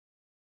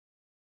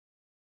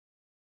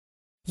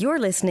You're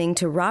listening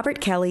to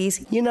Robert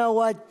Kelly's You Know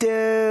What,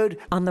 Dude?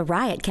 On the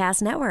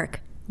Riotcast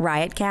Network,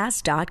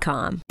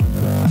 riotcast.com.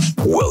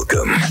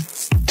 Welcome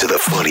to the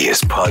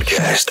funniest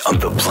podcast on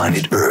the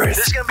planet Earth.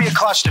 This is going to be a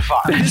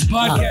clusterfuck. This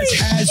podcast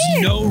has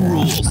no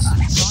rules.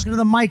 Talking to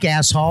the mic,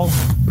 asshole.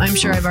 I'm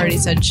sure I've already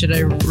said, should I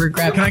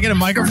regret? Can I get a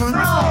microphone?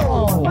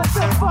 No! What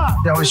the fuck?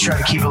 I always try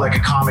to keep it like a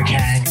comic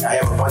hang. I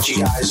have a bunch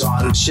of guys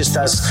on. It's just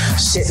us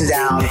sitting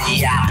down and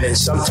yapping.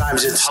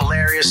 Sometimes it's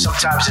hilarious.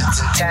 Sometimes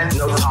it's intense.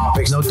 No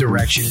topics, no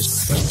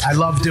directions. I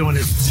love doing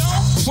it.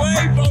 Don't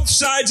play both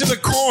sides of the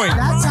coin.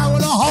 That's how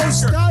a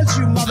host does,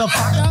 you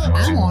motherfucker.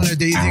 I'm honored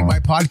that you think my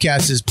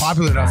podcast is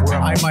popular enough where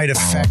I might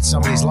affect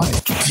somebody's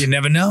life. You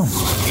never know.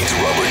 It's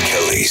Robert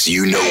Kelly's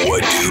You Know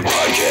What, Dude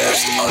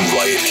podcast on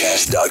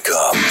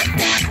riotcast.com.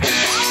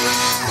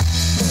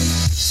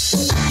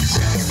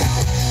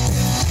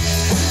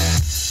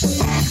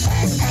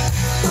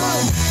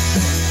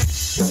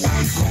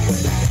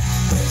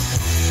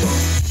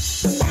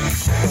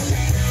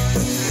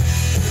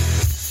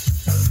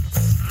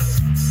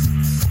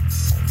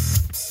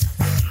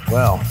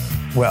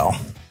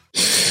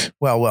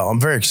 Well, I'm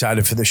very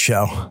excited for the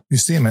show. You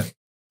seem it.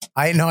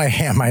 I know I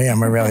am. I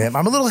really am.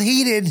 I'm a little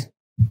heated.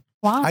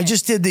 Why? I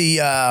just did the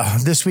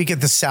This Week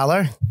at the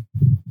Cellar.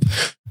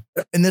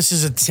 And this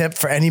is a tip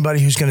for anybody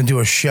who's going to do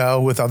a show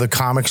with other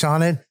comics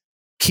on it.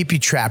 Keep your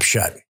trap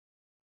shut.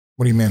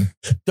 What do you mean?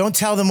 Don't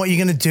tell them what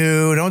you're going to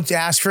do. Don't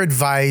ask for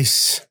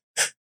advice.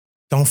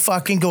 Don't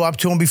fucking go up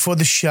to them before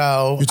the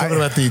show. You're talking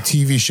about the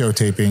TV show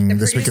taping the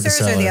This Week at the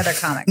producers Cellar. or the other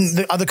comics?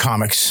 The other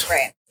comics.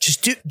 Right.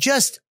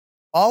 Just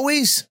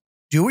always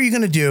do what you're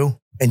going to do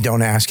and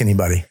don't ask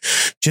anybody.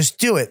 Just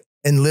do it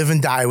and live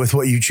and die with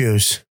what you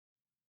choose.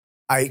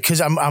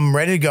 Because I'm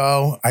ready to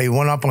go. I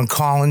went up on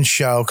Colin's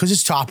show because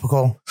it's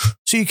topical.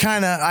 So I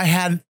kind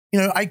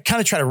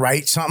of try to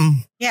write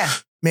something. Yeah.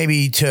 Maybe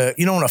you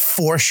don't want to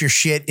force your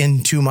shit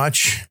in too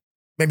much.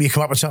 Maybe you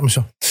come up with something.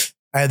 So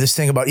I had this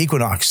thing about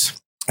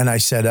Equinox. And I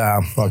said,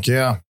 fuck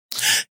yeah.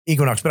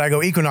 Equinox. But I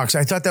go, Equinox,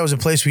 I thought that was a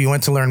place where you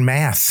went to learn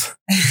math.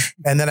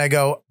 And then I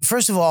go,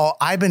 first of all,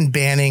 I've been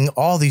banning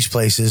all these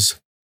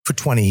places for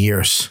 20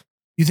 years.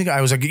 You think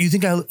I want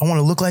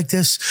to look like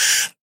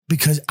this?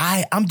 Because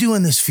I'm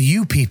doing this for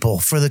you people,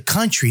 for the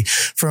country,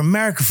 for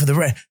America, for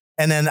the...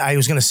 And then I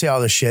was going to say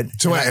all this shit.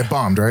 So it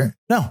bombed, right?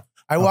 No.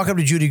 I walk up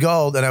to Judy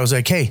Gold and I was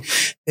like, hey,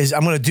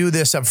 I'm going to do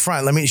this up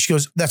front. She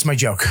goes, that's my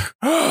joke.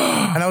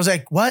 And I was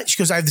like, what? She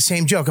goes, I have the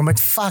same joke. I'm like,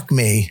 fuck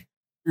me.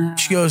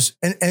 She goes,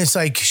 and it's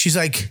like, she's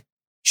like,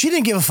 she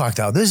didn't give a fuck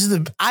though.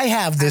 I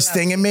have this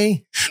thing in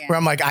me where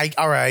I'm like,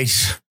 all right.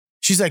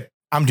 She's like,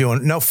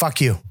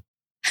 fuck you.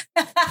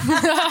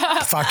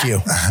 Fuck you.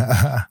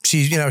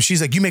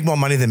 She's like, you make more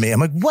money than me. I'm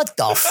like, what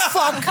the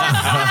fuck?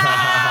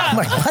 I'm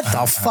like, what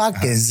the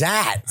fuck is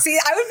that? See,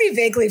 I would be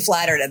vaguely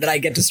flattered that I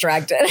get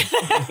distracted.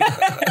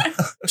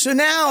 So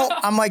now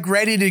I'm like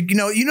ready to,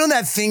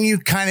 that thing you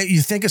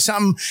think of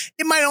something,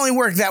 it might only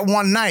work that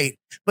one night,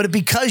 but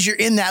because you're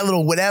in that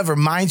little whatever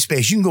mind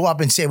space, you can go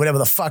up and say whatever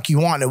the fuck you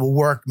want. It will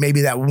work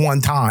maybe that one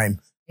time.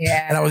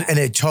 Yeah. And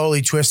it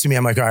totally twisted me.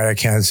 I'm like, all right, I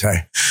can't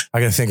say. I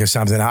got to think of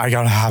something. I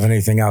got to have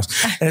anything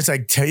else. And it's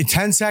like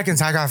 10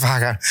 seconds.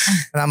 And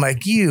I'm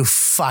like, you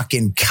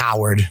fucking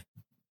coward.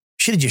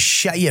 Should have just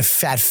shut your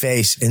fat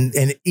face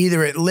and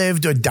either it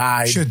lived or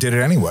died. Should have did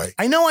it anyway.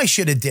 I know I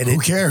should have did it.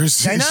 Who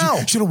cares? I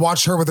know. Should have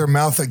watched her with her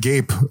mouth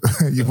agape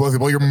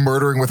while you're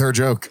murdering with her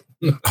joke.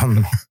 You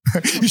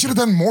should have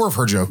done more of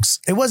her jokes.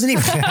 It wasn't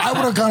even. I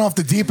would have gone off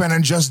the deep end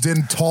and just did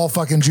tall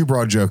fucking Jew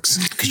broad jokes.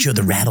 Because you're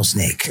the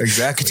rattlesnake.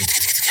 Exactly.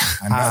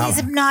 He's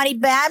a naughty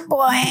bad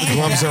boy. The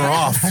gloves are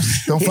off.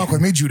 Don't fuck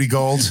with me, Judy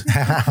Gold.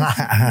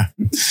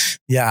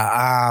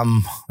 Yeah.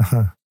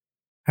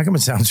 How come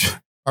it sounds...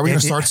 Are we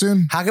going to start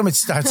soon? How come it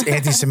starts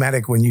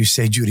anti-Semitic when you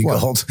say Judy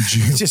Gold?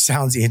 It just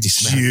sounds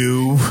anti-Semitic.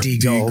 Judy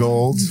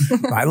Gold.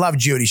 I love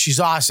Judy. She's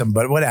awesome,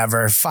 but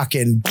whatever.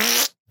 Fucking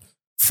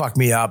fuck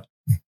me up.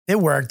 It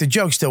worked. The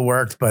joke still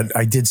worked, but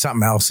I did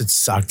something else. It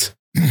sucked.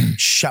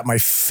 Shut my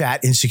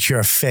fat,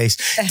 insecure face.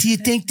 Do you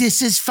think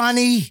this is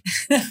funny?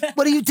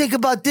 What do you think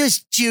about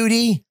this,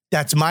 Judy?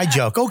 That's my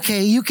joke.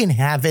 Okay, you can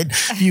have it,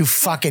 you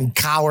fucking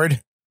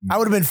coward. I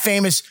would have been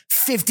famous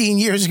 15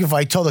 years ago if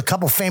I told a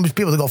couple famous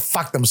people to go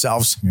fuck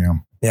themselves. Yeah.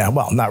 Yeah,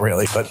 well, not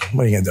really, but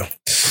what are you going to do?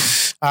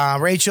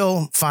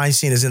 Rachel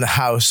Feinstein is in the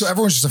house. So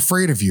everyone's just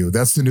afraid of you.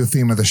 That's the new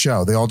theme of the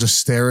show. They all just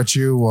stare at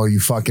you while you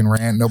fucking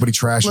rant. Nobody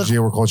trashes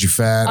you or calls you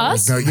fat.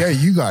 Us? Like, no, yeah,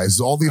 you guys.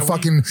 All the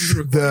fucking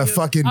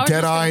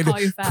dead-eyed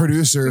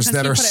producers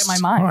that are put it in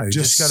my mind. You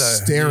just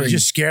staring. You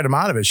just scared him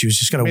out of it. She was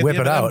just going to whip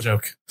it out.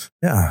 Joke.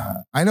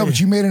 Yeah, I know, but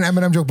you made an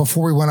Eminem joke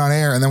before we went on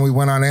air, and then we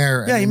went on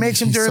air. Yeah, he makes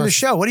him during the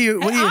show. What do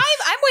you? I'm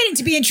waiting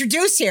to be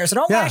introduced here, so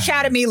don't lash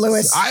out at me,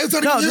 Lewis. I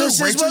thought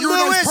this is what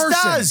Lewis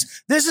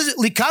does.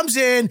 He comes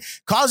in,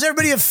 calls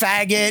everybody be a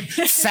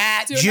faggot,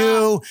 fat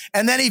Jew,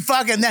 and then he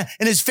fucking and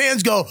his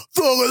fans go.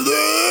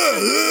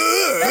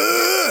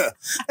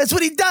 That's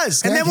what he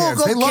does, and then we'll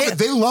go. They love it.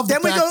 They love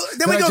then the we go.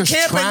 Then we go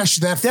camping. Trash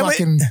that then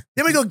fucking.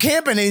 Then we go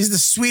camping, and he's the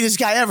sweetest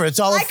guy ever. It's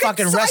all a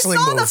fucking wrestling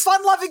I saw move. the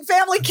fun-loving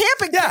family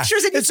camping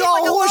pictures, and it's you seem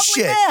all like a horse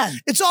lovely shit. man.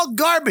 It's all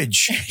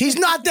garbage. He's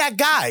not that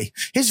guy.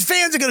 His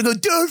fans are gonna go,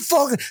 dude.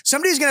 Fucking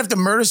somebody's gonna have to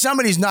murder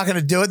somebody. He's not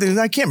gonna do it.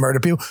 I can't murder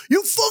people. We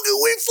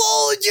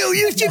followed you.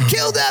 You should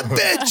kill that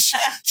bitch.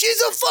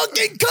 She's a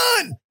fucking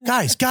cunt.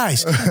 Guys,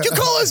 you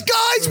call us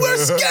guys? We're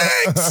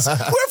skanks.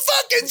 We're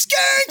fucking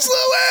skanks,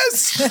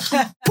 Lewis.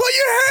 Put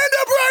your hand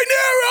up right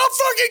now, or I'll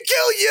fucking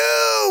kill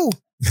you.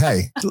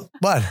 Hey,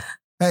 what?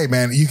 Hey,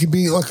 man, you can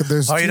be. Look,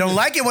 there's. Oh, you don't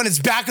like it when it's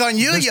back on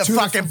you, you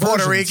fucking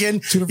Puerto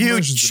Rican.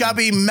 You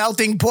chubby,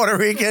 melting Puerto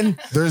Rican.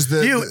 There's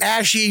you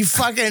ashy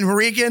fucking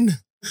Rican.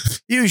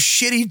 You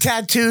shitty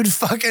tattooed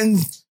fucking.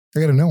 I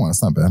got a new one.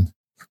 It's not bad.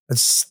 It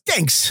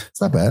stinks.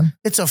 It's not bad.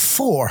 It's a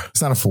 4.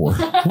 It's not a 4.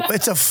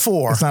 It's a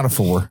 4. It's not a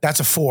 4.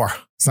 That's a 4.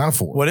 It's not a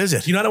 4. What is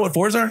it? You not know what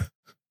 4s are?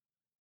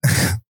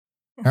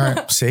 All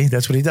right. See,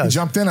 that's what he does. He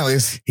jumped in at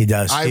least. He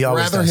does. I'd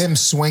rather him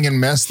swing and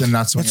miss than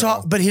not swing. It's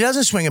all, but he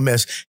doesn't swing and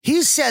miss.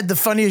 He said the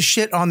funniest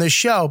shit on this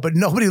show, but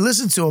nobody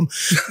listens to him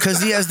because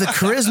he has the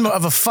charisma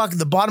of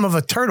the bottom of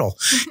a turtle.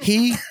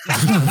 He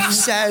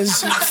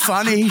says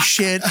funny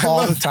shit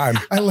all the time.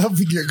 I love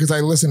because I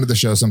listen to the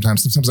show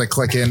sometimes. Sometimes I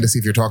click in to see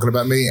if you're talking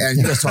about me, and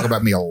you guys talk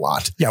about me a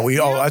lot. Yeah,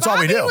 that's all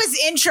we do. Bobby was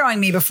introing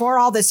me before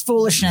all this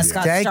foolishness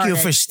got started. Thank you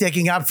for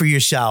sticking up for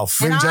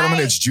yourself. Ladies and gentlemen,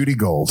 it's Judy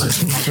Gold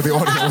for the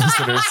audio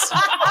listeners.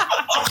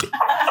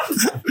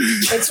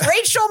 It's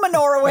Rachel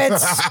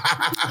Menorowitz.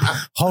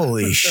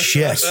 Holy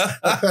shit.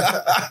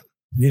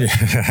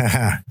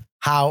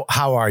 How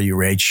are you,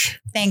 Rach?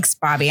 Thanks,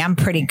 Bobby. I'm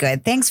pretty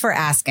good. Thanks for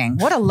asking.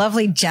 What a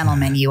lovely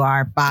gentleman you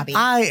are, Bobby.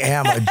 I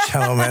am a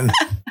gentleman.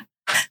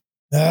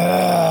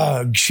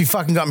 She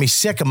fucking got me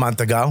sick a month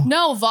ago.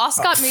 No, Voss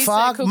got me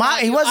sick.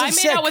 He wasn't I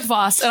sick. made out with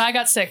Voss and I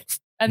got sick.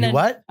 And then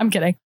what? I'm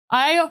kidding.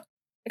 I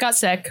got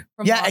sick.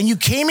 From yeah, Voss. and you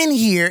came in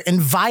here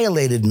and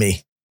violated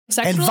me.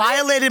 Sexually? And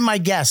violated my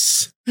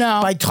guests. No.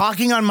 By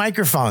talking on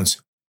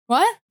microphones.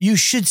 What? You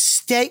should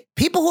stay.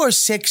 People who are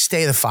sick,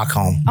 stay the fuck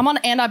home. I'm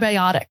on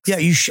antibiotics. Yeah,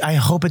 I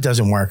hope it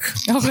doesn't work.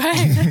 Okay.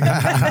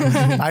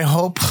 I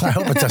hope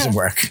it doesn't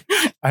work.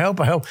 I hope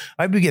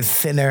you get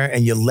thinner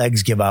and your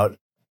legs give out.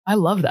 I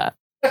love that.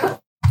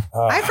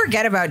 I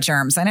forget about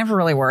germs. I never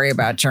really worry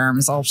about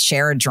germs. I'll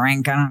share a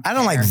drink. I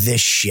don't like this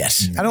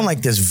shit. I don't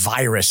like this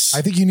virus.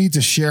 I think you need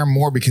to share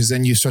more because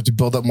then you start to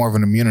build up more of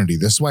an immunity.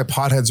 This is why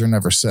potheads are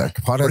never sick.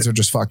 Potheads are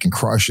just fucking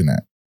crushing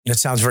it. That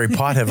sounds very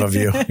pothead of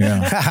you.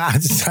 Yeah.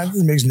 That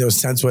makes no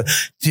sense.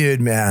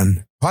 Dude,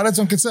 man. Potheads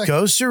don't get sick.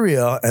 Go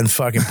surreal and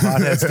fucking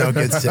potheads don't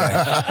get sick.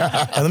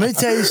 And let me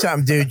tell you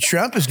something, dude.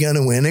 Trump is going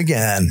to win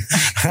again.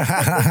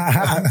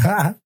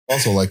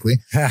 Also likely.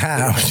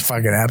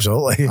 Fucking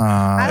absolutely.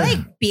 I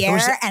like beer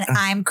and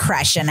I'm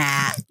crushing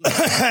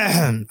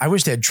it. I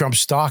wish they had Trump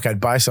stock. I'd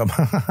buy some.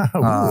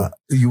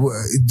 You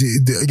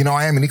know,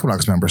 I am an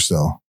Equinox member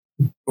still.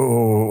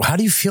 Oh, how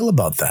do you feel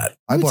about that?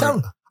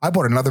 I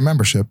bought another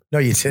membership. No,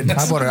 you didn't.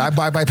 I bought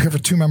it. I pay for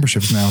 2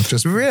 memberships now.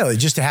 Just really,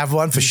 just to have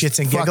one for shits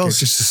and giggles,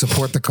 just to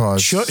support the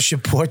cause.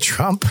 Support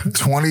Trump.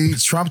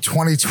 Trump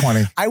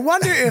 2020. I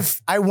wonder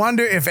if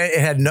it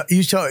had no.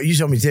 You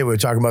told me today we were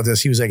talking about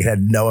this. He was like, it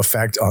had no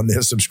effect on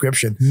their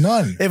subscription.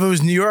 None. If it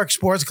was New York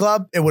Sports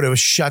Club, it would have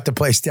shut the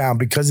place down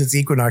because it's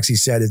Equinox. He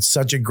said it's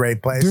such a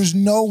great place. There's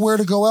nowhere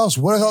to go else.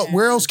 Where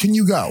else can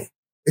you go?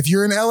 If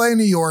you're in LA,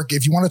 New York,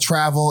 if you want to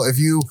travel, if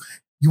you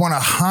want a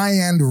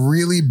high-end,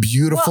 really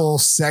beautiful,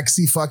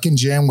 sexy fucking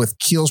gym with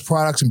Kiehl's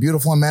products and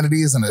beautiful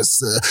amenities and a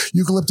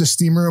eucalyptus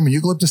steam room and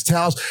eucalyptus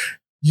towels.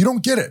 You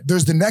don't get it.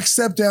 There's the next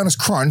step down is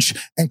Crunch,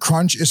 and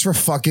Crunch is for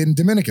fucking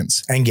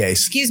Dominicans. And gays.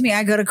 Excuse me,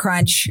 I go to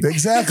Crunch.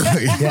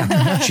 Exactly.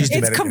 Yeah, she's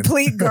Dominican. It's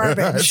complete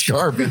garbage. It's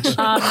garbage.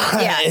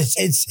 Yeah,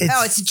 it's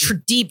a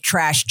deep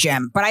trash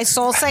gym. But I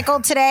soul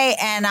cycled today,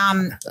 and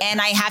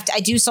I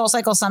do soul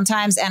cycle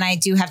sometimes, and I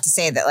do have to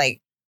say that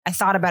I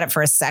thought about it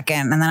for a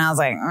second, and then I was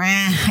like,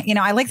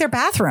 I like their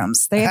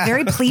bathrooms. They have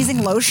very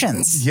pleasing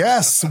lotions.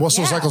 Yes. Well,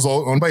 SoulCycle's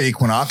owned by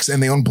Equinox,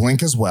 and they own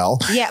Blink as well.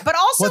 Yeah, but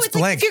also What's it's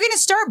like if you're going to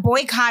start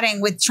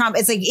boycotting with Trump,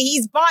 it's like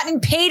he's bought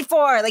and paid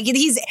for. Like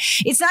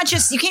it's not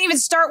just, you can't even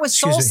start with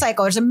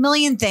SoulCycle. There's a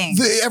million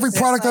things. Every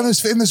product in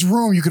this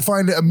room, you could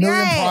find a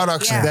million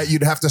products that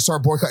you'd have to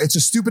start boycotting. It's the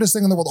stupidest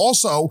thing in the world.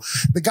 Also,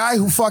 the guy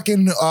who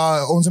fucking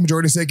owns a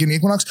majority stake in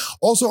Equinox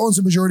also owns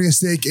a majority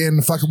stake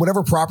in fucking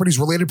whatever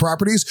related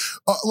properties.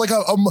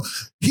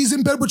 He's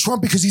in bed with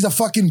Trump because he's a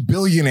fucking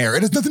billionaire.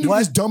 It has nothing to do with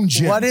his dumb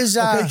gym. What is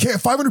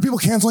 500 people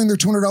canceling their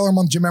 $200 a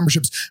month gym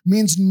memberships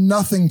means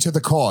nothing to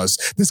the cause.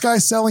 This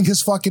guy's selling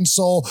his fucking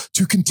soul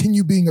to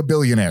continue being a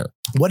billionaire.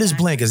 What is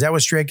Blink? Is that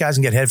what straight guys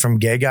can get head from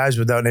gay guys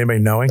without anybody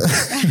knowing?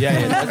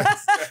 Yeah.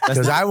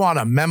 because I want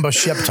a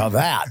membership to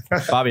that.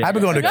 Bobby, I've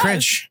been going to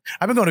Crunch.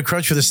 I've been going to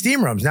Crunch for the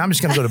steam rooms. Now I'm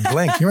just going to go to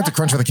Blink. You went to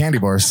Crunch for the candy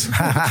bars.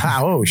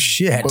 Oh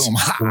shit! Boom.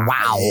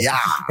 Wow! Yeah.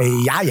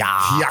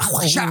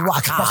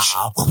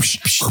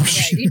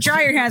 You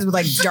dry your hands with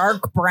like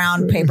dark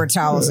brown paper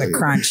towels at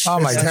Crunch. Oh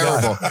my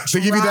Terrible. god!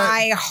 They give you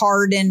Dry,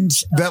 hardened.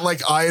 that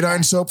like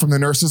iodine soap from the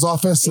nurse's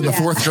office in the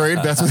 4th grade.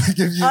 That's what they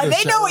give you.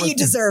 They know what you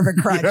deserve at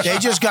Crunch. They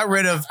just got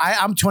rid of.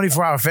 I'm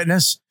 24-hour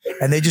fitness,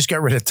 and they just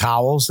got rid of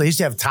towels. They used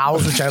to have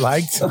towels, which I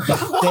liked. They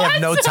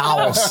have no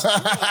towels.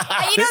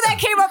 That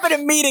came up in a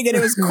meeting and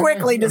it was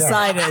quickly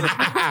decided.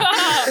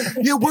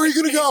 Yeah, where are you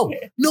gonna go?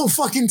 No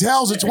fucking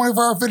towels at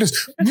 24-hour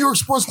fitness. New York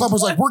Sports Club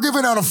was like, we're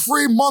giving out a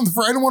free month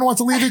for anyone who wants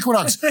to leave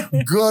Equinox.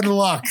 Good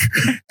luck.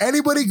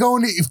 Anybody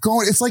going,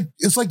 it's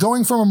like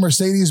going from a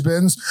Mercedes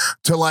Benz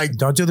to like,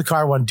 Don't do the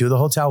car one. Do the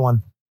hotel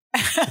one.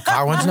 The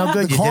car one's no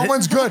good. the car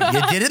one's good.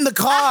 You did it in the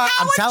car.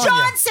 I'm telling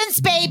Johnson's,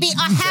 baby.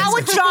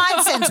 Howard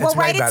Johnson's. you. We'll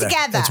write better. it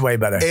together. It's way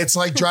better. It's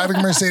like driving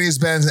a Mercedes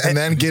Benz and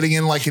then getting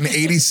in like an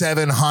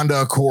 87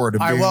 Honda Accord.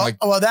 And All right, being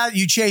well, like, that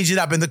you changed it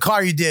up. In the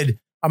car, you did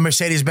a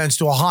Mercedes Benz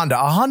to a Honda.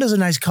 A Honda's a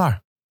nice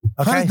car.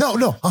 Okay.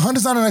 No. A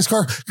Honda's not a nice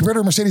car compared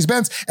to a Mercedes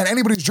Benz. And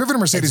anybody who's driven a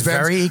Mercedes Benz,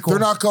 very equal. they're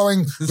not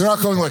going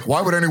like,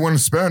 why would anyone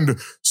spend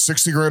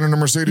 60 grand in a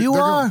Mercedes? You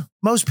They're are. going-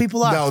 Most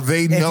people are. No,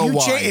 they know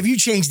why. If you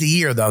change the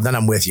year, though, then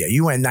I'm with you.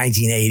 You went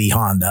 1980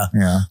 Honda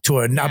to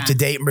an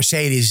up-to-date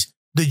Mercedes.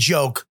 The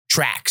joke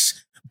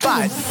tracks.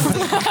 But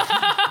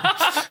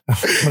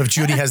what if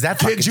Judy has that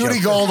fucking Get Judy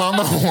joke? Gold on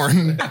the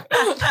horn.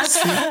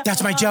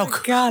 That's my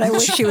joke. God, I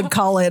wish she would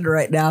call in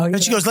right now.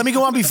 And she goes, let me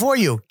go on before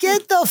you.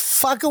 Get the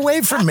fuck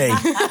away from me.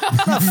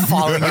 I'm not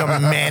following your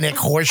manic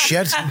horse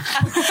shit.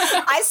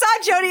 I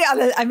saw Jody on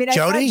the. I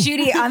saw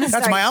Judy on the.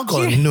 That's my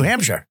uncle in New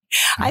Hampshire.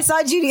 I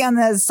saw Judy on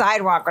the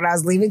sidewalk when I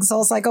was leaving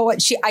Soul Cycle.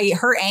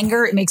 Her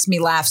anger, it makes me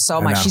laugh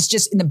so much. She's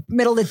just in the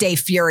middle of the day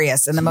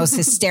furious in the most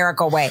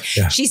hysterical way.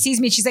 Yeah. She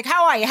sees me. She's like,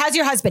 how are you? How's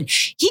your husband?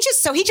 He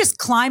just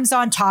climbs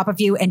on top of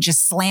you and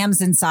just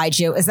slams inside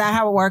you. Is that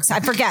how it works?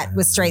 I forget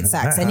with straight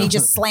sex. And he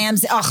just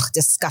slams. Ugh,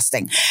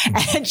 disgusting.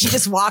 And she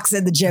just walks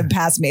in the gym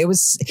past me.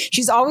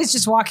 She's always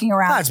just walking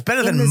around. It's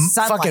better than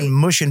fucking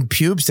mushing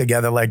pubes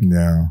together like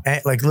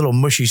little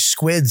mushy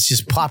squids,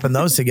 just popping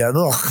those together.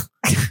 Ugh.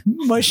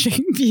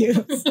 Mushing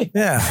pubes.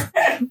 Yeah.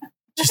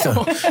 Just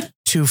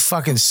two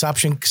fucking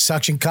suction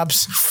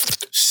cups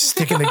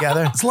sticking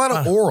together. It's a lot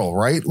of oral,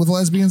 right? With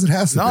lesbians, it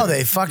has to be.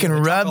 They fucking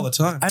rub all the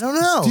time. I don't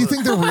know. Do you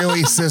think they're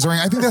really scissoring?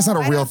 I think that's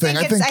not a real thing.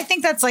 I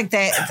think that's like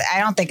I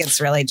don't think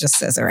it's really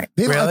just scissoring.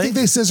 I think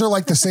they scissor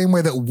like the same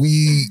way that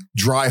we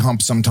dry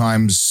hump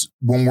sometimes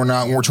when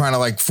we're trying to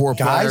like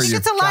foreplay.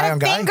 It's a lot of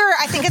finger.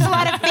 I think it's a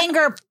lot of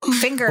finger.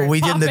 What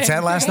we did in the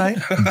tent last night?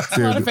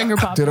 Dude, finger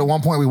pop. Dude, at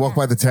one point we walked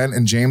by the tent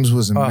and James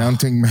was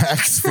mounting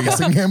Max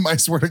facing him. I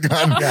swear to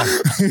God. Yeah.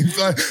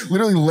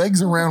 Literally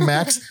legs around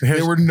Max.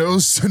 They were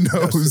nose to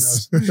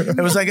nose.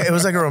 It was like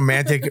a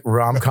romantic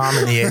rom-com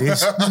in the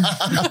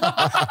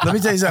 80s. Let me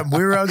tell you something.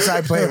 We were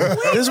outside playing.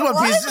 This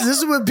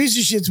is what piece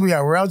of shits we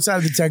are. We're outside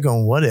of the tent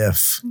going, what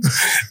if?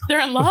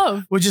 They're in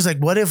love. We're just like,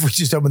 what if we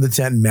just open the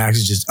tent and Max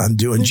is just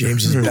undoing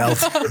James's belt?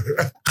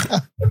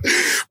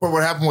 But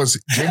what happened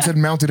was James had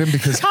mounted him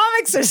because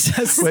comics are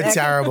so sick. We're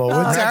terrible.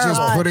 Max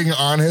was putting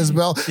on his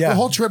belt. Yeah. The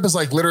whole trip is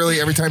like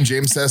literally every time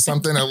James says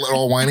something a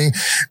little whiny,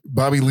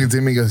 Bobby leans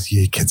in and goes,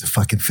 yeah, kid's a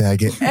fucking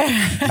faggot.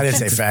 I didn't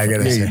say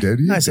faggot. You did.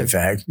 I said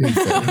fag.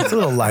 It's a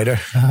little lighter.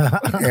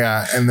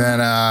 Yeah. And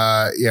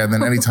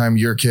then anytime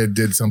your kid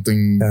did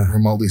something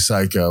remotely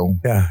psycho,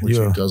 which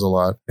he does a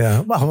lot.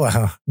 Yeah.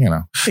 Well, you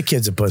know. Your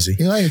kid's a pussy.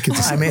 You know, your kid's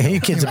a psycho.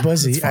 Your kid's a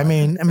pussy. I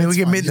mean, we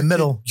can meet in the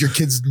middle. Your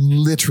kid's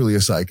literally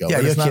a psycho. Yeah,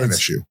 it's not an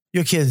issue.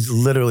 Your kid's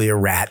literally a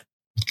rat.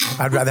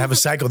 I'd rather have a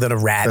psycho than a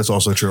rat. That's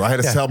also true. I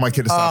had to tell my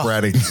kid to stop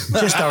ratting.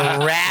 Just a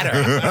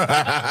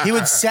ratter. He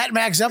would set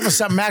Max up for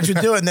something Max would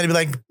do it, and then he'd be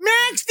like,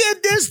 Max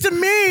did this to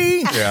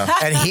me. Yeah.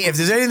 And if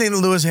there's anything that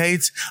Lewis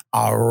hates,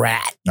 a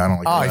rat. I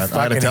don't like that.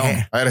 I had to tell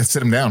him. I had to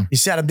sit him down. You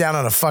sat him down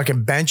on a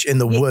fucking bench in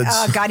the woods.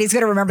 Oh, God, he's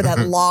going to remember that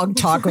long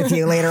talk with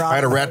you later on. I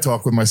had a rat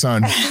talk with my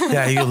son.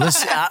 Yeah, you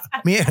listen.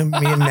 Me and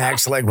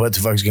Max like, what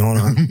the fuck's going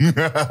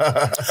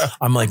on?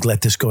 I'm like,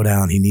 let this go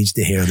down. He needs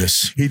to hear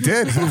this. He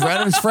did. He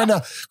ratted his friend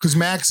out because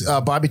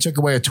Bobby took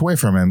away a toy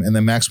from him, and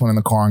then Max went in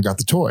the car and got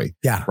the toy.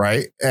 Yeah.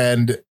 Right.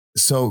 And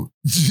so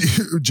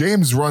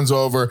James runs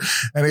over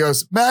and he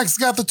goes, Max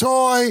got the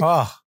toy.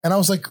 Oh. And I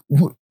was like,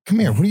 come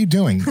here. What are you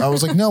doing? I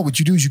was like, no, what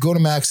you do is you go to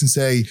Max and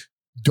say,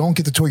 don't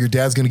get the toy. Your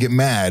dad's going to get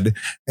mad.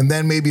 And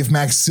then maybe if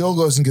Max still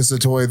goes and gets the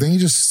toy, then you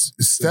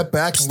just step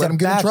back and let him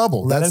get in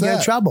trouble. Let him get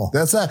in trouble.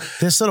 That's that.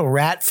 This little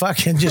rat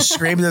fucking just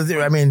screamed.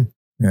 I mean,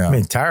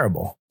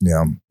 terrible.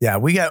 Yeah. Yeah.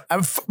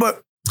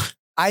 But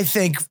I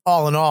think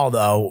all in all,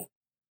 though,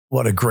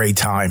 What a great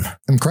time.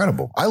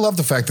 Incredible. I love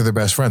the fact that they're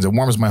best friends. It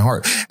warms my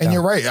heart. And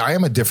you're right. I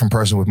am a different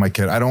person with my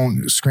kid. I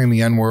don't scream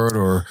the N-word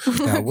or...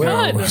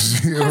 Good.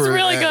 That's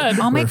really good.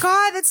 Oh my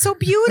God, that's so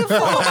beautiful.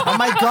 Oh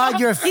my God,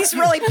 He's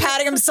really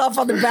patting himself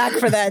on the back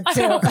for that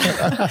too. God,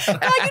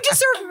 you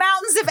deserve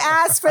mountains of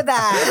ass for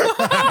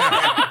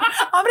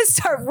that. I'm going to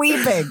start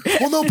weeping.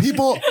 Well, no,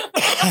 people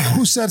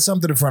who said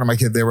something in front of my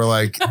kid, they were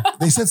like,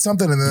 they said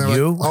something and then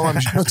they're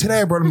like, no, today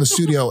I brought him to the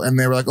studio and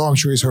they were like, oh, I'm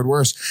sure he's heard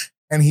worse.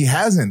 And he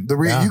hasn't.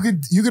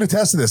 You could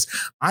attest to this.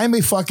 I'm a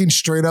fucking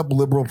straight up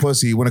liberal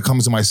pussy when it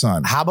comes to my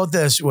son. How about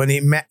this? When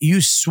you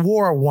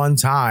swore one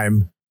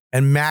time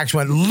and Max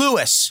went,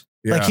 Lewis.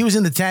 Yeah. Like he was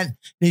in the tent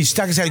and he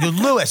stuck his head. He goes,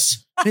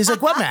 Lewis. And he's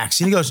like, what,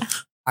 Max? And he goes,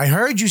 I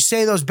heard you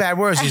say those bad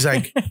words. He's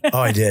like, oh,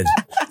 I did.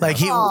 Like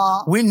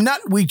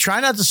we try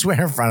not to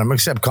swear in front of him,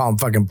 except call them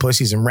fucking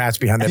pussies and rats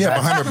behind their back. Yeah,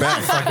 behind their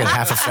back. Fucking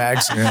half a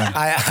fags.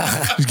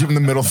 Yeah. Just give them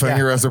the middle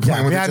finger as they're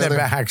playing with each behind other.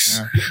 their backs.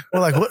 Yeah. We're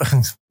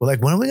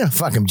like, when are we gonna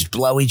fucking just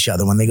blow each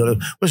other when they go to?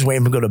 We're just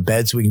waiting to go to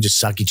bed so we can just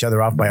suck each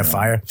other off by a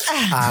fire.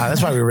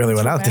 That's why we really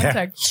went out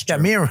there. Yeah,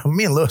 me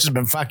and Lewis have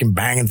been fucking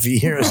banging for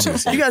years.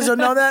 You guys don't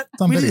know that?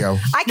 It's on video.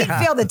 I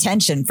can feel the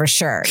tension for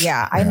sure.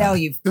 Yeah, I know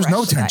you've. There's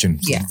no tension.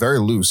 Yeah. It's very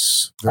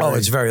loose.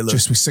 It's very loose.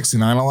 Just we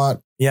 69 a lot.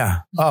 Yeah.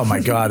 Oh my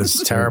God,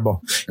 it's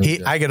terrible.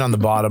 I get on the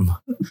bottom.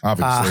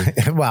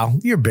 Obviously. Well,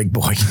 you're a big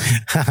boy.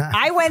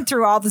 I went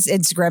through all this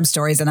Instagram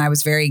stories and I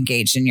was very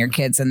engaged in your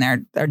kids and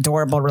their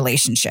adorable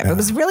relationship. Yeah. It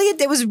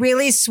was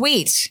really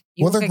sweet.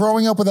 Well, they're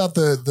growing up without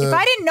the. If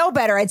I didn't know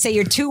better, I'd say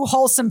you're two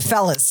wholesome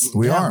fellas.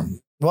 We are.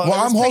 Well,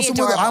 I'm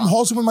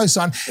wholesome with my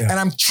son, and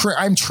I'm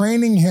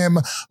training him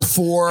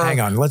for. Hang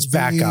on, let's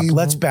back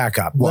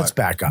up.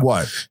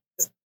 What?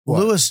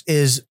 Lewis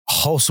is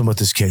wholesome with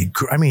his kid.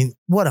 I mean,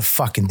 what a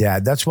fucking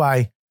dad. That's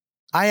why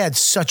I had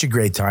such a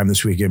great time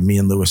this weekend, me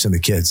and Lewis and the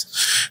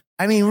kids.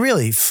 I mean,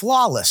 really,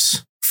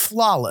 flawless.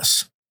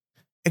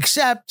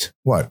 Except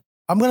what?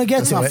 I'm going to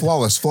get it's to not it.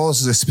 Flawless.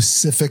 Flawless is a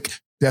specific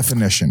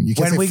definition. You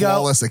can't say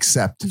flawless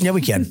except. Yeah,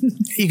 we can.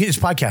 It's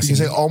podcasting. You can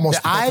say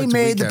almost. I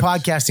made the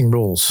podcasting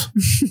rules.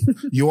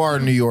 You are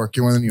in New York.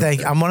 You're one of the New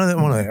York. I'm one of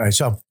the.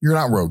 So you're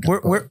not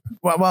Rogan.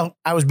 Well,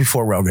 I was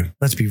before Rogan.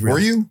 Let's be real. Were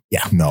you?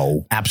 Yeah.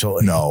 No.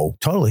 Absolutely. No.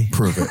 Totally.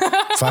 Prove it.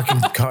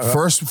 Fucking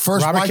first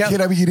Robert Kid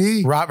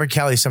WD. Robert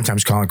Kelly,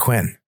 sometimes Colin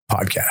Quinn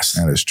podcast.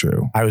 That is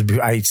true.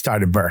 I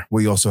started Burr.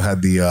 We also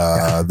had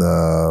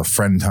the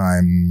friend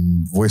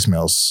time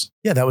voicemails.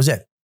 Yeah, that was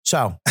it.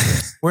 So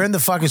we're in the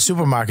fucking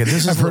supermarket.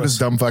 I've heard his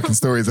dumb fucking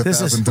stories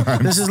 1,000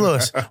 times. This is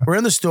Lewis. We're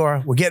in the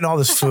store. We're getting all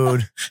this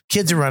food.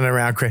 Kids are running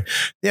around.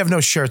 They have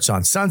no shirts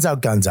on. Sun's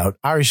out, guns out.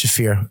 Ari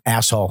Shafir,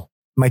 asshole.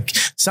 My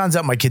son's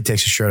out. My kid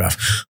takes his shirt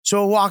off.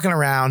 So we're walking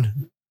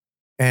around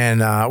and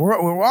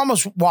we're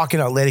almost walking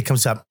out. Lady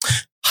comes up.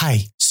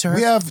 Hi, sir.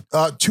 We have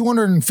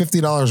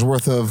 $250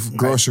 worth of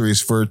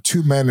groceries for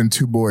 2 men and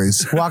 2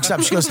 boys. Walks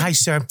up. She goes, hi,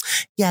 sir.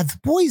 Yeah, the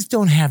boys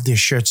don't have their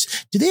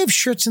shirts. Do they have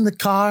shirts in the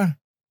car?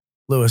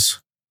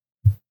 Lewis,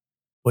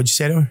 what'd you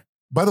say to her?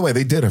 By the way,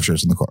 they did have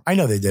shirts in the car. I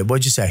know they did.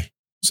 What'd you say? I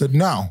said,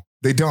 no,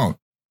 they don't.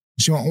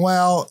 She went,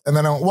 well, and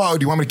then I went, wow,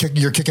 do you want me to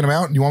you're kicking them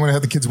out? Do you want me to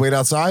have the kids wait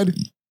outside?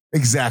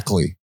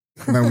 Exactly.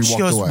 And then we she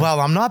walked goes, away. well,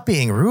 I'm not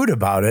being rude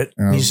about it.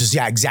 And he says,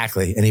 yeah,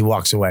 exactly. And he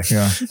walks away.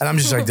 Yeah. And I'm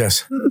just like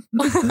this.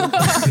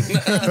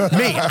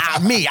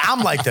 I'm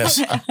like this.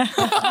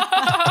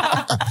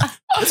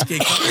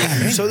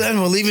 So then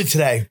we'll leave it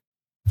today.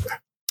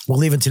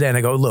 And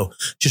I go, Lou,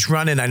 just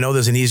run in. I know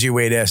there's an easier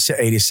way to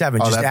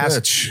 87. Oh, just that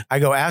ask. bitch. I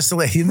go, ask the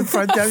lady in the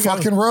front desk.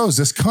 Fucking Rose,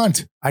 this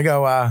cunt. I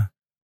go,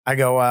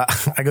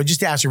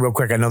 just ask her real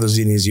quick. I know there's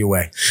an easier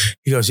way.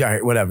 He goes, all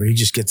right, whatever. He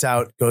just gets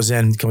out, goes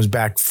in, comes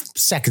back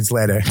seconds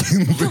later.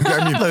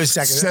 I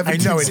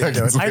know he didn't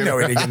do it. I know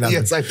he didn't get nothing.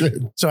 Yes, I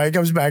did. So he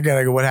comes back and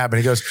I go, what happened?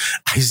 He goes,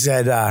 I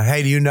said,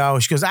 hey, do you know?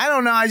 She goes, I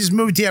don't know. I just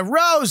moved here.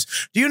 Rose,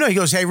 do you know? He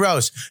goes, hey,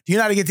 Rose, do you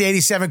know how to get to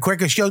 87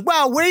 quicker? She goes,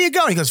 well, where are you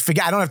going? He goes,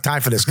 forget, I don't have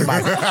time for this. Goodbye.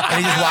 And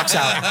he just walks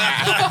out.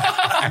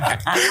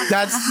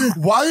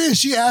 Why is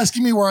she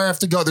asking me where I have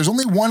to go? There's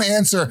only one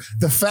answer.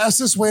 The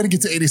fastest way to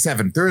get to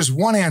 87. There is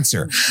one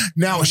answer.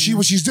 Now, what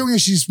she's doing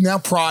is she's now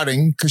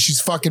prodding because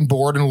she's fucking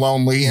bored and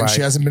lonely and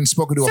she hasn't been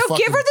spoken to a fucking...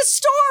 So give her the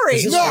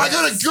story. No, I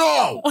gotta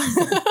go.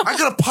 I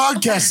got a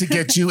podcast to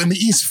get to in the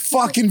East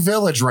fucking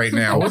Village right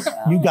now.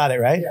 You got it,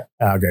 right? Yeah.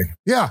 Oh, okay.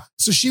 Yeah.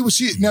 So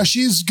now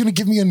she's going to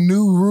give me a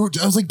new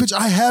route. I was like, bitch,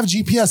 I have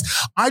GPS.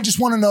 I just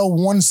want to know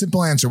one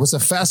simple answer. What's the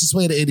fastest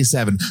way to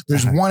 87?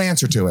 There's one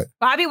answer to it.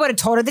 Bobby would have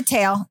told her the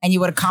tale and you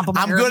would have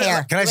complimented her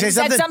hair. Can I say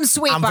something? Said something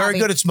sweet, I'm Bobby. very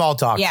good at small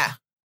talk. Yeah.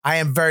 I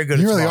am very good at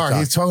You small really talk. are.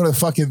 He's talking to the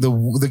fucking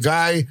the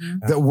guy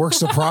that works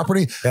the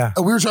property. Yeah.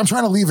 I'm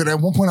trying to leave it. At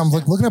one point, I'm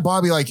like looking at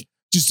Bobby like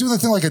just doing the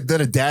thing like that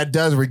a dad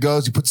does where he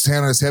goes, he puts his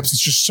hand on his hips and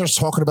just starts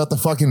talking about the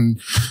fucking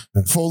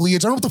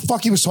foliage. I don't know what the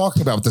fuck he was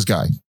talking about with this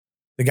guy.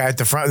 The guy at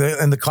the front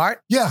in the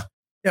cart? Yeah.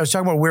 Yeah, I was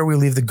talking about where we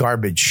leave the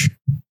garbage.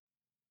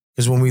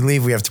 Because when we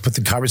leave, we have to put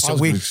the garbage. I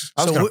was going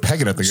to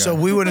peg it at the guy. So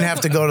we wouldn't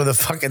have to go to the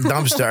fucking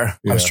dumpster.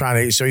 Yeah. I was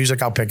trying to, so he's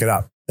like, I'll pick it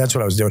up. That's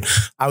what I was doing.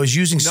 I was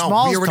using No,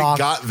 small we already talk.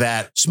 got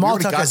that. Small we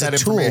already talk got as a that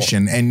tool.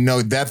 information, and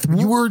no, that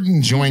you were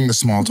enjoying the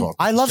small talk.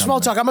 I love small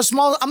talk. I'm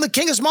the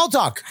king of small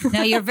talk.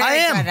 No, you're very I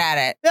am. good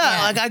at it.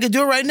 Yeah, like I could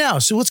do it right now.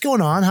 So what's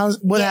going on?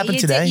 What happened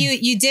today?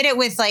 You did it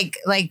with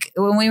like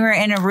when we were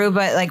in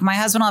Aruba. Like my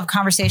husband will have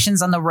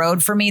conversations on the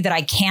road for me that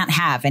I can't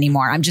have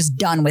anymore. I'm just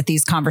done with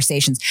these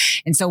conversations.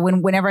 And so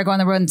whenever I go on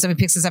the road and somebody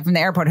picks us up from the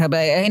airport, he'll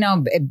be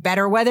like,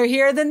 better weather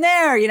here than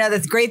there.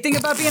 The great thing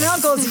about being an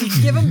uncle is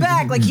you give him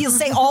back. Like he'll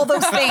say all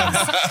those things.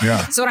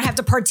 Yeah. So I don't have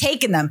to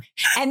partake in them.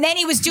 And then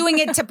he was doing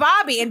it to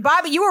Bobby. And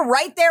Bobby, you were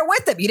right there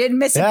with him. You didn't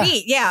miss a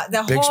beat. Yeah.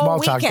 The Big whole small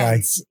talk guy.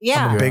 weekend.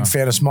 Yeah. I'm a big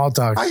fan of small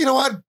talk. You know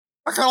what?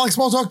 I kind of like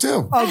small talk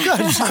too. Oh, good.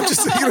 I'm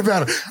just thinking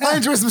about it. I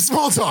enjoy some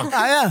small talk.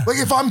 Yeah. Like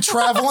if I'm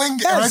traveling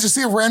and I just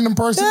see a random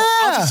person,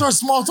 I'll just start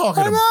small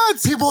talking. Why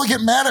not? People will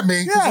get mad at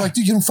me. Yeah. Like,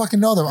 dude, you don't fucking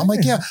know them. I'm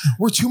like, yeah,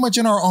 we're too much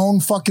in our own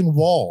fucking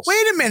walls. Wait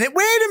a minute.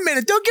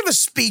 Don't give a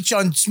speech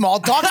on small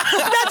talk.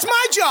 That's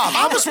my job.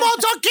 I'm a small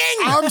talk king.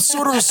 I'm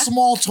sort of a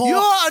small talk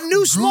You're a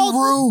new small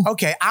guru.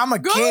 Okay, I'm a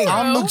king.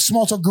 I'm a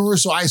small talk guru,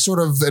 so I sort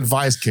of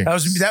advise kings.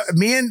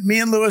 Me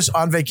and Lewis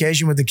on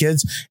vacation with the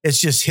kids. It's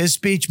just his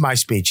speech, my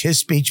speech. His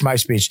speech, my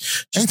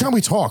speech. Anytime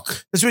we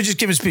talk. That's what we just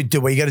give a speech.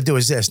 Dude, what you got to do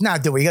is this. Nah,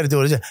 dude, what you got to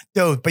do is this.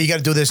 Dude, but you got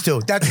to do this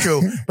too. That's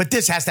true. But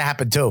this has to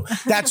happen too.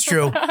 That's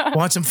true.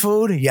 Want some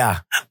food? Yeah.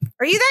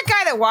 Are you that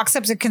guy that walks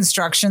up to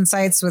construction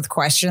sites with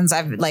questions?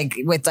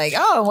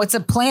 What's a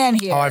plan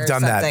here? Oh, I've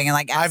done that.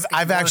 And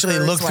I've actually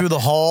looked through the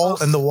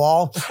hole in the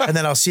wall, and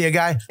then I'll see a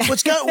guy.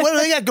 What do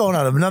they got going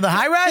on? Another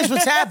high rise?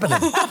 What's happening?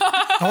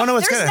 I wonder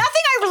what's There's going.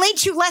 nothing I relate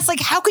to less.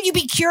 Like, how could you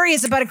be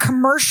curious about a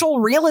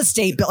commercial real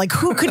estate? But like,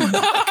 who could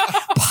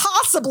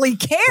possibly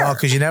care? Well,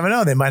 because you never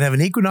know. They might have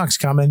an equinox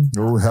coming.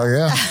 Oh, hell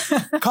yeah.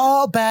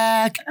 Call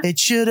back. It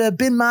should have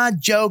been my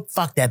joke.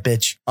 Fuck that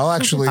bitch. I'll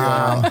actually,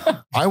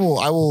 I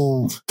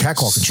will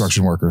catcall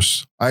construction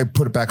workers. I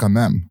put it back on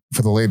them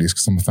for the ladies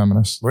because I'm a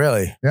feminist.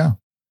 Really? Yeah.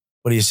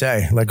 What do you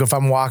say? Like if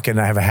I'm walking,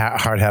 I have a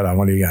hard hat on.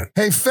 What do you got?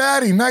 Hey,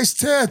 fatty, nice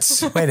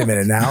tits. Wait a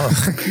minute now.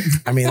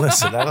 I mean,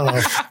 listen, I don't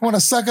know. Want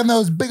to suck on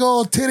those big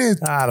old titties?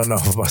 I don't know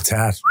about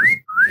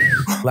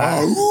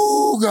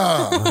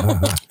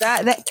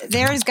that.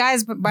 There's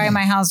guys by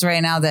my house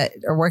right now that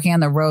are working on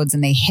the roads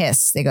and they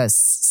hiss. They go,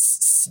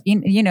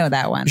 you know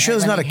that one. You sure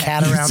there's not a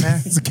cat around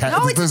there? It's a cat.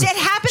 No, it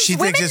happens. She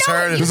Women thinks it's know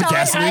her. it. There's a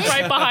gas leak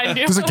right behind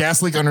you. There's a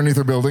gas leak underneath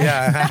her building.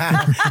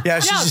 Yeah.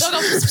 Yeah. She's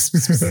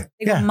just,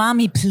 They go,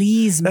 mommy,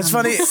 please. That's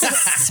mommy.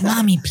 funny.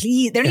 Mommy,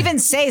 please. They don't even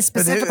say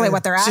specifically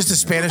what they're It's asking.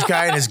 just a Spanish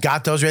guy and his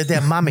gatos right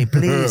there. Mommy,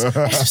 please.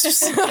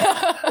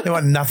 They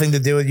want nothing to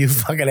do with you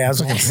fucking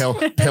assholes.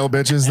 Pale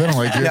bitches. They don't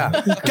like you. Yeah.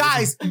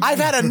 Guys, I've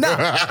had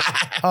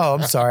enough. Oh,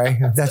 I'm sorry.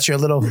 That's your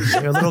little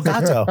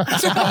gato.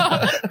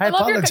 I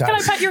apologize. Can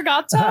I pet your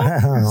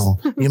gato? Oh,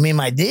 you mean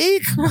my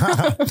dick?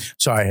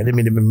 Sorry, I didn't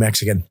mean to be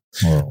Mexican.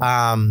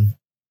 Yeah,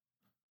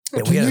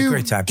 we had a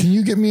great time. Can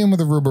you get me in with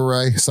a Ruba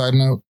Ray? Side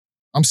note,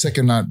 I'm sick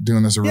of not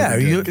doing this. Yeah,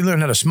 you learn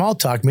how to small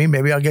talk me.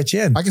 Maybe I'll get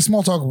you in. I can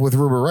small talk with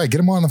Ruba Ray.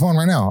 Get him on the phone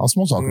right now. I'll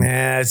small talk.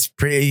 Nah, it's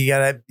pretty.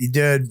 You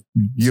dude.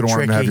 You don't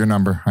want him to have your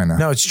number. I know.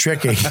 No, it's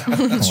tricky.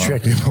 It's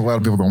tricky. A lot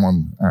of people don't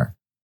want. All right.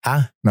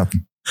 Huh?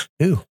 Nothing.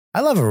 Ooh,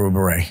 I love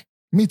Aruba Ray.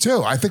 Me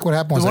too. I think what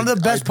happened was one of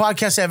the best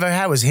podcasts I ever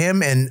had was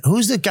him and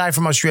who's the guy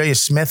from Australia?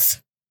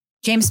 Smith.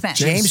 James Smith.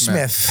 James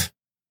Smith.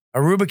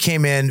 Aruba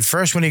came in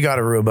first when he got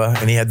Aruba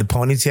and he had the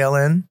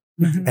ponytail in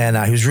and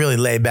he was really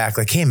laid back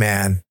like, hey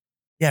man,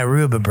 yeah,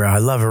 Aruba, bro. I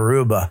love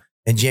Aruba.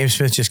 And James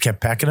Smith just kept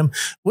pecking him.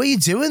 What are you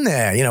doing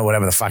there? You know,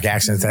 whatever the fuck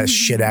accent that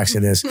shit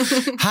accent is.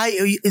 Hi,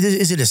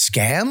 is it a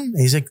scam? And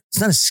he's like,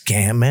 it's not a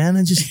scam, man.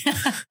 He's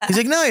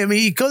like, no, I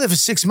mean, you go there for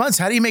 6 months.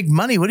 How do you make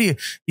money? What do you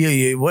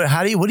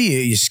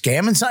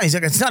scamming something? He's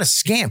like, it's not a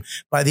scam.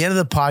 By the end of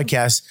the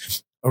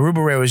podcast,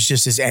 Aruba Ray was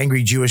just this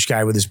angry Jewish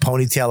guy with his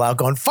ponytail out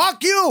going,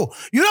 fuck you.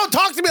 You don't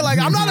talk to me like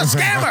I'm not a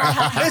scammer.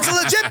 It's a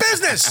legit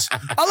business.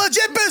 A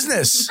legit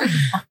business.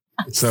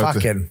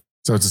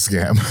 So it's a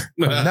scam.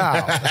 No.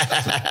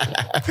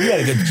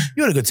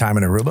 You had a good time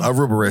in Aruba.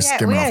 Aruba Ray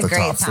skimming off the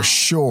top for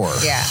sure.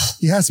 Yeah.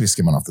 He has to be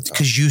skimming off the top.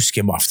 Because you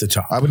skim off the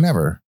top. I would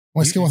never.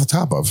 What do I skim off the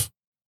top of?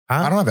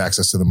 Huh? I don't have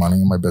access to the money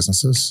in my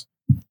businesses.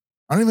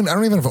 I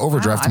don't even have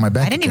overdraft in my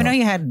bank. I didn't even know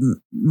you had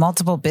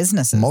multiple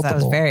businesses. That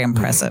was very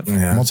impressive.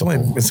 Yeah, it's all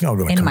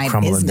going to come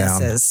crumbling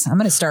down. I'm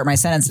going to start my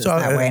sentences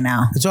that way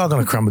now. It's all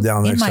going to crumble down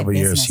in the next couple of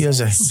years. He has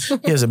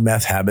a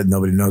meth habit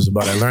nobody knows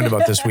about. I learned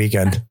about this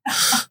weekend.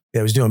 Yeah,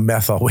 I was doing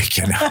meth all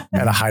weekend. I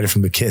had to hide it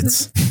from the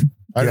kids.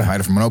 I didn't hide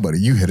it from nobody.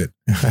 You hid it.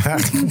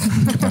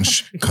 Kept on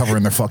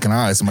covering their fucking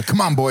eyes. I'm like,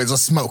 come on, boys,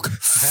 let's smoke.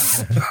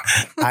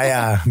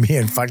 Me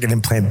and fucking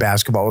him playing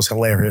basketball was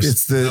hilarious.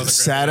 It's the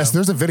saddest.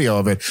 There's a video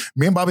of it.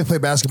 Me and Bobby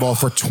played basketball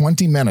for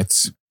 20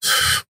 minutes.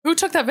 Who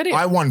took that video?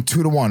 I won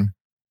 2-1.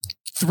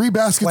 3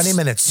 baskets. 20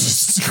 minutes.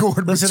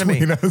 Scored. Listen to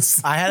me. Us.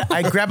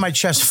 I grabbed my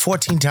chest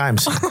 14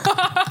 times.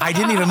 I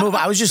didn't even move.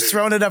 I was just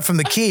throwing it up from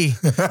the key,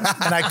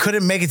 and I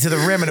couldn't make it to the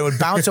rim, and it would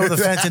bounce over the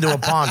fence into a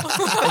pond.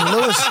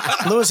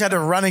 And Lewis had to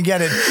run and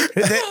get it.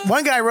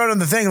 One guy wrote on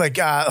the thing like,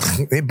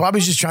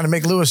 Bobby's just trying to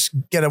make Lewis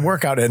get a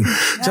workout in.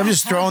 So I'm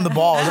just throwing the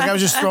ball. Like I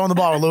was just throwing the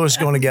ball, and Lewis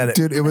going to get it.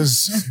 Dude, it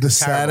was the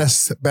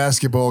saddest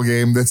basketball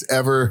game that's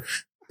ever.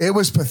 It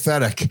was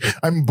pathetic.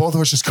 I mean, both of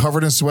us just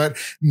covered in sweat.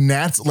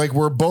 Gnats, like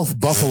we're both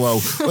buffalo.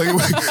 Like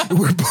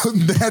we're both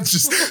gnats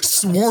just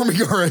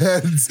swarming our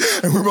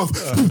heads, and we're both.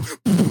 I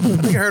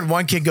think I heard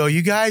one kid go,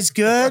 "You guys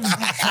good?"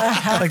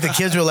 Like the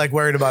kids were like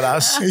worried about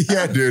us.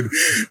 Yeah, dude.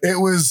 It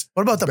was.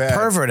 What about the bad.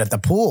 pervert at the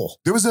pool?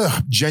 There was a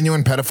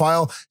genuine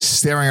pedophile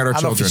staring at our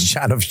children.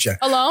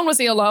 Alone? Was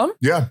he alone?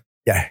 Yeah.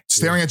 Yeah.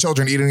 Staring at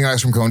children, eating an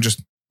ice cream cone,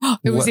 just.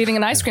 It was eating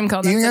an ice cream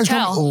cone. Eating That's ice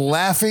a cream, tell.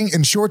 laughing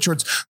in short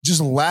shorts, just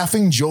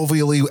laughing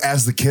jovially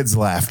as the kids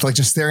laughed, like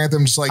just staring at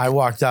them, just like I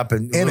walked up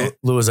and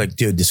Lou was like,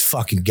 "Dude, this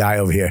fucking guy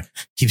over here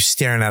keeps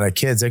staring at our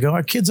kids." I go,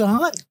 "Our kids are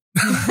hot."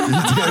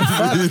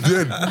 he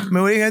did. I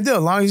mean, what are you gonna do?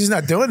 As long as he's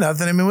not doing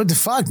nothing. I mean, what the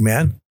fuck,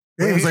 man?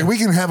 Yeah, he was like, we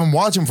can have him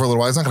watch him for a little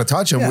while. He's not going to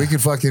touch him. Yeah. We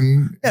could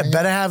fucking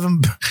better have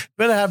him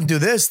do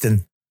this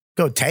than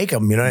go take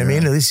him. You know what I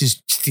mean? At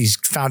least he's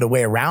found a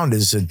way around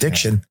his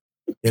addiction.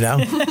 You know,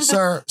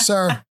 sir,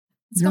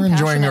 you're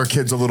enjoying our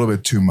kids a little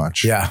bit too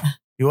much. Yeah,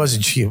 he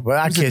wasn't cheap, but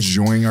our kids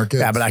enjoying our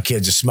kids. Yeah, but our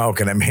kids are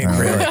smoking. I mean,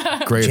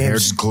 really great hair,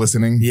 just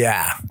glistening.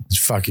 Yeah, it's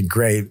fucking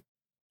great.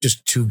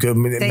 Just too good.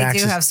 They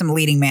do have some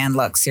leading man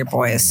looks, your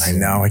boys. I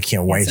know. I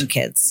can't wait. Some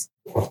kids.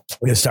 We're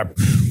gonna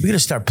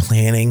start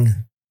planning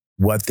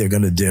what they're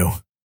gonna do.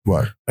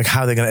 What? Like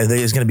how they're gonna?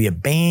 There's gonna be a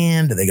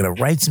band. Are they gonna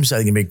write some stuff? Are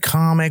they gonna make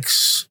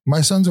comics?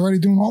 My son's already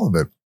doing all of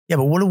it. Yeah,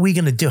 but what are we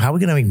gonna do? How are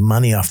we gonna make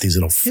money off these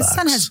little fucks? His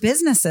son has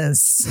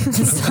businesses.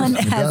 His son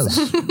has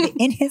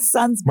in his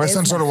son's. My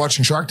son started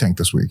watching Shark Tank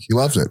this week. He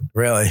loves it.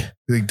 Really?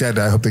 He's like, Dad,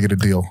 I hope they get a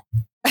deal.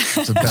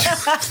 It's the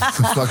best.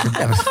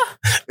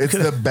 It's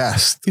the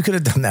best. You could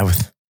have done that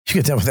with. You could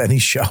have done with any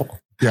show.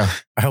 Yeah.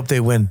 I hope they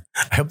win.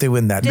 I hope they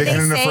win that. Nick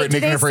and afraid.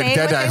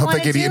 Dad, I hope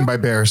they get eaten by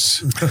bears.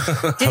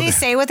 Did they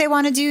say what they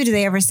want to do? Do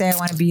they ever say, I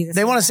want to be this?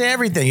 They want to say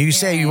everything. You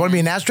say, you want to be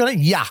an astronaut?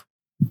 Yeah.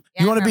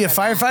 You want to be a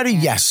firefighter?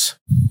 Yes.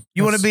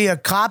 You want to be a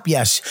cop?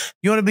 Yes.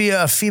 You want to be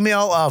a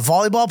female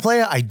volleyball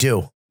player? I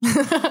do.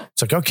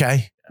 It's like,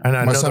 okay.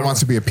 My son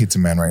wants to be a pizza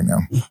man right now.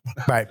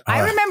 Right.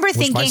 I remember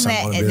thinking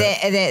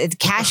that the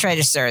cash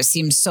register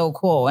seemed so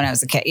cool when I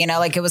was a kid. You know,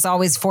 like it was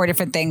always 4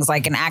 different things,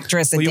 like an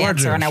actress, a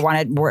dancer, and I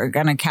wanted work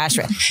on a cash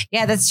register.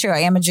 Yeah, that's true. I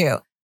am a Jew.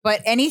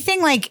 But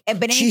anything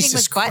anything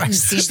Jesus with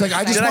buttons seems like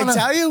I just did I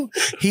tell you?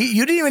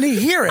 You didn't even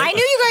hear it. I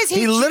knew you guys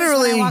hated Jews when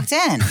I walked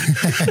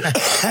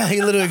in.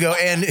 He literally go,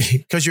 and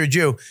because you're a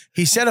Jew,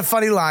 he said a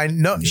funny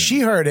line. No, she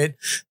heard it.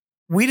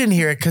 We didn't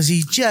hear it because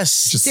he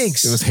just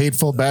stinks. It was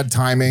hateful, bad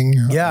timing.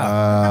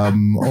 Yeah.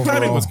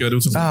 Timing was good. It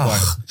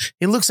was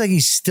He looks like he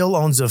still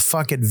owns a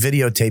fucking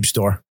videotape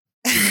store.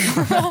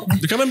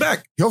 They're coming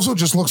back. He also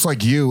just looks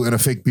like you in a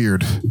fake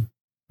beard.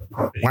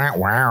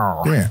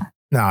 Wow. Yeah.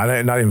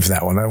 No, not even for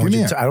that one. I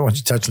don't want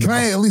you touching. Can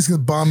I at least get the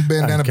bomb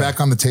bandana back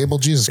on the table?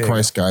 Jesus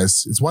Christ,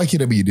 guys. It's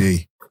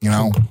YKWd. You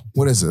know,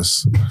 what is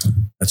this?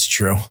 That's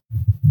true.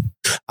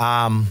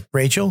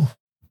 Rachel?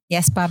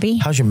 Yes, Bobby?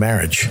 How's your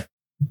marriage?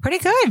 Pretty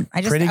good.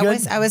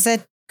 I was a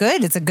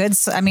good. It's a good.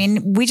 I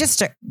mean,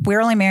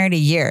 we're only married a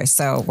year,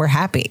 so we're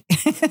happy.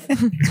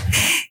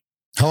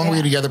 How long were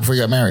you together before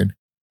you got married?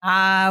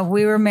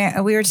 We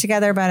were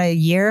together about a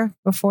year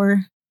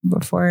before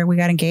we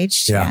got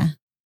engaged. Yeah.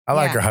 I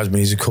like her husband.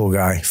 He's a cool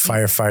guy.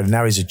 Firefighter.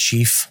 Now he's a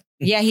chief.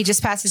 Yeah, he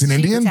just passed his chief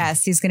Indian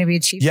test. He's going to be a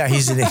chief. Yeah,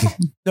 he's an Indian.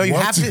 No, you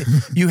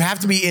have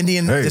to be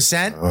Indian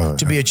descent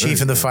to be a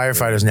chief in the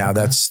firefighters now.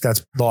 That's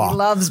law. He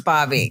loves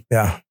Bobby.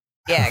 Yeah.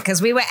 Yeah,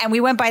 because we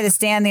went by the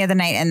stand the other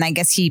night, and I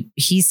guess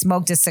he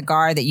smoked a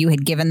cigar that you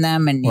had given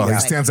them, and he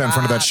stands out in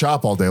front of that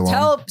shop all day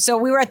long. So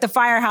we were at the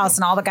firehouse,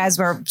 and all the guys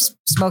were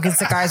smoking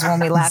cigars when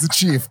we left. He's the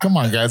chief. Come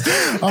on, guys.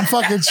 I'm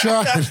fucking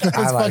shocked.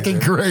 That's fucking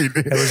great.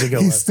 It was a good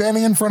one. He's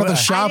standing in front of the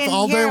shop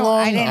all day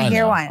long. I didn't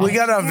hear one. We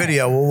got it on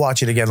video. We'll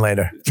watch it again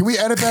later. Can we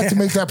edit that to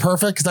make that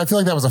perfect? Because I feel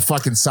like that was a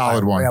fucking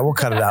solid one. Yeah, we'll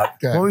cut it out.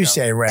 What were you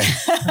saying, Ray?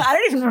 I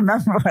don't even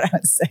remember what I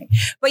was saying.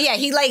 But yeah,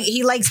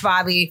 he likes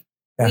Bobby.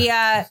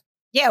 Yeah.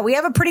 We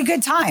have a pretty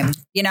good time,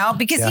 you know,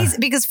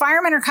 because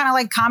firemen are kind of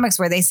like comics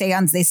where they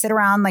sit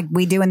around like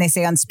we do and they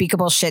say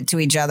unspeakable shit to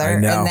each other.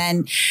 And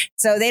then,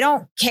 so they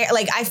don't care.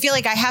 Like, I feel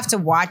like I have to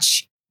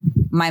watch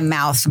my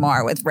mouth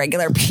more with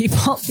regular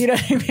people. You know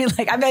what I mean?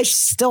 Like, I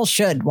still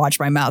should watch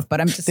my mouth,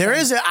 but I'm just.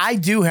 I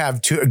do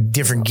have two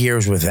different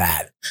gears with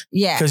that.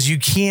 Yeah. Because you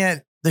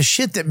can't, the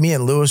shit that me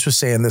and Lewis was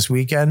saying this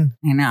weekend.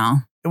 I know.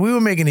 We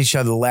were making each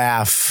other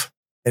laugh.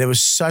 And it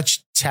was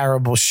such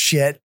terrible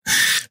shit,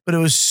 but it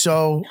was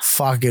so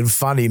fucking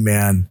funny,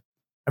 man.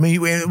 I mean,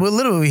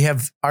 we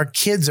have our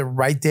kids are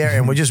right there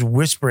and we're just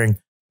whispering,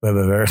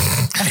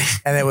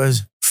 and it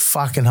was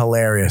fucking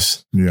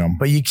hilarious. Yeah.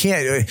 But you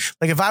can't,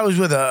 like if I was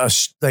with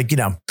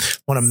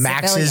one of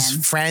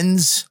Max's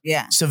friends,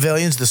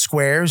 civilians, the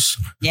squares,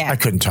 I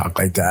couldn't talk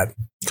like that.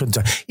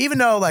 Even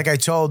though, like I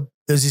told,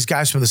 there's these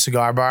guys from the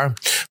cigar bar.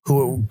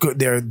 who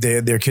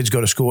their kids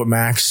go to school at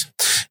Max.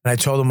 And I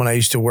told them when I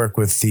used to work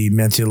with the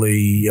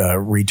mentally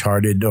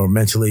retarded or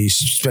mentally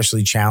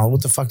specially challenged.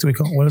 What the fuck do we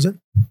call it? What is it?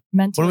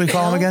 What do we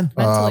call them again?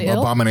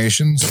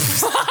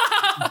 Abominations.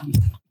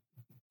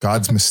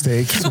 God's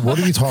mistake. So what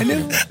are you talking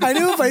about? I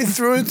knew if I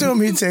threw it to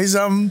him, he'd say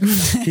something.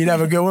 He'd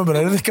have a good one, but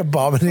I don't think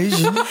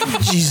abomination.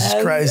 Jesus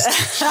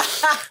Christ.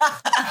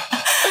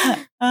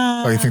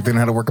 Oh, you think they know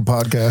how to work a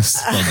podcast?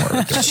 Don't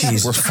worry. Guys.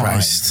 Jesus We're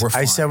Christ. fine. We're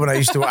fine. I said when I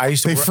used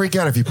to they freak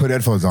out if you put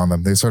headphones on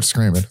them. They start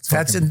screaming.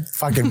 That's in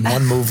fucking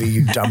one movie,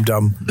 you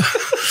dumb.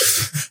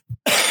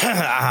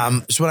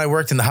 So when I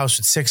worked in the house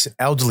with 6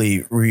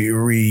 elderly,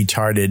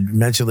 retarded,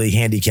 mentally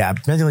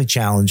handicapped, mentally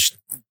challenged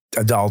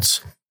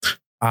adults,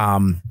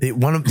 they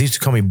used to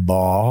call me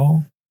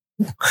Ball.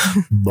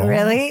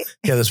 Really?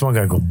 Yeah, this one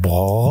guy go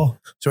Ball.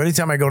 So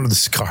anytime I go into the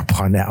cigar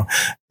bar now,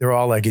 they're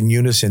all like in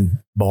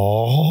unison,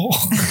 Ball.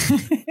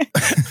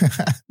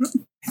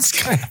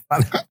 It's kind of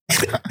funny.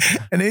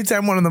 And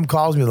anytime one of them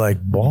calls me like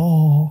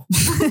Ball.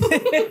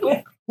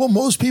 Well,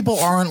 most people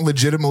aren't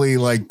legitimately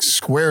like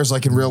squares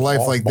like in real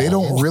life. Like they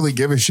don't really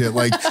give a shit.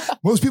 Like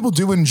most people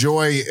do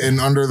enjoy an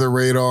under the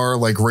radar,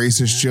 like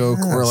racist joke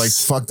or like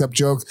fucked up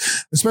joke,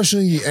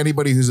 especially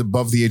anybody who's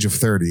above the age of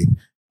 30.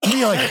 I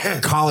mean,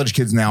 like college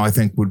kids now, I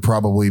think would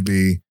probably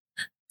be.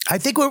 I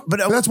think but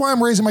that's why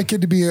I'm raising my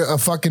kid to be a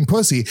fucking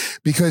pussy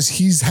because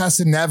he has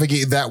to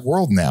navigate that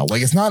world now.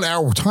 Like it's not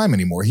our time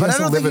anymore. He has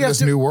to live in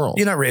this new world.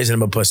 You're not raising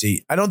him a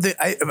pussy. I don't think.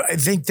 I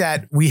think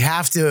that we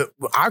have to.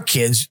 Our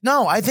kids.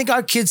 No, I think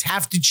our kids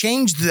have to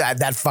change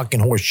that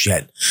fucking horse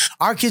shit.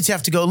 Our kids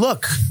have to go.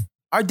 Look,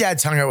 our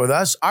dads hung out with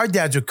us. Our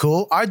dads were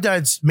cool. Our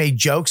dads made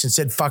jokes and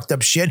said fucked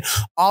up shit.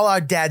 All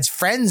our dads'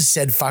 friends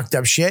said fucked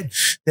up shit.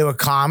 They were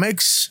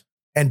comics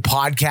and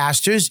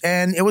podcasters,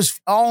 and it was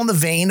all in the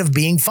vein of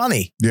being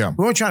funny. Yeah.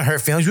 We weren't trying to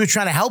hurt feelings. We were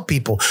trying to help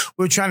people.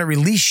 We were trying to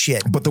release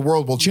shit. But the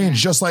world will change.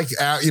 Just like,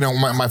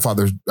 my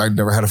father, I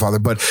never had a father,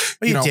 but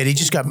you did. He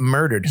just got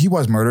murdered. He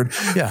was murdered.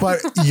 Yeah.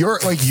 But your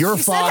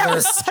father. That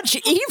was such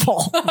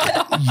evil.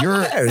 He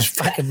was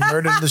fucking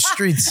murdered in the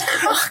streets.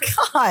 Oh,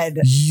 God.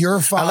 Your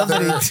I love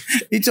father. that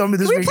he told me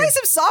this Can we weekend. play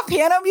some soft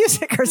piano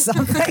music or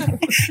something?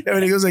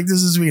 And he goes like,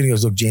 this is sweet. He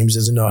goes, look, James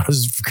doesn't know how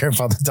his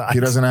grandfather died.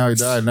 He doesn't know how he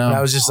died. No. And I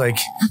was just like,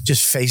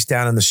 face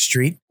down in the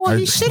street. Well,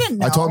 he shouldn't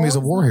know. I told him he's a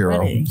war hero.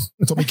 Already.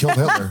 I told him he killed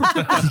Hitler.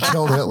 He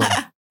killed Hitler,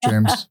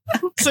 James.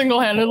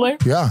 Single-handedly.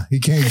 Yeah, he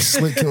can't. He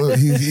slit Hitler.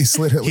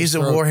 He's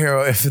a war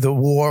hero. If the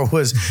war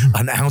was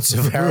an ounce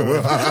of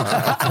heroin,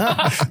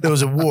 there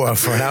was a war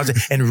for an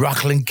ounce in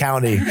Rockland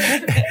County.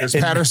 There's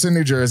Patterson,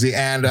 New Jersey.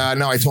 And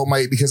no, I told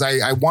because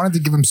I wanted to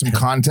give him some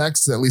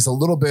context, at least a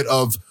little bit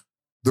of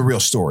the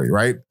real story,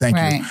 right? Thank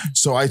you.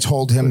 So I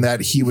told him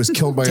that he was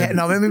killed by...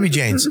 No, maybe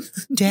James.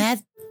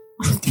 Dad?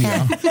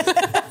 Yeah.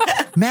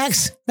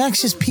 Max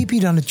just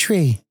pee-peed on a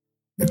tree.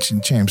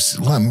 James,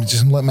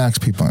 let Max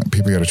pee on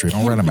a tree.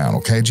 Don't let him out,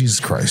 okay? Jesus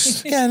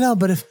Christ. Yeah, no,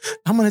 but if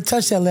I'm going to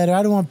touch that letter,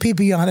 I don't want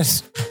pee-pee on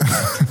it.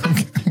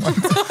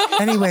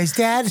 Anyways,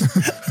 Dad,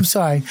 I'm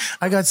sorry.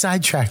 I got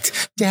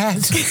sidetracked.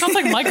 Dad. Sounds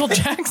like Michael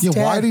Jackson.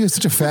 Yeah, why do you have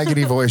such a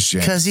faggoty voice,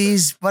 James? Because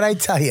he's what I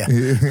tell you.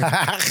 He's a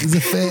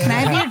fag. Can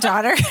I be your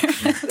daughter?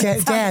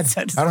 Dad.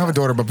 I don't have a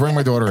daughter, but bring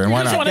my daughter in.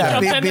 Why not?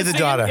 Yeah, be the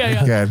daughter.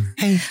 Yeah. Good.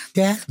 Hey,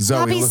 Dad. Zoe,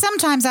 Bobby,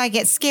 sometimes I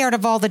get scared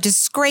of all the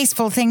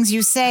disgraceful things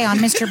you say on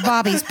Mr.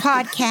 Bobby's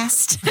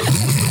podcast.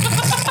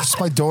 it's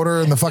my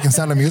daughter and the fucking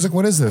Sound of Music.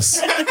 What is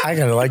this? I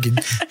gotta like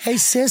it. Hey,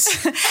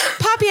 sis.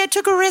 Poppy, I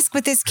took a risk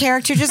with this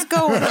character. Just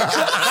go with it.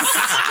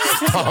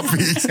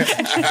 Poppy.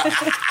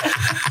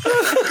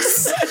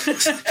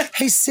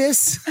 Hey,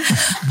 sis.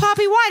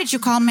 Poppy, why did you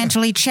call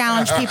mentally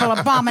challenged people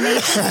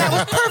abominations? That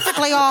was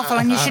perfectly awful,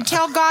 and you should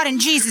tell God and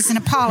Jesus and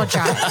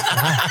apologize.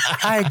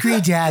 I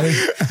agree, Daddy.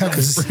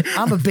 Because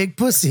I'm a big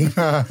pussy.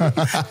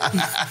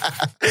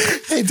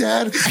 Hey,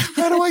 Dad,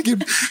 how do I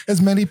get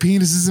as many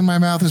penises in my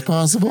mouth as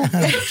possible?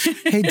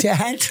 Hey,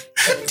 Dad.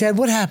 Dad,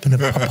 what happened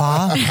to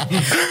Papa?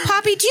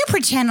 Poppy, do you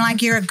pretend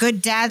like you're a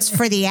good dad's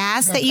for the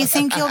ass that you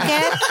think you'll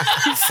get?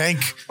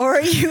 Or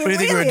are you what do you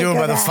think we were doing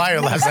by the fire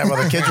last night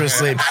while the kids were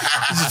asleep?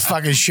 Just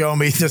fucking show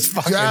me this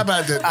fucking...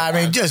 I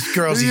mean, just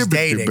girls he's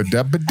dating.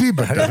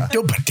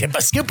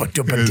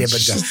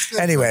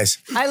 Anyways.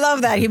 I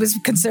love that. He was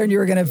concerned you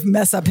were going to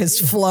mess up his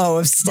flow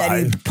of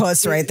steady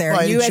puss right there.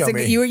 Well,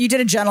 you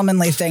did a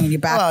gentlemanly thing and you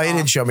backed off. He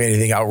didn't show me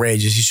anything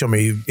outrageous. He showed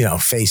me,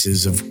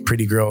 faces of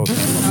pretty girls. Sure.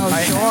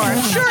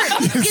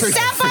 You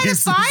sat by the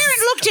fire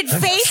and looked at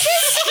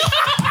faces?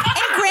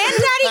 And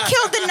Granddaddy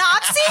killed the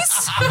Nazis?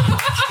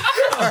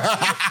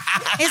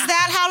 Is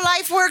that how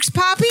life works,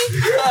 Poppy?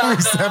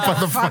 We sat by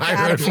the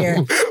fire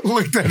and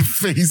looked at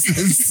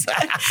faces.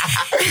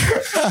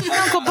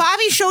 Uncle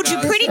Bobby showed you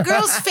pretty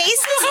girls'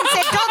 faces and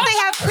said, don't they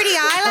have pretty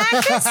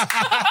eyelashes?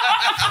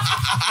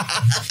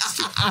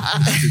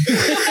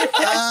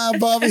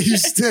 Bobby, you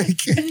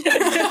stink. We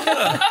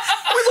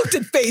looked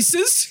at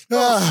faces.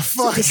 Oh,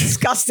 fuck. It's a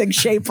disgusting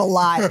shape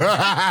alive.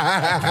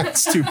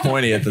 It's too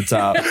pointy at the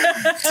top.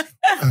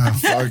 Oh,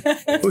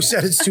 fuck. Who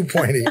said it's too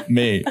pointy?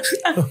 Me.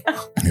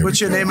 What's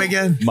your name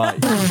again? Mike.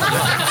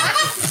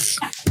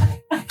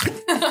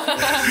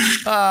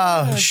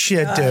 Oh,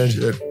 shit,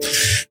 dude.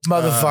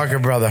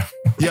 Motherfucker, brother.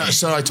 Yeah,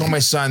 so I told my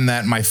son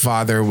that my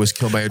father was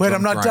killed by a Wait, drunk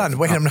I'm not driver. done.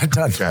 Wait, I'm not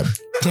done. Okay.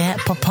 Dad,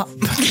 Papa.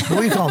 What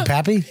do you call him,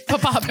 Pappy?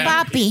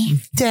 Pappy.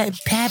 Dad,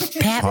 Pappy.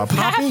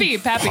 Pappy.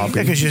 Yeah,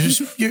 because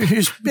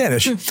you're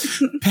Spanish.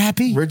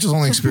 Pappy. Rachel's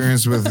only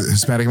experience with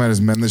Hispanic men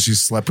is men that she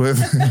slept with.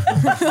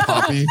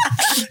 Poppy.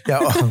 Yeah.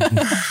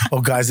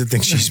 Oh, guys that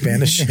think she's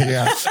Spanish.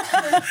 Yeah.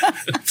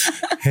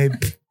 Hey,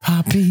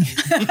 Poppy.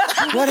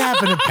 What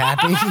happened to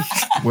Pappy?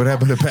 What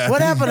happened to Pappy?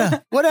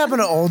 What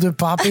happened to older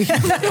Poppy?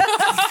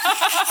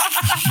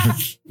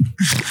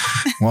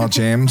 Well,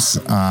 James,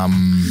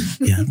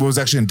 what was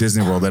actually in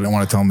Disney World? I didn't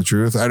want to tell him the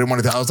truth. I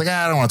was like,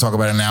 I don't want to talk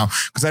about it now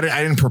because I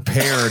didn't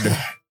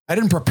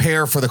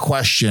prepare for the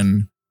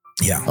question.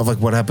 Yeah. Of like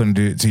what happened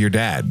to your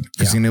dad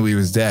because he knew he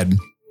was dead.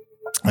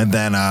 And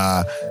then,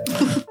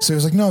 so he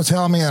was like, no,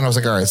 tell me. And I was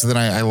like, all right. So then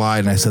I lied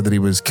and I said that he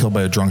was killed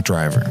by a drunk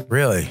driver.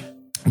 Really?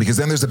 Because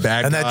then there's a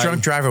bad And guy. that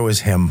drunk driver was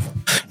him.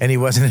 And he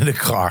wasn't in a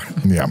car.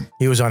 Yeah.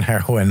 He was on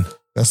heroin.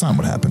 That's not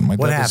what happened. My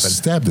dad happened? was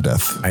stabbed to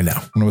death. I know.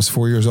 When I was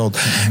 4 years old.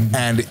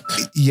 And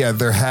yeah,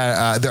 but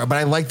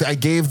I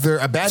gave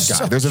a bad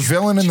guy. There's a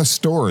villain in the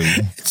story.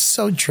 It's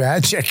so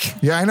tragic.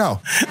 Yeah, I know.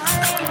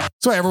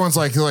 So everyone's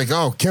like,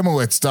 oh,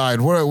 Kimowitz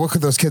died. What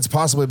could those kids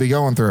possibly be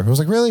going through? I was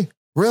like, really?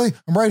 Really?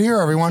 I'm right here,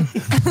 everyone.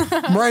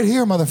 I'm right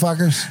here,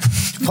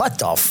 motherfuckers. What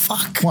the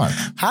fuck? What?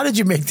 How did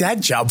you make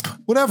that jump?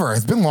 Whatever.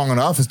 It's been long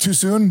enough. It's too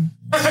soon.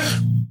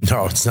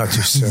 No, it's not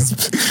too soon.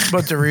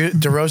 But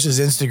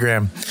DeRosa's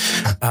Instagram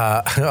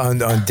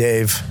on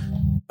Dave,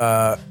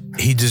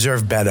 he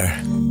deserved better.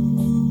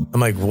 I'm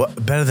like,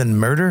 what? Better than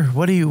murder?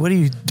 What do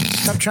you?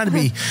 Stop trying to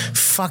be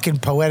fucking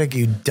poetic,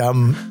 you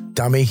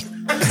dummy.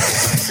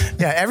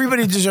 Yeah,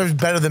 everybody deserves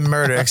better than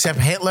murder except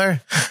Hitler,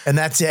 and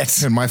that's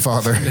it. And my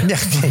father. Yeah,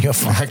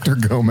 Hector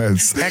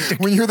Gomez.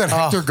 When you hear that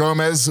Hector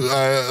Gomez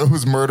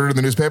who's murdered in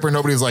the newspaper,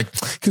 nobody's like,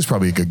 he's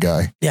probably a good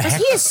guy. Yeah, Was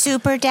he a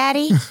super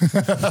daddy?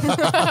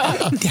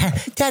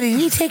 Daddy, did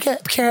he take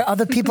care of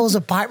other people's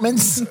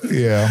apartments?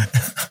 Yeah.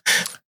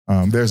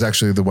 There's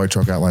actually the white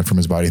chalk outline from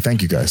his body.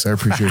 Thank you guys. I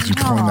appreciate you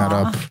pulling that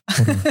up.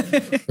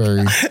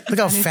 Very, Look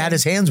how fat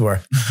his hands were.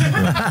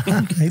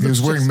 he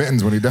was wearing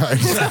mittens when he died.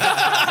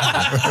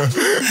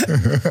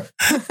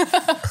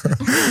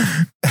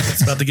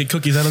 It's about to get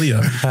cookies out of the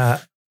oven.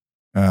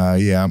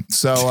 Yeah.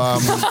 So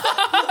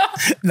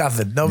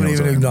nothing. Nobody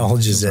even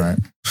acknowledges it. Right.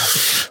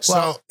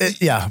 Well,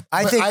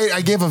 I think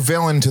I gave a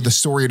villain to the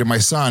story to my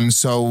son,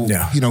 so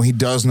he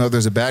does know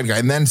there's a bad guy.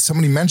 And then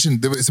somebody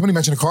mentioned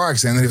a car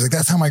accident, and he was like,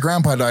 "That's how my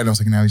grandpa died." And I was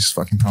like, "Now he's just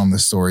fucking telling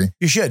this story."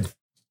 you should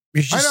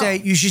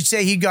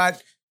say he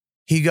got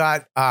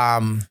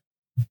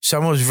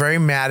someone was very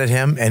mad at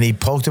him, and he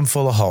poked him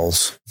full of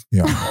holes.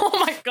 Yeah. Oh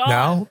my God.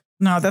 No.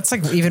 No, that's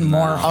like even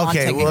more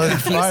haunting and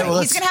confusing. all right, well,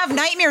 He's going to have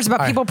nightmares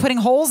about people putting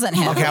holes in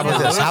him. Okay, how about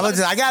this?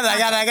 I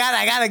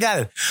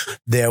got it.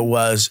 There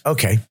was,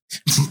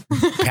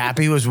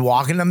 Pappy was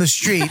walking down the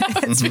street.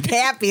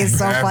 Pappy is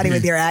so funny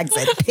with your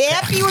accent.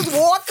 Pappy was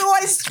walking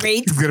on the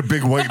street. He's got a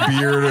big white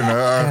beard and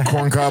a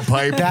corncob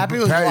pipe. Pappy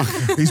was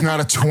he's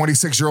not a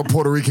 26-year-old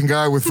Puerto Rican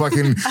guy with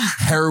fucking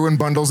heroin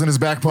bundles in his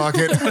back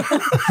pocket.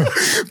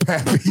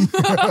 Pappy.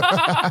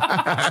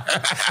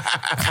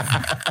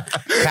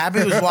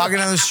 Pappy was walking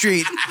down the street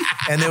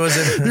and there was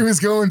he was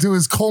going to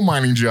his coal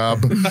mining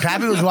job.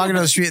 Pappy was walking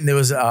down the street and there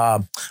was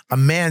a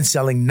man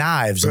selling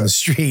knives on the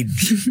street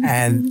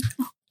and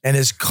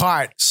his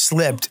cart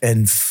slipped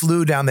and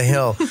flew down the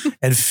hill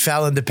and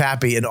fell into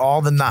Pappy and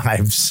all the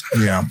knives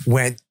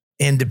went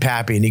into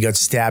Pappy and he got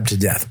stabbed to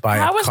death by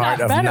How a is cart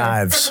that of better?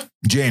 knives.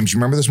 James, you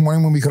remember this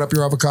morning when we cut up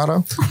your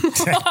avocado?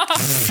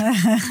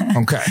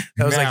 Okay.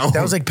 That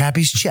was like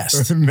Pappy's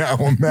chest. Now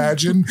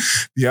imagine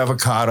the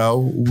avocado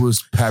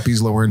was Pappy's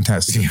lower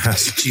intestine.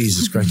 Yes,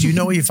 Jesus Christ. Do you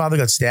know where your father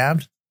got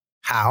stabbed?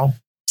 How?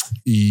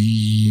 What do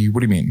you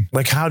mean?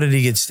 Like, how did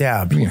he get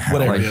stabbed?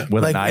 Whatever. Like,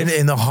 with a Like knife.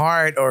 in the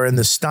heart or in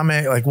the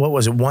stomach? Like, what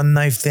was it? One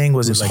knife thing?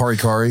 Was It was like,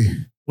 harikari.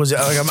 was it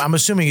like, I'm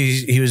assuming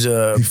he was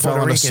a He fell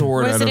Puerto on a Rican.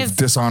 sword Was out it of if-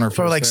 dishonor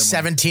For his like family.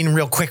 17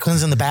 real quick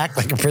ones in the back,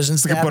 like a prison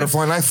Like a stab.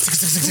 butterfly knife.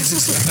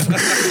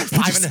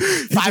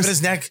 Five in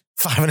his neck.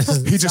 Five in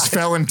his He just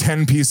fell in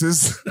 10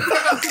 pieces.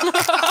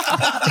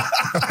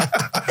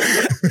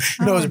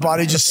 No, his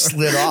body just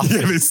slid off.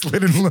 Yeah, they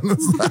slid in.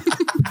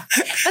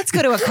 Let's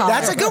go to a call.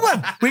 That's a good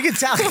one. We can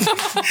tell.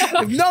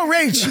 If no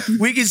rage,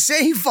 we can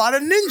say he fought a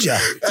ninja.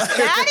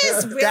 That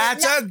is really,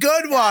 That's a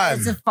good one.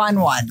 It's a fun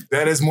one.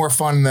 That is more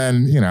fun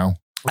than,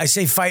 I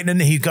say fighting.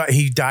 He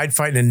died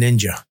fighting a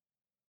ninja.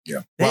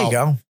 Yeah. There you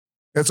go.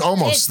 It's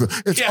almost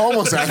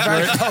almost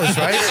accurate. Close,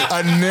 right?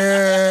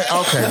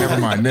 Okay, never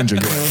mind. Ninja.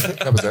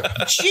 That was it.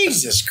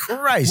 Jesus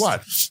Christ.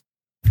 What?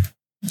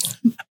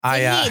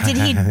 Did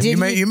he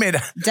you made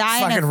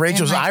die fucking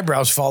Rachel's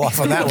eyebrows fall off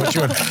on that one. She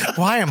went,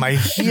 why am I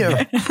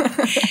here?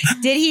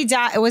 Did he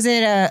die? Was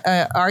it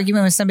a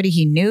argument with somebody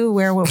he knew?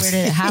 Where did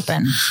it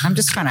happen? I'm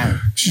just kind of.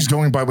 She's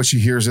going by what she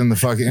hears in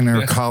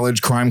her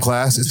college crime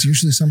class. It's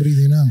usually somebody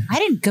they know. I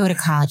didn't go to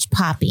college,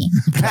 Pappy.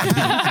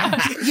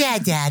 Yeah,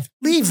 Dad.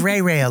 Leave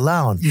Ray Ray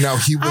alone. No,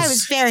 I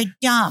was very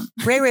dumb.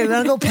 Ray, we're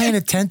gonna go play in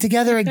a tent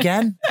together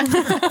again.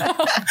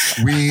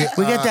 We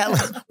got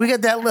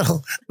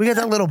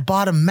that little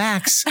bottom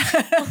Max.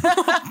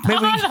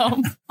 Maybe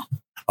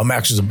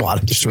Max is a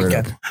bottom this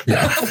weekend.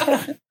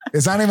 Yeah.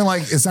 It's not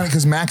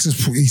because Max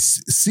is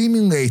he's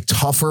seemingly a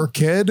tougher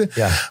kid.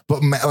 Yeah.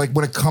 But like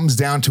when it comes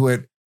down to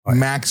it,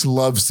 Max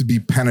loves to be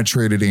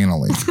penetrated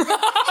anally.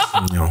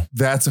 No.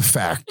 That's a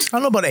fact. I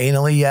don't know about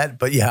anally yet,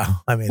 but yeah.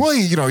 I mean, well,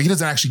 he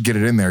doesn't actually get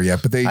it in there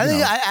yet, but I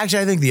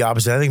think the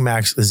opposite. I think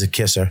Max is a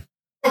kisser.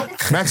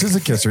 Max is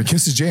a kisser. He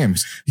kisses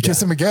James. He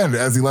kissed him again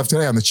as he left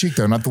today on the cheek,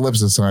 though, not the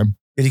lips this time.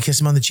 Did he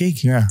kiss him on the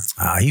cheek? Yeah.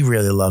 He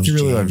really loves James.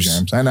 He really loves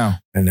James. I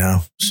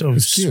know. So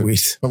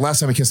sweet. But last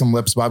time he kissed him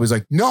lips, Bobby's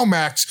like, no,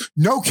 Max,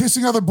 no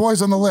kissing other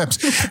boys on the lips.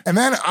 And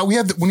then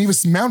when he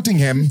was mounting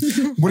him,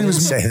 when he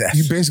was say that.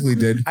 You basically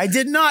did. I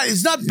did not.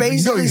 It's not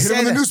basically. No, you hit him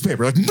in the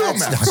newspaper. Like, no,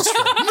 Max.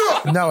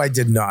 No, I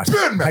did not.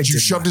 Ben, Max, you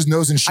shoved his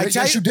nose in shit.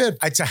 Yes, you did.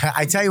 I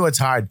tell you what's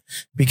hard,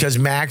 because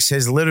Max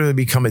has literally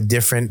become a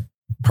different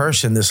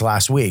person this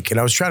last week. And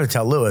I was trying to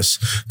tell Lewis,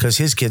 because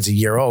his kid's a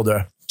year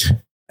older.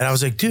 And I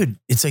was like, dude,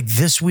 it's like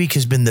this week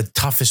has been the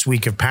toughest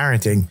week of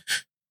parenting.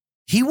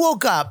 He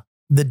woke up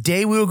the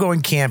day we were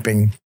going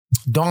camping.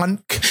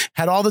 Dawn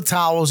had all the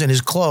towels and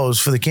his clothes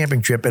for the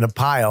camping trip in a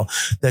pile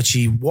that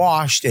she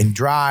washed and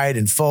dried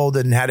and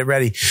folded and had it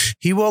ready.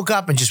 He woke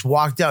up and just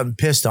walked out and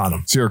pissed on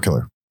him. Serial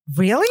killer.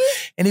 Really?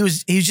 And he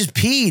was just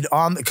peed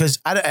on, because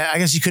I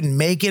guess he couldn't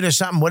make it or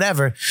something,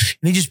 whatever. And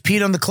he just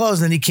peed on the clothes.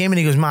 And then he came in,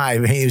 he goes,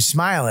 he was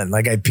smiling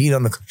like I peed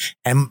on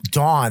and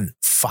Dawn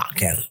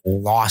fucking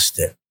lost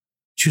it.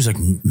 She was like,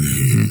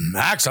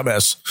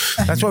 Maximus.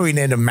 That's why we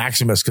named him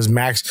Maximus, because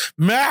Max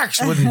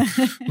wouldn't.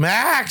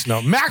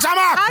 Maximus.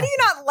 How do you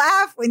not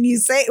laugh when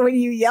you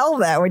yell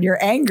that when you're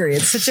angry?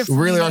 It's such a funny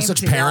really name are such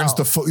to parents.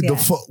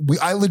 yell.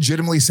 I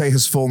legitimately say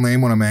his full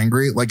name when I'm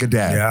angry, like a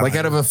dad, like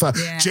out of a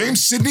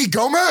James Sidney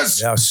Gomez.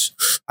 Yes,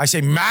 I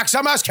say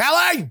Maximus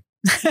Kelly.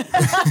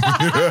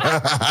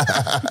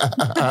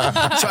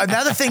 So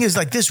another thing is,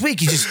 like, this week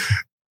he just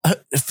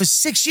for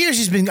 6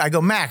 years I go,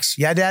 Max.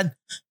 Yeah, Dad.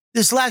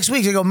 This last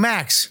week, I go,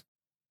 Max,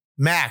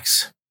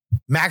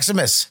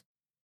 Maximus,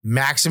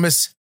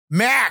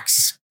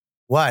 Max.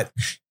 What?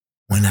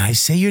 When I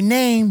say your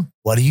name,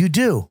 what do you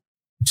do?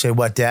 Say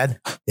what,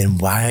 Dad? Then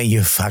why aren't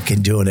you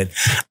fucking doing it?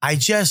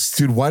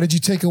 Dude, why did you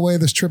take away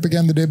this trip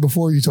again the day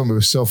before? You told me it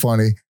was so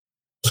funny.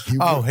 He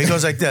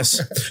goes like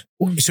this.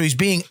 So he's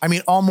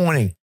all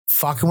morning,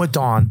 fucking with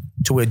Dawn,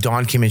 to where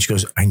Dawn came in. She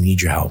goes, I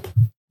need your help.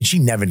 She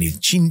never needs,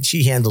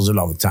 she handles it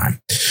all the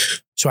time.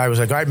 So I was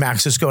like, all right,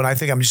 Max, let's go. And I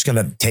think I'm just going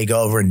to take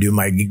over and do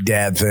my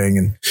dad thing.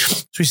 And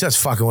so he starts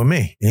fucking with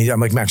me. And I'm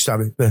like, Max,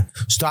 stop it.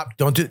 Stop.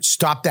 Don't do it.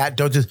 Stop that.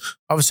 Don't do it.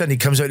 All of a sudden he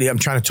comes out. I'm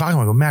trying to talk to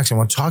him. I go, Max, I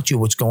want to talk to you.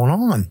 What's going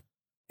on?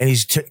 And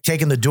he's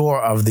taking the door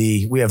of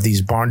we have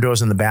these barn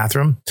doors in the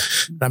bathroom.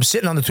 And I'm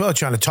sitting on the toilet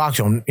trying to talk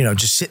to him,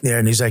 just sitting there.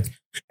 And he's like,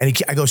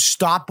 I go,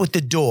 stop with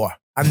the door.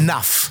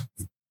 Enough.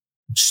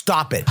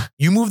 Stop it.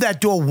 You move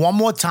that door one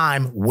more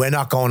time, we're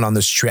not going on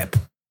this trip.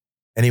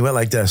 And he went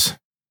like this.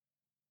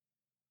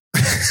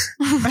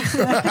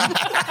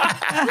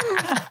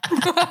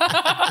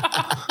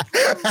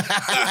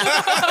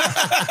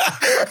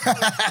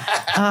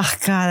 Oh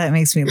God, that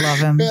makes me love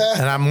him.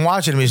 And I'm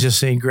watching him. He's just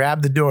saying,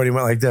 grab the door. And he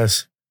went like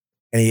this.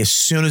 And as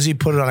soon as he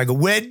put it on, I go,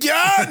 we're done.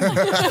 Cancel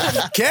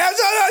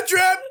that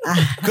trip.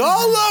 Go,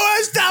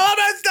 Lewis. Tell him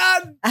it's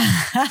done.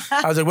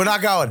 I was like, we're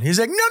not going. He's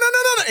like, no.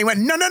 He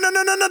went, no, dad.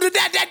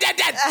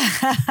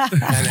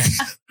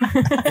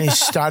 And he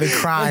started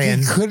crying.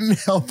 Like he couldn't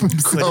help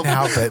himself. Couldn't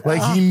help it.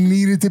 Like he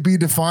needed to be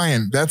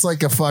defiant. That's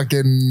like a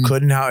fucking.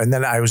 Couldn't help. And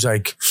then I was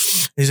like,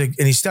 and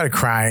he started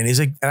crying. He's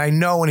like, and I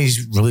know when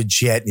he's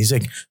legit. He's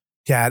like,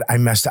 Dad, I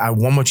messed up.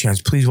 One more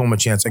chance. Please, one more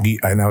chance.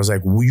 And I was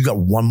like, well, you got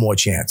one more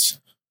chance.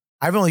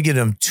 I've only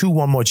given him 2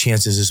 one more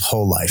chances his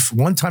whole life.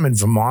 One time in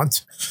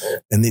Vermont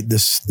and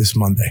this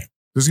Monday.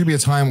 There's going to be a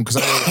time, because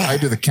I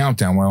do the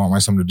countdown where I want my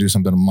son to do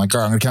something. I'm like,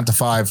 all right, I'm going to count to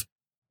 5.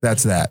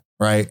 That's that,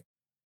 right?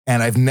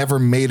 And I've never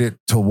made it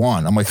to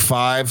 1. I'm like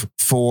 5,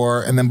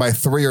 4, and then by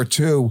 3 or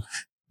 2,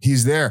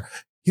 he's there.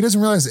 He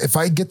doesn't realize if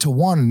I get to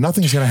 1,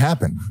 nothing's going to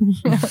happen.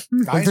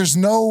 There's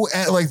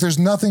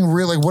nothing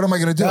really. What am I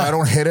going to do? I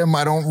don't hit him.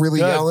 I don't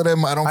really yell at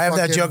him. I have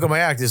that joke in my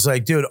act. It's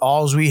like, dude,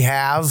 alls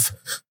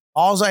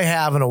I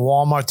have in a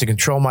Walmart to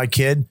control my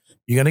kid,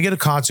 you're going to get a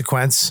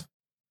consequence.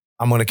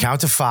 I'm going to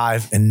count to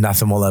 5 and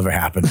nothing will ever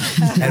happen.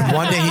 And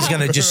one day he's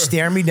going to just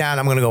stare me down.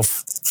 I'm going to go,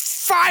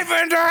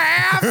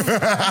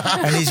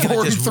 5.5. And he's going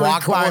to just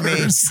walk by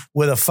me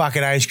with a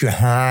fucking ice cream,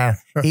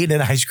 eating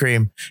an ice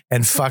cream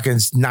and fucking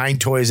 9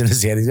 toys in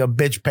his hand. He's going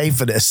to bitch, pay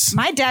for this.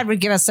 My dad would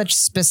give us such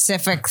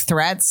specific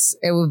threats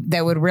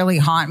that would really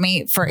haunt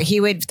me. He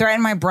would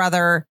threaten my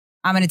brother.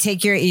 I'm going to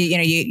take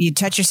you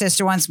touch your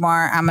sister once more.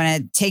 I'm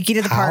going to take you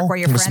to the park where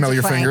your friends smell are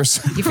your playing. fingers.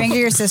 You finger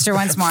your sister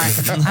once more.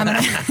 I'm going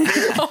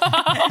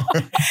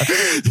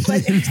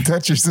You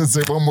touch your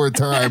sister one more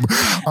time.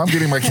 I'm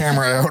getting my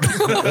camera out.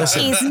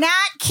 He's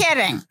not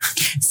kidding.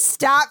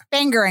 Stop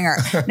fingering her.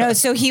 No,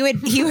 so he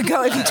would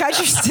go, if you touch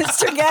your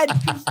sister again,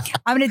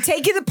 I'm going to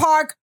take you to the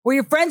park where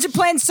your friends are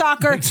playing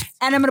soccer,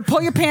 and I'm going to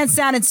pull your pants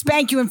down and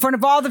spank you in front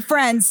of all the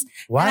friends.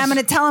 What? And I'm going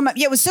to tell him,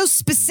 it was so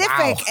specific.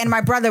 Wow. And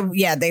my brother,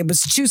 they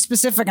was too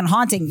specific and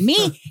haunting.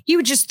 Me, he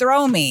would just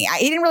throw me.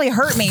 He didn't really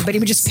hurt me, but he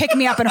would just pick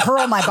me up and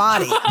hurl my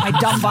body, my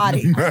dumb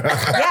body.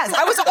 Yes,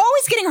 I was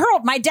always getting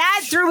hurled. My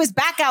dad threw his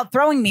back out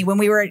throwing me when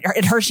we were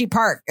at Hershey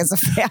Park as a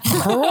family.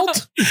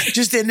 Hurled?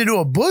 Just into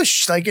a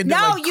bush? Like into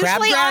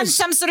usually crabgrass? on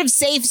some sort of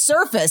safe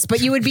surface, but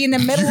you would be in the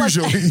middle of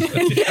Usually.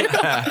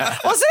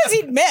 Well, sometimes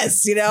he'd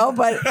miss,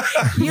 but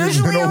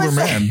usually An older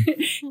man.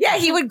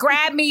 he would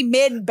grab me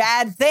mid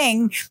bad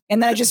thing,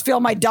 and then I just feel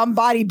my dumb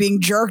body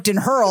being jerked and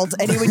hurled,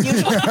 and he would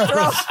usually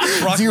throw.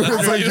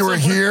 It's like you were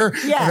here,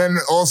 and then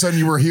all of a sudden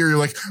you were here. You're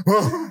like,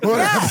 oh, what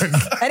happened?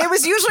 And it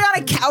was usually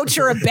on a couch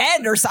or a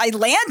bed, or I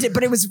landed,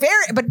 but it was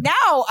But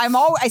now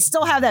I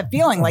still have that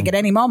feeling like at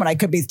any moment I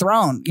could be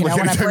thrown. When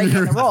I'm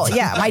breaking the roll.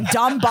 Yeah, my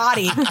dumb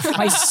body,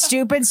 my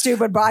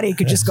stupid body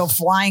could just go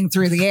flying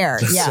through the air.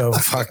 Yeah, so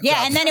fucked up.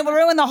 And then it would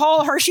ruin the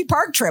whole Hershey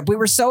Park trip. We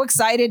were so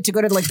excited to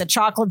go to like the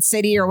Chocolate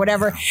City or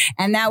whatever,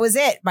 and that was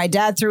it. My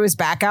dad threw his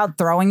back out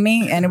throwing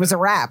me, and it was a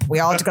wrap. We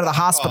all had to go to the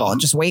hospital and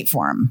just wait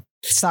for him.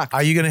 It sucked.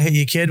 Are you going to hit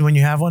your kid when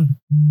you have one?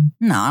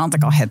 No, I don't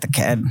think I'll hit the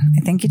kid.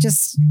 I think you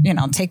just,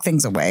 take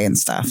things away and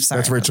stuff. Sorry.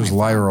 That's Rachel's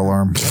liar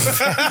alarm. See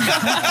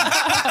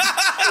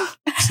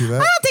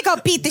that? I don't think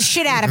I'll beat the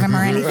shit out of him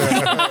or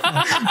anything.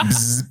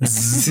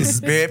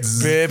 Bip,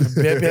 bip,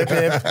 bip, bip,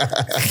 bip.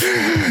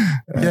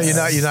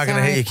 You're not going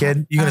to hit your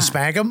kid? You going to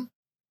spank him?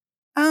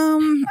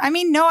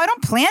 No, I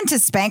don't plan to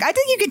spank. I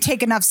think you could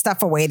take enough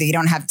stuff away that you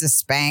don't have to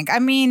spank.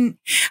 I'm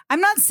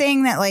not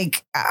saying that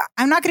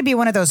I'm not going to be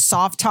one of those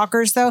soft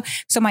talkers though.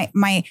 So my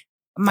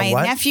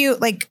nephew,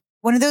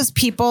 one of those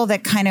people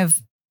that kind of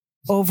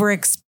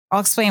I'll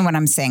explain what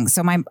I'm saying.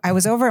 So I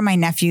was over at my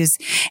nephew's,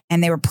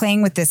 and they were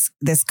playing with this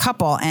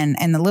couple,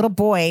 and the little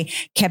boy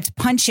kept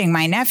punching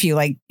my nephew,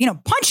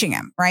 punching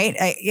him, right?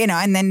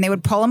 And then they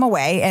would pull him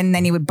away, and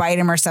then he would bite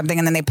him or something,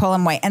 and then they pull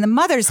him away. And the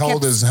mothers, how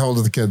old are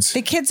the kids?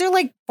 The kids are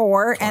like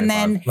 4,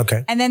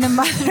 25. and then the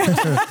mother,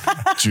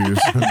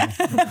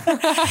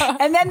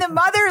 and then the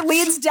mother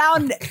leans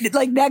down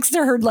next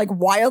to her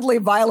wildly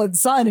violent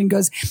son and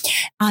goes,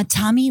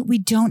 "Tommy, we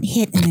don't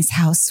hit in this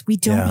house. We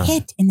don't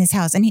hit in this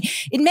house." And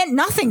it meant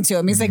nothing to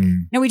him. He's like,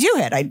 "No, we do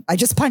hit. I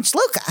just punched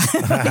Luca."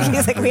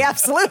 He's like, "We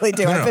absolutely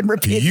do." I've been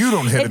repeating. You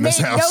don't hit in this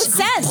house. It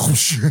made no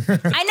sense.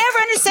 I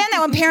never understand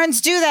that when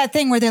parents do that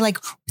thing where they're like,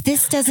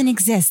 "This doesn't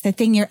exist. The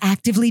thing you're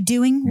actively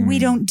doing, we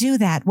don't do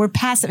that. We're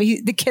passive."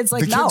 The kid's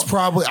like, "No." Kids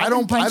probably. I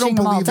don't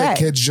believe that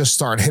kids just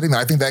start hitting that.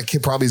 I think that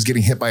kid probably is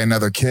getting hit by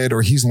another kid,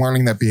 or he's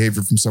learning that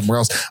behavior from somewhere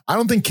else. I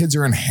don't think kids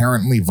are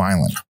inherently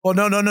violent. Well,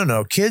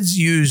 no. Kids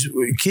use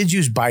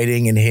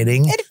biting and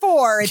hitting.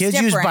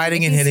 Kids use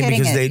biting and hitting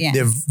because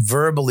they're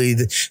verbally.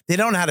 They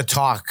don't know how to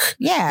talk.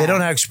 Yeah. They don't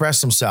know how to express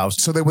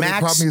themselves. So the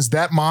problem is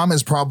that mom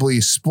is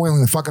probably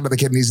spoiling the fuck out of the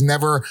kid, and he's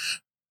never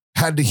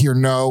had to hear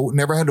no,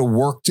 never had to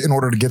work in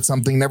order to get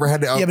something, never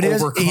had to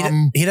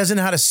overcome. He doesn't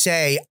know how to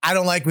say, "I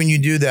don't like when you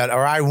do that,"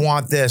 or "I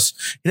want this."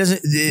 He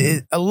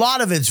doesn't. A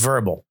lot of it's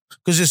verbal,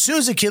 because as soon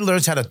as a kid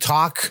learns how to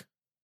talk,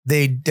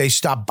 they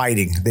stop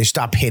biting, they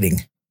stop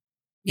hitting.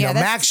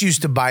 Max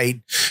used to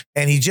bite,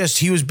 and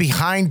he was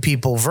behind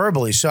people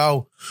verbally.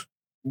 So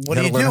what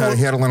do you do?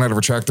 He had to learn how to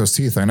retract those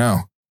teeth. I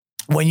know.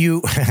 When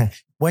you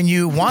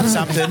want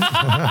something,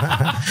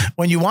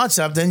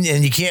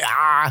 and you can't,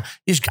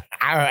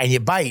 and you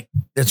bite.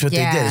 That's what they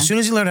did. As soon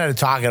as he learned how to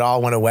talk, it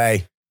all went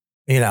away.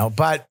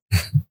 But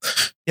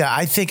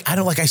I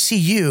see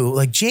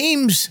you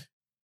James,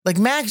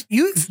 Max.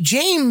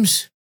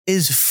 James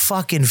is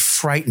fucking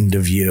frightened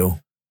of you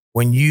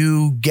when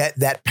you get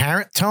that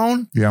parent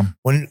tone. Yeah.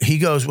 When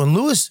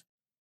Lewis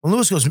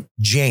goes,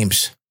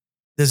 "James,"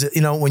 there's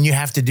when you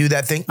have to do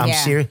that thing. I'm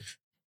serious.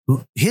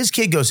 His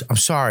kid goes, "I'm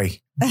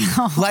sorry."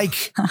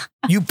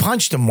 You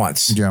punched him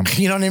once. Yeah.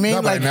 You know what I mean?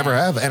 No, but I never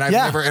have. And I've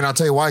never, and I'll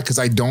tell you why, because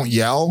I don't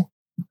yell.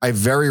 I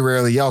very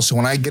rarely yell. So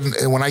when I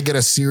get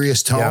a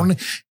serious tone,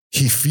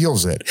 he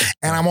feels it.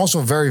 And I'm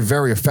also very,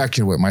 very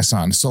affectionate with my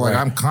son. So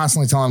I'm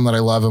constantly telling him that I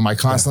love him. I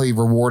constantly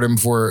reward him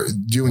for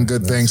doing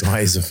good things.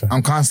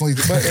 I'm constantly,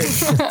 but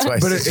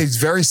it's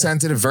very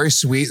sensitive, very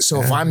sweet.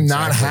 So if I'm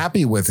not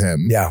happy with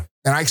him,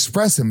 and I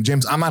express him,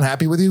 "James, I'm not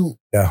happy with you."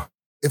 Yeah.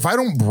 If I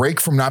don't break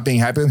from not being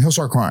happy with him, he'll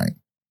start crying.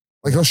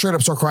 Like he'll straight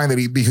up start crying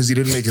because he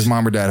didn't make his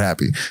mom or dad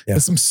happy.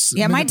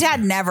 Yeah. My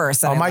dad never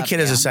said. Oh, my kid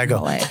is a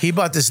psycho. He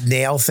bought this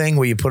nail thing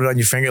where you put it on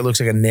your finger. It looks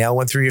like a nail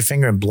went through your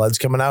finger and blood's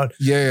coming out.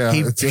 Yeah.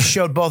 He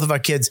showed both of our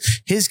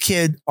kids. His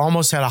kid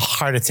almost had a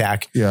heart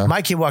attack. Yeah.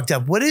 My kid walked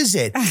up. What is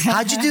it?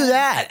 How'd you do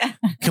that?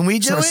 Can we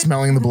do it?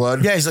 Smelling the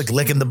blood. Yeah, he's like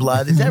licking the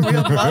blood. Is that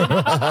real blood?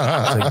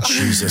 I was like,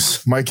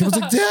 Jesus. My kid was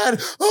like, Dad,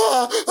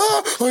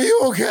 are you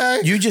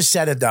okay? You just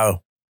said it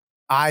though.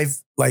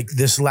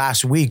 This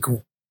last week,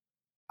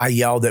 I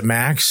yelled at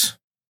Max.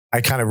 I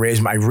kind of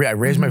raised my voice. I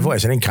raised my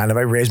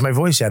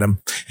voice at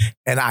him,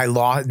 and I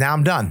lost. Now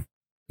I'm done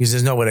because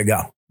there's nowhere to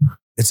go.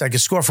 It's like a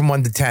score from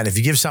 1 to 10. If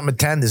you give something a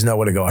 10, there's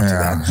nowhere to go after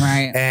that.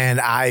 Right. And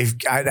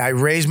I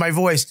raised my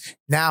voice.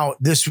 Now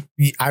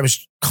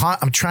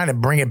I'm trying to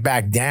bring it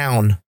back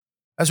down.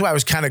 That's why it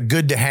was kind of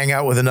good to hang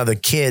out with another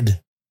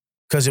kid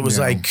because it was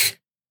like,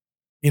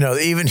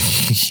 even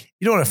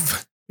you don't want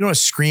to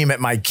scream at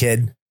my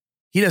kid.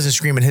 He doesn't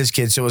scream at his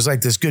kids. So it was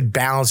like this good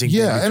balancing.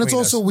 Yeah. And it's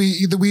also,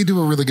 we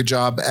do a really good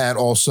job at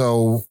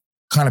also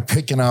kind of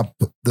picking up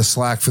the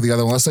slack for the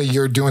other one. Let's say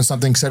you're doing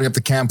something, setting up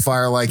the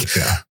campfire.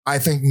 I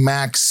think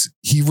Max,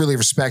 he really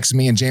respects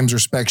me and James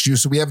respects you.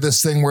 So we have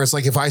this thing where it's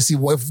like, if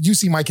you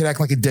see my kid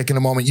acting like a dick in a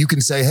moment, you can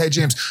say, hey,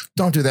 James,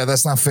 don't do that.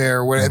 That's not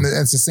fair. And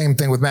it's the same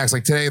thing with Max.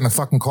 Like today in the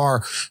fucking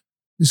car,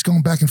 just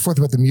going back and forth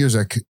about the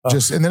music.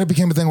 And then it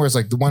became a thing where it's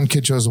like the one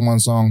kid chose one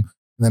song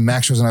and then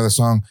Max chose another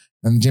song.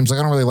 And James like,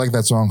 I don't really like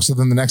that song. So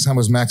then the next time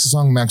was Max's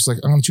song. Max was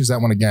like, I'm going to choose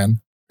that one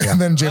again. Yeah. And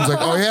then James like,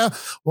 oh yeah?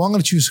 Well, I'm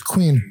going to choose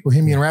Queen,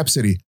 Bohemian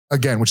Rhapsody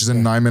again, which is a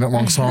 9-minute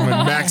long song.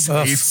 And Max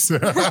hates.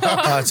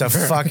 It's a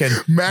fucking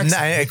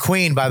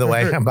Queen, by the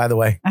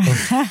way.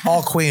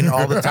 All Queen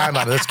all the time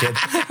out of this kid.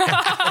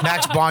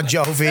 Max Bon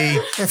Jovi,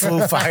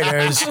 Foo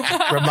Fighters,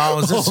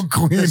 Ramones. All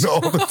Queen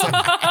all the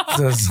time.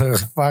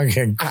 Jesus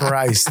fucking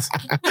Christ.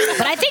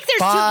 But I think you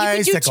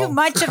can do too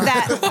much of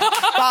that.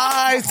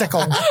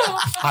 Bicycle.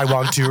 I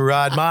want to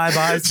ride my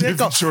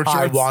bicycle.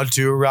 I want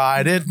to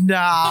ride it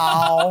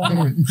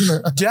now.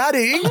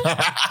 Daddy,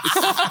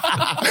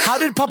 how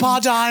did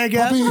Papa die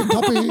again?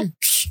 Puppy.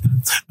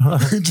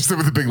 Just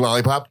with a big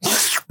lollipop.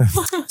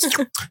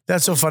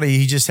 That's so funny.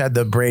 He just had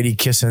the Brady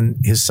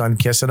his son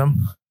kissing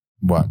him.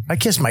 What? I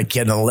kiss my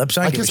kid on the lips.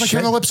 I kiss my kid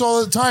on the lips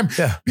all the time.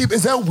 Yeah.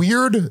 Is that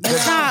weird?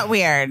 It's not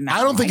weird. No.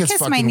 I don't think it's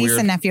fucking weird. I kiss my niece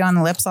and nephew on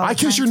the lips all the time. I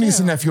kiss your niece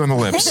and nephew on the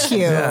lips. Thank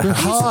you. They're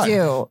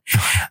hot.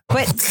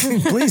 But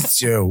please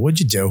do. What'd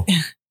you do?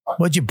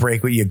 What'd you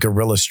break with your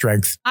gorilla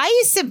strength?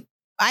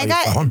 I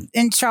got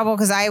in trouble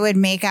because I would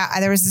make out.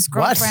 There was this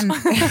girlfriend.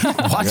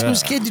 What?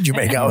 Whose kid did you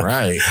make out?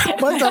 Right.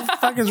 What the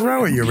fuck is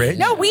wrong with you, Ray?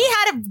 No, we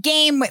had a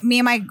game with me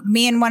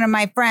and one of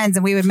my friends,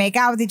 and we would make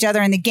out with each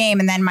other in the game.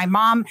 And then my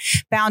mom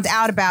found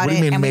out about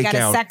it, and we got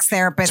a sex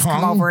therapist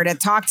come over to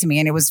talk to me,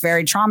 and it was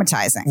very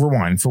traumatizing.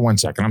 Rewind for 1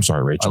 second. I'm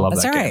sorry, Rachel. I love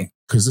That's that all game. right.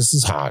 Because this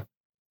is hot.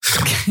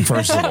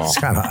 First of all, It's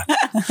kind of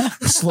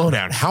hot. slow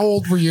down. How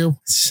old were you?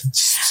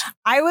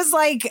 I was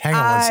like, Hang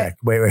on 1 sec.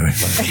 Wait.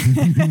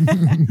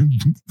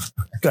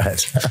 Go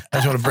ahead. I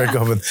just want to break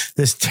open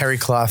this terry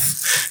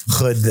cloth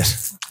hood.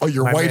 Oh,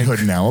 your white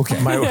hood now. Okay.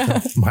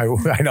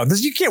 I know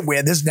this. You can't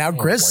wear this now,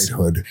 Chris. White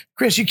hood.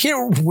 Chris, you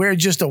can't wear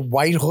just a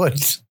white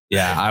hood.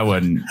 Yeah, I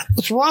wouldn't.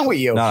 What's wrong with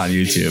you? Not on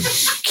YouTube.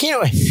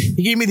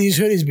 You gave me these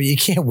hoodies, but you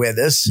can't wear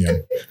this. Yeah.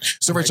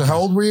 So, Rachel, how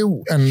old were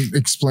you? And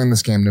explain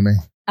this game to me.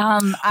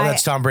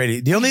 That's Tom Brady.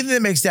 The only thing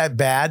that makes that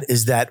bad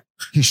is that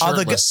he's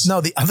shirtless.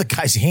 the other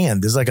guy's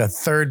hand. There's like a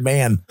third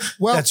man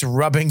that's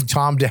rubbing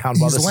Tom down.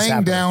 While He's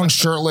laying down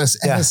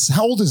shirtless. And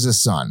how old is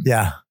his son?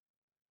 Yeah.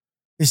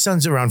 His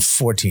son's around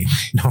 14.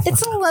 No.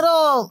 It's a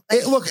little.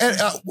 Look,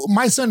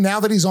 my son,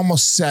 now that he's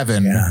almost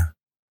 7,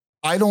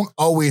 I don't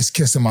always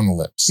kiss him on the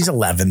lips. He's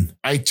 11.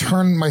 I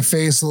turn my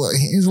face.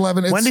 He's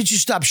 11. When did you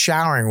stop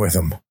showering with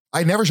him?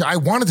 I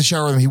wanted to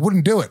shower with him. He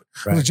wouldn't do it.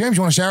 I was like, James,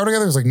 you want to shower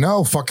together? I was like,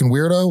 no, fucking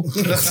weirdo.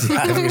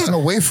 Get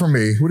away from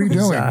me. What are you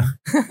doing?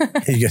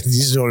 You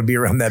just want to be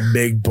around that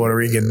big Puerto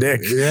Rican dick.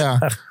 Yeah.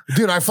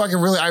 Dude, I fucking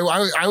really,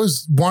 I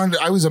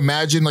was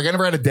imagined, like I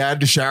never had a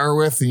dad to shower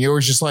with. And you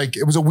was just like,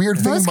 it was a weird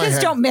thing Most in my kids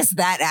head. don't miss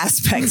that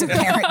aspect of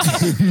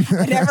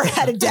parenting. I never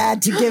had a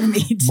dad to give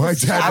me. My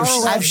dad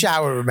I've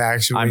showered with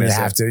Max. I You miss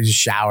have it. to just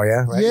shower,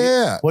 yeah? Right?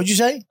 Yeah. What'd you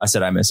say? I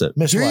said I miss it.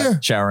 Miss Do what? you?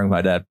 Showering with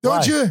my dad.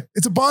 Don't you?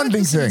 It's a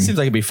bonding It thing. seems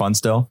like it'd be fun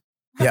still.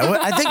 Yeah,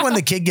 well, I think when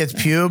the kid gets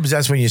pubes,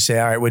 that's when you say,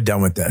 all right, we're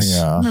done with this.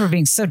 Yeah. I remember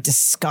being so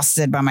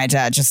disgusted by my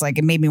dad. Just like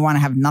it made me want to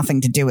have nothing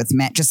to do with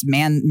men. Just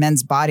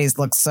men's bodies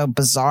look so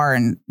bizarre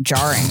and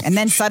jarring. And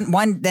then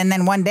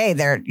one day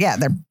they're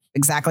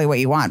exactly what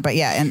you want. But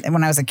yeah, and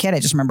when I was a kid, I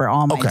just remember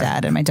all my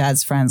dad and my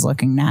dad's friends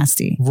looking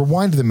nasty.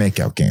 Rewind to the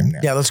makeout game now.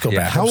 Yeah, let's go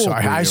back. How I'm old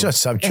sorry. were I you? saw a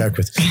subject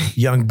with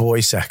young boy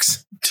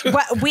sex.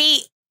 But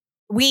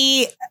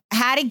we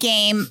had a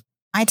game.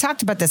 I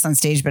talked about this on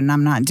stage, but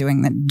I'm not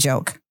doing the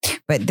joke.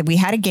 But we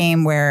had a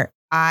game where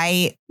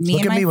me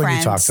Look and at my me friends, when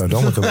you talk, though.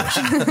 Don't look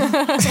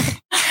at me.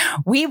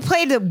 we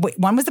played.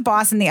 One was the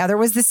boss, and the other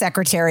was the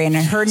secretary. And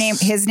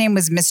his name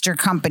was Mr.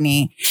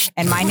 Company,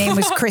 and my name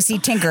was Chrissy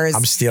Tinkers.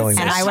 I'm stealing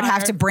and this. I would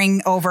have to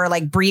bring over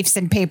like briefs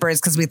and papers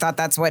because we thought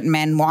that's what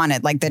men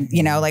wanted. Like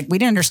like we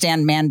didn't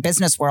understand man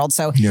business world.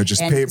 So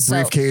just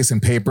briefcase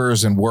and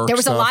papers and work. There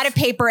was stuff. a lot of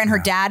paper, and her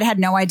dad had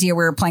no idea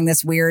we were playing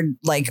this weird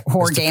like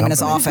horror game in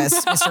his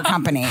office, Mr.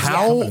 Company.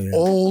 How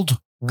old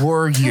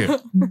were you?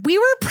 We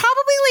were probably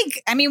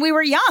we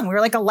were young. We were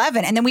like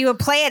 11, and then we would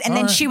play it, and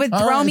then she would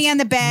throw me on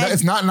the bed. No,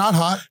 it's not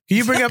hot. Can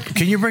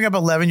you bring up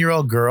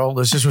 11-year-old girl?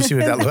 Let's just see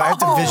what that looks like. I have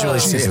to visually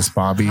see Jesus, it.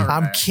 Bobby.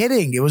 I'm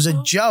kidding. It was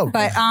a joke.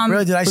 But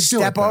really, did I but do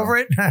step it, over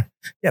it?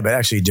 Yeah, but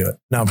actually do it.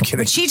 No, I'm kidding.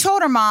 But she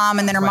told her mom,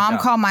 and then her mom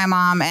called my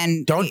mom,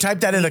 and Don't type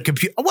that in a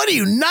computer. What are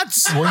you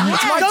nuts? Yeah,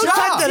 Don't don't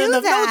type that in do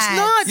the. No, it's that.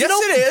 not. Yes,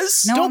 don't, it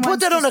is. No don't one put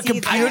that on wants a to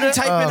see computer. that.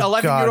 Type in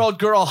 11-year-old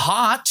girl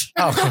hot.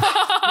 Oh,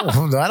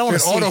 I don't want to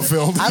see it.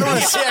 Autofilled. I don't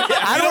want to see it.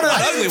 I don't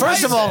want to.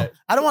 First of all,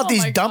 I don't want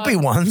these dumpy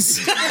ones.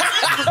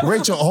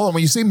 Rachel, hold on.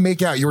 When you say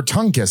make out, you were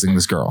tongue kissing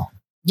this girl.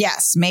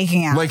 yes,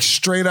 making out. Like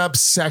straight up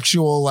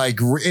sexual, like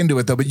into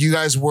it though. But you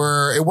guys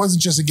were, it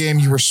wasn't just a game.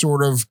 You were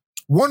sort of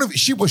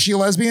was she a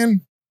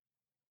lesbian?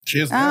 She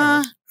is.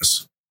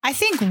 I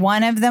think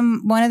one of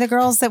the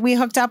girls that we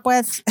hooked up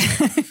with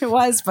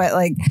was, but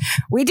like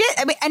we did.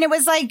 I mean, and it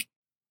was like,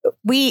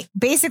 we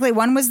basically,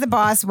 one was the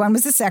boss, one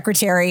was the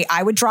secretary.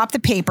 I would drop the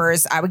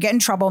papers. I would get in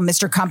trouble.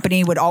 Mr.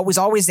 Company would always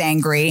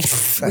angry.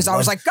 He was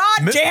always like,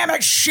 God damn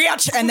it,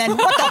 shit. And then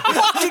what the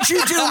fuck did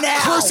you do now?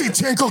 Percy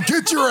Tinkle,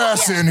 get your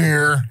ass in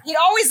here. He'd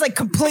always like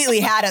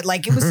completely had it.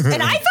 Like it was,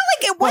 and I felt like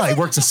it Well, wasn't. he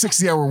works a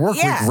 60-hour work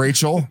Yeah. week,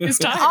 Rachel. All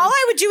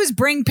I would do is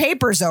bring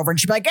papers over and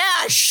she'd be like,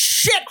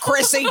 shit,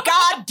 Chrissy.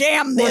 God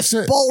damn this What's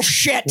it?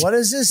 bullshit. What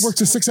is this?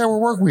 Works a 6-hour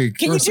work week.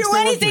 Can or you a do 6-day work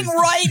anything week.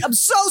 right? I'm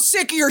so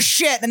sick of your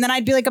shit. And then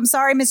I'd be like, I'm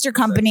sorry, Mr.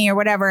 Company or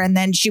whatever. And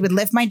then she would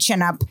lift my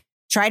chin up,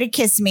 try to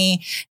kiss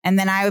me. And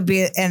then I'd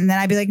be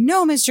like,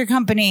 no, Mr.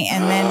 Company.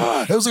 And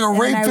then It was like a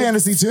rape I would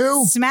fantasy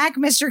too. smack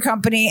Mr.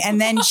 Company. And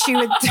then she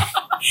would,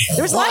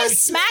 there was a lot of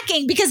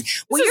smacking because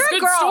when is you're a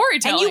good girl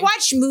and storytelling. you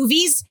watch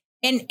movies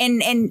and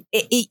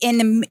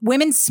the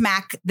women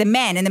smack the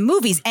men in the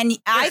movies. And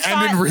I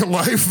thought, And in real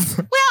life.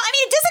 well, I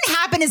mean, it doesn't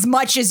happen as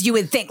much as you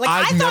would think. Like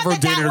I've I thought never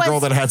dated a girl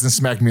that hasn't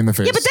smacked me in the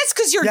face. yeah, but that's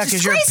because you're Yeah,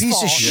 'cause you're a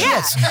disgraceful. piece of shit.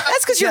 Yeah,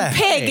 that's because you're a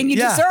pig and you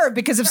Yeah. deserve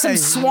because of some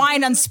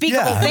swine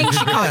unspeakable thing she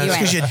caught you in.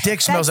 because your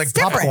dick smells That's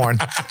like different.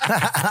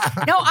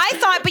 popcorn. No, I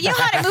thought, but you know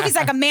how in movies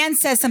like a man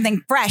says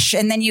something fresh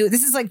and then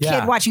this is like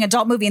Yeah. kid watching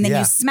adult movie and then Yeah.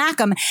 you smack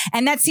him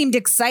and that seemed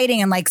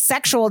exciting and like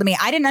sexual to me.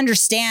 I didn't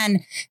understand.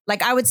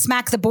 Like I would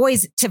smack the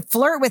boys to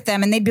flirt with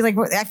them and they'd be like,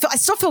 I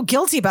still feel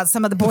guilty about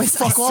some of the boys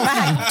that I Fuck off,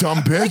 smacked. you dumb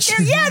bitch.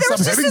 There Stop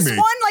was just hitting this me.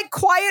 one like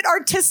quiet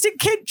artistic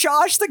kid,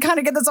 Josh, the kind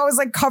of kid that's always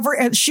like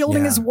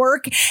shielding Yeah. his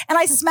work. And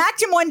I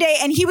smacked him one day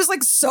and he was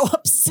like so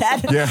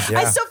upset. Yeah.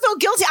 I still feel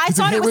guilty. I He's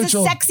thought like, it "Hey, was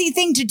Rachel." a sexy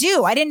thing to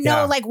do. I didn't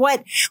know Yeah. like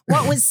what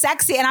was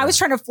sexy. And I was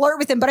trying to flirt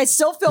with him, but I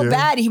still feel Yeah.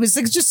 bad. He was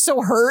like just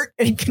so hurt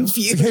and He's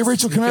confused. like, hey,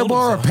 Rachel, can I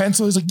borrow a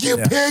pencil? He's like, you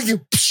pig.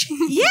 You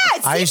Yeah,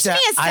 it I seems used to to-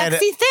 me a I had a-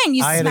 sexy thing.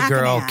 You I had a smack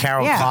girl, man.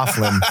 Carol Yeah.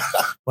 Coughlin,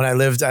 when I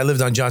lived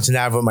on Johnson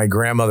Ave with my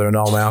grandmother and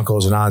all my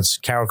uncles and aunts.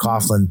 Carol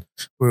Coughlin,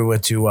 we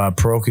went to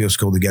parochial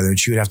school together, and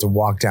she would have to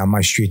walk down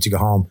my street to go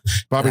home.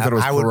 Bobby And thought it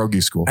was I would-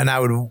 pierogi school. And I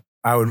would.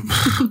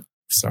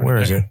 Sorry. Where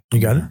is it? You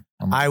got it?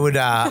 I would.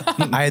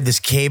 I had this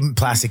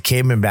plastic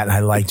caveman bat, and I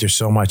liked her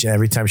so much. And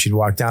every time she'd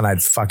walk down,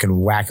 I'd fucking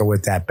whack her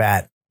with that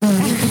bat.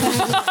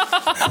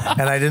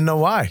 And I didn't know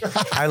why.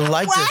 I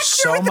liked her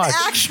so much.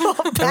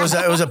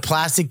 It was a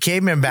plastic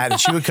caveman bat,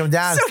 and she would come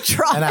down,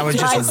 So and I would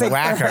just traumatizing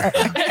whack for her.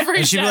 Every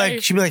And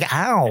she'd be like,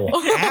 ow,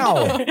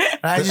 ow. And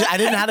I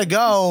didn't know how to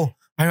go.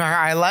 I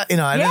didn't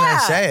know how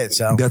to say it.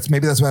 So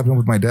Maybe that's what happened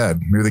with my dad.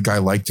 Maybe the guy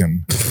liked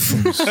him.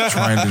 He's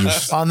trying to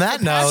just on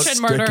that note,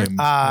 Hashtag murder. stick him.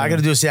 I got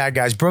to do a ad,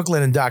 guys.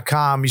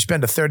 Brooklinen.com. You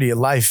spend a third of your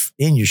life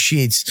in your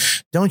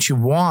sheets. Don't you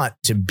want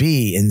to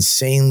be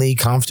insanely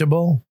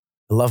comfortable?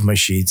 I love my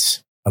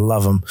sheets. I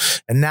love them.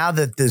 And now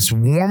that this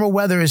warmer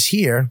weather is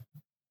here,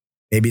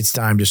 maybe it's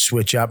time to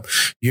switch up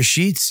your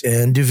sheets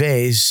and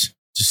duvets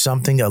to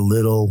something a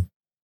little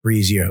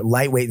breezier,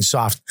 lightweight and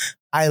soft.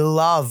 I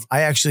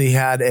actually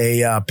had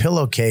a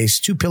pillowcase,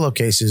 2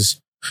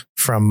 pillowcases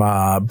from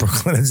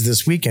Brooklinens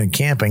this weekend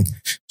camping.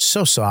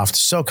 So soft,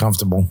 so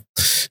comfortable.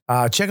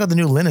 Check out the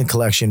new linen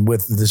collection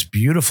with this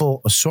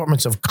beautiful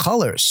assortments of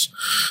colors.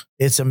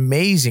 It's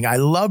amazing. I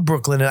love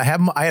Brooklinen.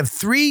 I have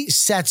 3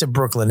 sets of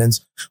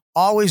Brooklinens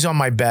always on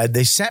my bed.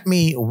 They sent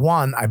me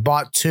 1. I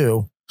bought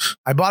 2.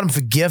 I bought them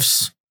for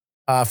gifts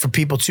for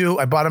people too.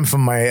 I bought them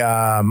from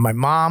my my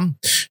mom,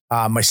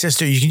 my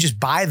sister. You can just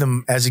buy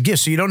them as a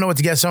gift. So you don't know what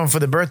to get someone for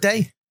the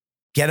birthday.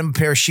 Get them a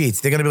pair of sheets.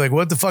 They're going to be like,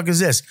 what the fuck is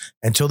this?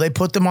 Until they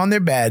put them on their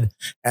bed.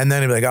 And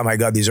then they'll be like, oh my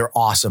God, these are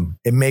awesome.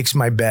 It makes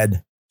my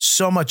bed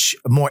so much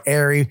more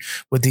airy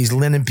with these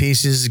linen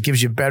pieces. It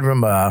gives your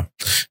bedroom a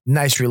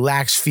nice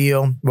relaxed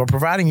feel while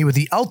providing you with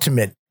the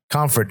ultimate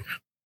comfort.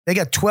 They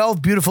got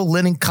 12 beautiful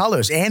linen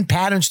colors and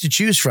patterns to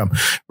choose from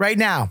right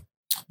now.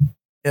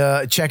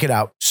 Check it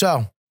out.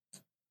 So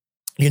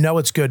You know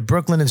it's good.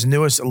 Brooklinen's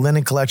newest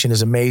linen collection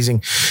is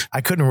amazing.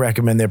 I couldn't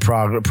recommend their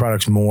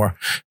products more.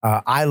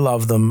 I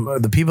love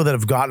them. The people that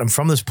have gotten them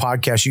from this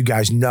podcast, you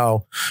guys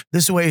know,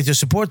 this is a way to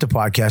support the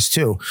podcast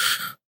too.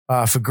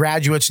 For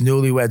graduates,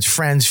 newlyweds,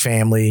 friends,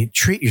 family,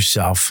 treat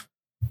yourself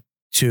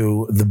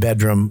to the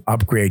bedroom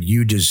upgrade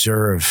you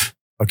deserve.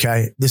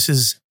 Okay? This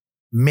is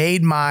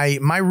made my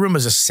room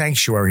is a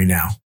sanctuary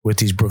now with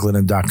these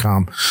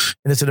brooklinen.com.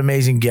 And it's an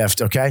amazing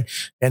gift, okay?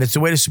 And it's a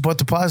way to support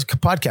the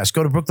podcast.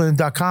 Go to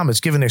brooklinen.com. It's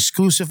giving an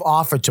exclusive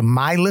offer to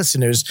my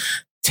listeners,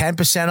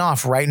 10%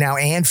 off right now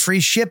and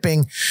free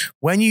shipping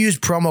when you use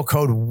promo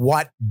code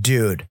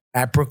WhatDude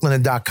at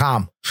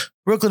brooklinen.com.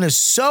 Brooklyn is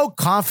so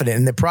confident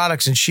in their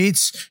products and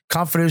sheets,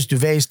 comforters,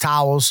 duvets,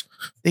 towels.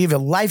 They give a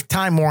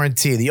lifetime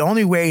warranty. The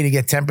only way to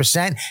get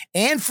 10%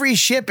 and free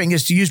shipping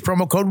is to use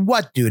promo code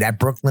WhatDude at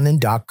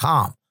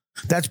brooklinen.com.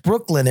 That's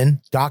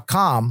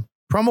brooklinen.com.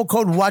 Promo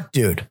code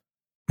WhatDude.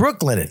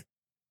 Brooklinen.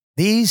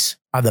 These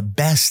are the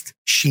best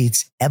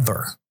sheets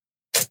ever.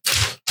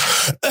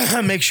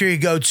 Make sure you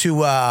go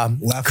to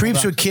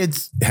Creeps with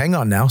Kids. Hang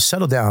on now.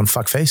 Settle down,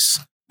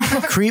 fuckface.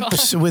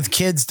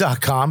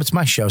 Creepswithkids.com. It's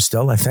my show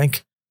still, I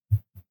think.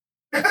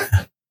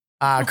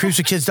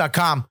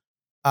 Creepswithkids.com.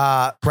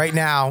 Right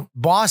now,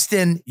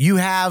 Boston, you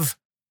have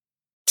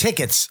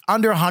tickets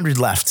under 100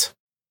 left.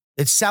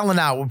 It's selling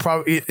out.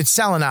 It's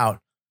selling out.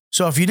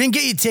 So if you didn't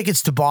get your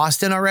tickets to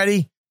Boston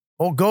already,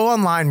 well, go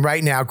online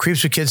right now,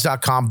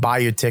 creepswithkids.com, buy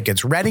your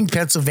tickets. Reading,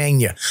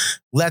 Pennsylvania.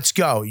 Let's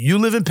go. You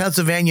live in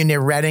Pennsylvania near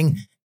Reading.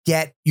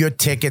 Get your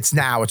tickets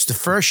now. It's the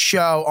first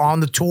show on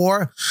the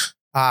tour.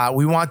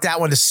 We want that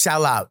one to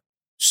sell out.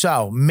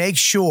 So make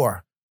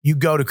sure you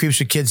go to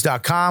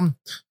creepswithkids.com.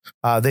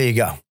 There you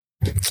go.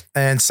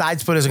 And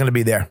Side Splitters are going to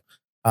be there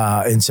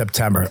in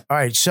September. All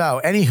right.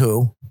 So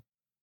anywho,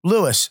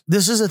 Lewis,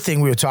 this is a thing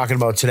we were talking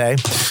about today.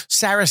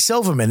 Sarah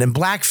Silverman in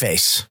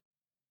blackface.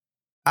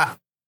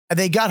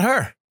 They got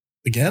her.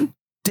 Again?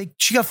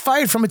 She got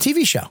fired from a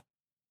TV show.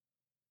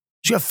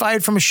 She got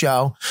fired from a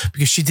show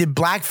because she did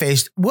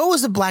blackface. What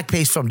was the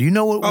blackface from? Do you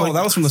know what?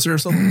 That was from the Sarah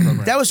Silverman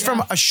program. That was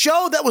from a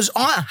show that was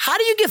on. How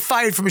do you get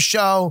fired from a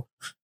show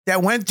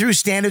that went through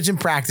standards and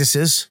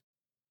practices?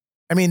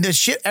 I mean,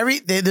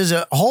 there's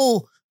a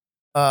whole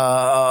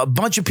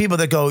bunch of people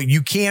that go,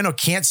 you can or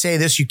can't say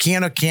this, you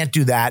can or can't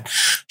do that.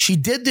 She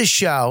did this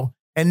show,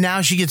 and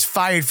now she gets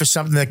fired for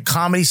something that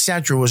Comedy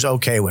Central was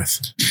okay with.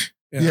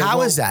 Yeah.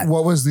 How is that?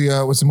 What was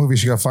what's the movie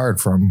she got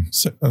fired from?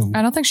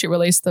 I don't think she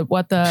released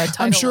what the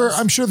title was.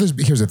 I'm sure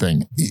here's the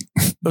thing.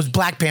 It was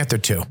Black Panther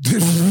 2.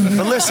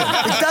 But listen,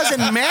 it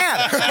doesn't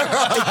matter.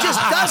 It just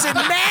doesn't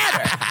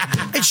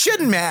matter. It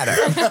shouldn't matter.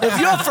 If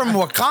you're from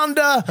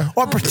Wakanda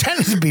or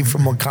pretending to be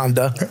from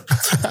Wakanda.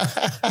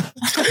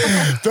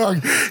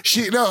 Dog,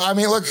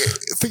 look,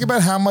 think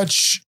about how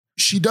much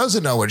she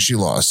doesn't know what she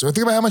lost. Or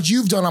think about how much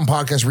you've done on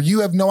podcasts where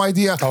you have no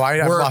idea. Oh,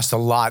 I've lost a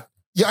lot.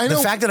 Yeah, I know.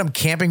 The fact that I'm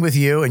camping with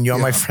you and you're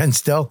my friend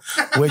still,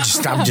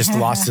 I'm just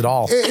lost it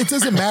all. It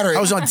doesn't matter. I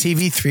was on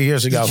TV 3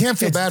 years ago. You can't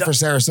feel bad for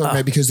Sarah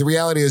Silverman because the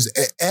reality is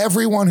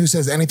everyone who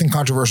says anything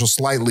controversial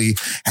slightly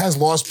has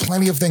lost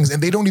plenty of things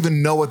and they don't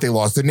even know what they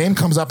lost. Their name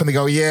comes up and they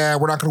go, yeah,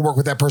 we're not going to work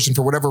with that person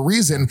for whatever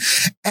reason.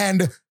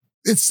 And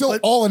it's still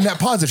all a net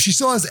positive. She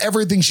still has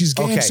everything she's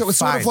gained. Okay, so it's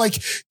sort of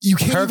like you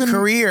can't Her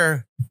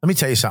career, let me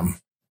tell you something.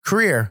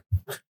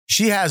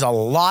 She has a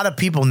lot of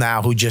people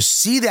now who just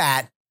see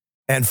that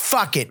and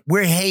fuck it,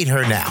 we hate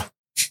her now.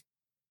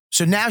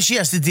 So now she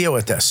has to deal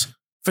with this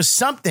for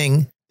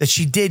something that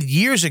she did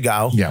years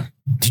ago. Yeah.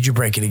 Did you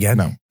break it again?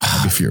 No,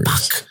 I'd be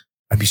furious. Fuck.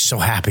 I'd be so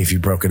happy if you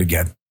broke it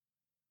again.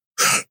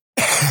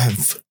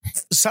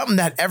 Something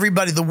that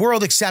everybody, the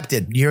world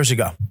accepted years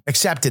ago.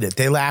 Accepted it.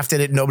 They laughed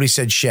at it. Nobody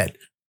said shit.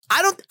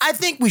 I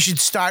think we should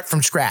start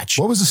from scratch.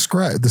 What was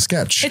the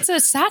sketch? It's a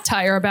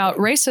satire about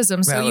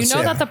racism. So you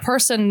know that the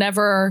person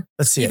never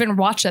even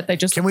watched it. They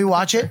just... Can we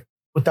watch it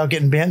without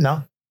getting banned?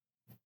 No.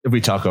 If we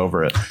talk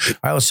over it. All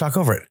right, let's talk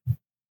over it.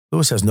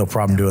 Lewis has no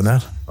problem doing that.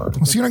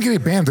 So you're not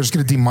getting banned. They're just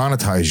going to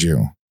demonetize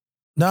you.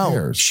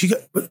 No,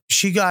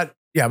 she got,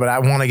 yeah, but I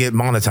want to get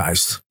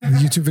monetized. The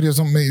YouTube videos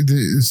don't make,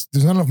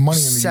 there's not enough money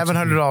in the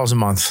 $700 a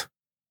month.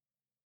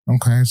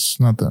 Okay, it's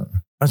not that.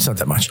 That's not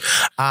that much.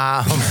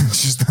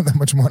 It's just not that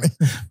much money.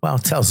 Well,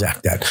 tell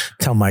Zach that.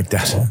 Tell Mike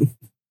that.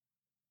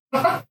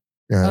 Yeah.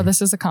 Oh,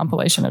 this is a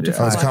compilation of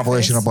different. It's a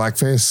compilation of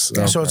blackface.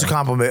 Okay. So it's a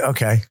compliment.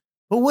 Okay.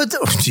 But what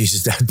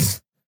Jesus,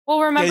 that.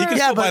 Well, remember. Yeah, you can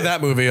still buy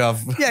that movie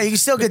off. Yeah, you can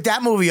still get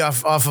that movie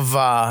off of.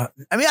 I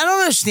mean, I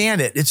don't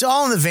understand it. It's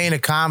all in the vein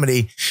of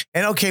comedy.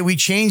 And okay, we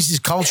changed this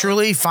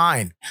culturally,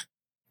 fine.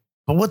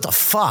 But what the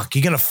fuck?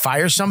 You're going to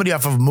fire somebody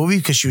off of a movie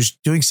because she was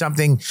doing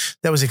something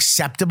that was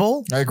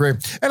acceptable? I agree.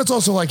 And it's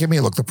also like, I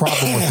mean, look, the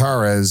problem with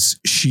her is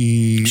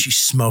she's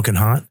smoking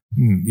hot.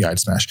 Yeah, I'd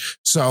smash.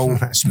 So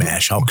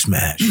Hulk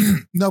smash.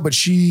 No, but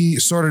she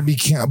sort of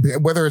became,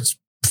 whether it's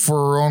for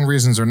her own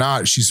reasons or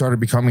not, she started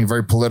becoming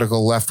very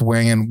political, left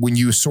wing. And when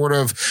you sort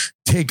of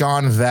take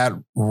on that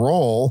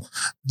role,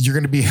 you're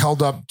going to be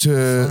held up to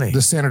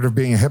the standard of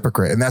being a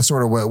hypocrite. And that's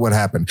sort of what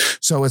happened.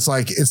 So it's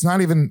like, it's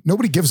not even,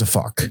 nobody gives a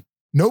fuck.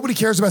 Nobody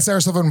cares about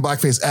Sarah Silverman in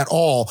blackface at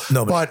all.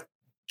 Nobody. But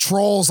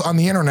trolls on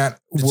the internet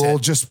will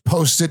just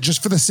post it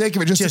just for the sake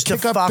of it, just to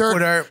kick up dirt.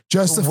 With her.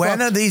 Just to when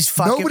fuck. are these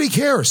fucking... Nobody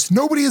cares.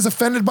 Nobody is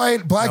offended by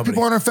it. Black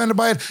people aren't offended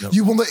by it.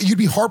 You'd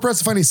be hard pressed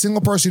to find a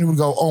single person who would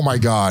go, "Oh my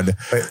God."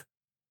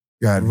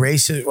 God.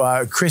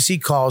 Racist. Chrissy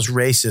calls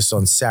racist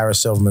on Sarah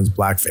Silverman's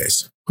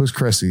blackface. Who's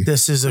Chrissy?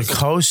 This is a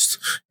host.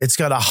 It's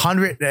got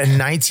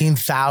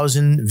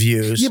 119,000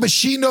 views. Yeah, but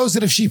she knows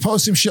that if she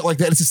posts some shit like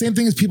that, it's the same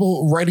thing as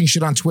people writing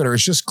shit on Twitter.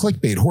 It's just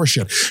clickbait,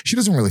 horseshit. She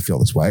doesn't really feel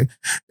this way.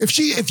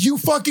 If you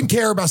fucking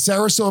care about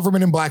Sarah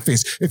Silverman in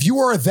blackface, if you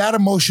are that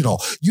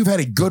emotional, you've had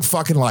a good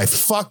fucking life.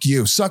 Fuck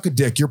you. Suck a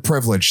dick. You're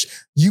privileged.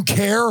 You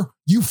care?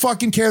 You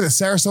fucking care that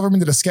Sarah Silverman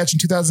did a sketch in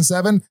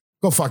 2007?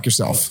 Go fuck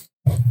yourself.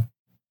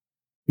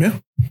 Yeah.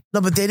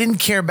 No, but they didn't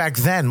care back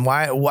then.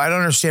 Why? I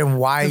don't understand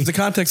why. The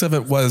context of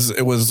it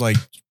was like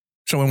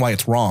showing why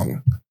it's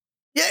wrong.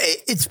 Yeah,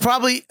 it's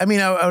probably, I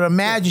mean, I would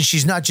imagine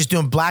she's not just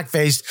doing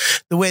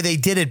blackface the way they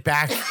did it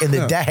back in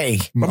the day.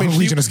 I mean,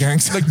 Legionist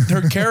gangs. Like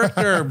her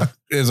character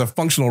is a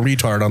functional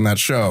retard on that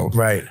show.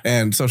 Right.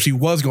 And so she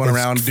was going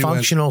around doing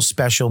functional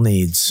special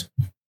needs.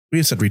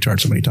 We said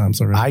retard so many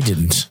times already. I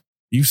didn't.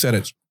 You said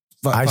it.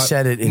 I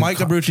said it. Mike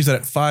Abruzzi said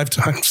it 5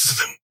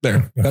 times.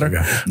 There. Better?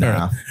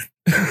 Nah.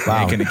 Wow.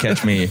 Ain't gonna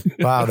catch me.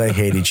 Wow, they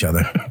hate each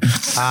other.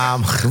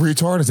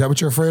 Retard, is that what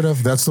you're afraid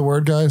of? That's the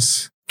word,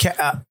 guys?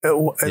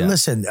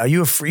 Listen,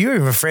 you're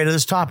even afraid of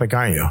this topic,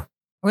 aren't you?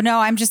 Well, no,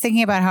 I'm just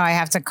thinking about how I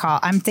have to call.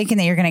 I'm thinking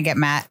that you're going to get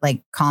Matt,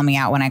 like, call me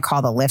out when I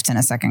call the lift in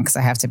a second because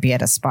I have to be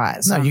at a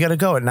spot. So. No, you got to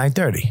go at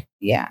 9:30.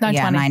 Yeah. 9:20.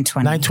 Yeah,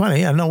 9:20. 9:20.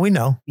 Yeah, no, we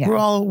know. Yeah. We're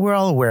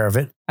all aware of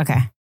it. Okay.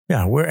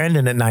 Yeah, we're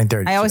ending at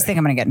 9:30. I always think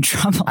I'm going to get in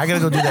trouble. I got to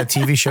go do that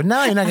TV show.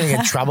 No, you're not going to get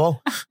in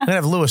trouble. I'm going to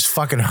have Lewis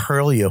fucking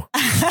hurl you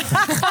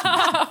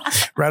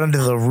right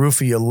under the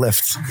roof of your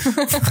lift.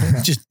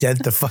 Just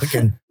dent the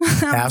fucking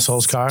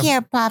asshole's car.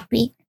 Yeah,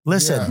 Pappy.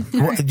 Listen,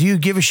 do you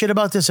give a shit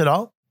about this at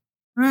all?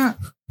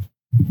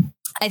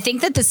 I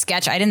think that the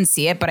sketch, I didn't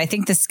see it, but I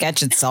think the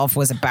sketch itself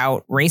was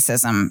about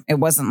racism. It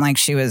wasn't like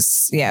she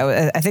was,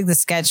 I think the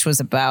sketch was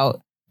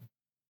about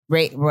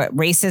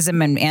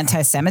racism and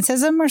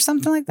anti-Semitism or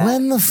something like that.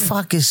 When the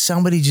fuck is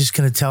somebody just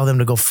going to tell them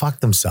to go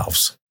fuck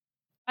themselves?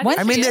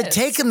 I mean, they're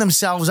taking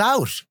themselves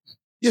out.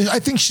 Yeah, I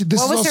think she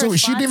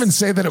didn't even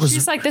say that it was.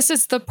 She's like, this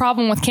is the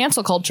problem with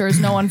cancel culture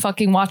is no one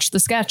fucking watched the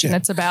sketch, and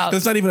it's about.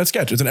 It's not even a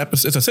sketch. It's an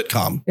episode. It's a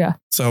sitcom. Yeah.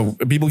 So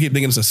people keep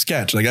thinking it's a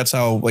sketch. Like that's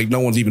how no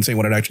one's even saying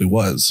what it actually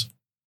was.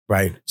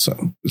 Right.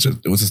 So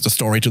it was just a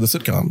story to the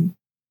sitcom.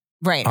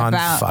 Right.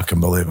 About fucking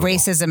believable.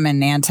 Racism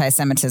and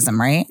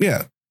anti-Semitism, right?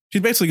 Yeah.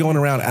 She's basically going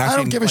around acting. I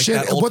don't give a like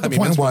shit that what the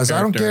point was. I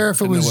don't care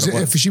if it was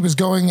if she was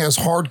going as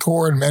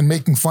hardcore and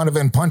making fun of it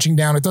and punching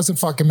down. It doesn't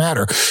fucking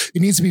matter.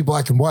 It needs to be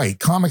black and white.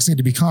 Comics need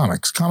to be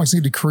comics. Comics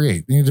need to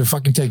create. They need to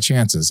fucking take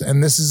chances.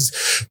 And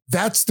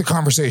that's the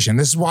conversation.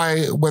 This is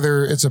why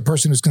whether it's a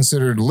person who's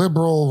considered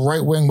liberal,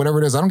 right wing,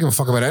 whatever it is, I don't give a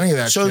fuck about any of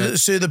that shit.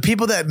 So the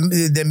people that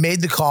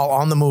made the call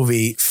on the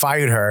movie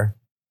fired her.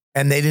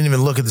 And they didn't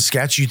even look at the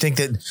sketch. You think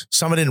that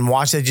someone didn't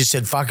watch that, just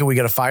said, fuck it, we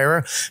got to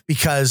fire her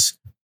because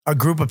a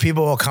group of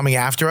people are coming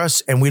after us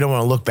and we don't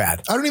want to look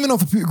bad. I don't even know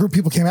if a group of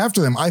people came after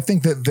them. I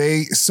think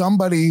that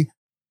somebody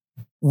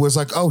was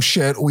like, oh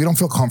shit, we don't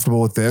feel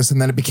comfortable with this.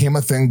 And then it became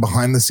a thing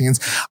behind the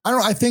scenes.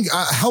 I think,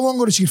 how long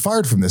ago did she get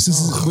fired from this?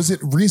 Was it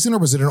recent or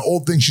was it an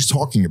old thing she's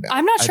talking about?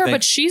 I'm not sure,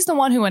 but she's the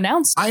one who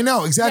announced it. I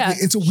know, exactly.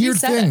 Yeah, it's a weird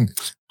thing.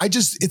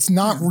 It's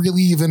not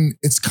really even,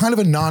 it's kind of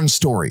a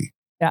non-story.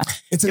 Yeah.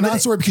 It's a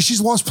non-story because she's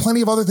lost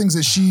plenty of other things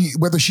that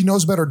whether she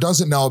knows about or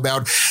doesn't know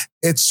about.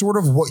 It's sort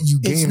of what you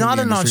gain. It's not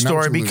a industry,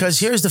 non-story because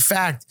here's the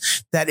fact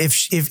that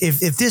if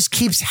this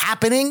keeps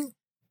happening,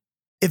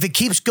 if it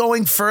keeps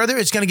going further,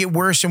 it's going to get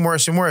worse and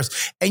worse and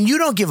worse. And you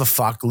don't give a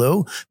fuck,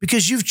 Lou,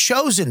 because you've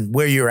chosen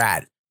where you're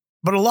at.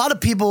 But a lot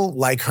of people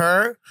like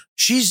her,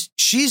 she's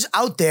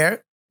out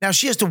there. Now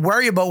she has to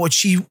worry about what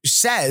she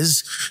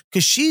says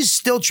because she's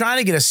still trying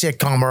to get a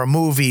sitcom or a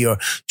movie or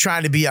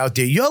trying to be out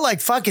there. You're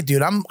like, fuck it,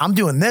 dude. I'm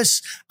doing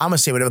this. I'm going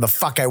to say whatever the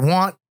fuck I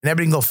want and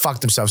everybody can go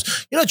fuck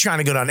themselves. You're not trying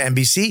to go on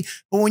NBC.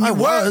 But when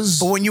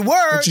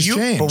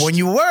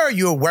you were,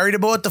 you were worried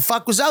about what the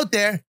fuck was out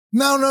there.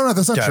 No,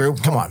 that's not true.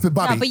 Come on.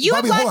 Bobby. No, but you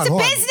have lots of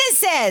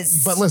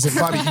businesses. But listen,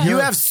 Bobby, you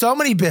have so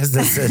many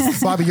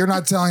businesses. Bobby, you're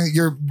not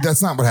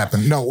that's not what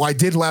happened. No, I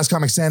did Last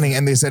Comic Standing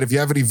and they said, if you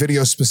have any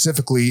videos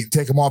specifically,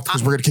 take them off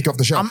because we're going to kick off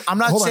the show. I'm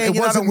not saying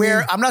you're not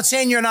aware. I'm not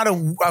saying you're not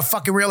a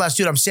fucking real ass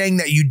dude. I'm saying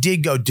that you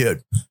did go,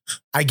 dude.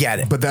 I get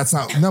it. But that's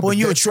not, no, when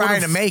you were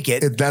trying to make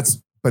it.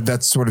 But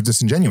that's sort of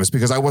disingenuous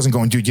because I wasn't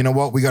going, dude, you know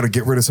what? We got to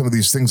get rid of some of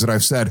these things that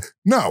I've said.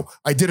 No,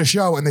 I did a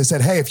show and they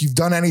said, hey, if you've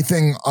done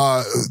anything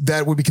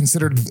that would be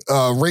considered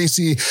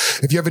racy,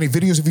 if you have any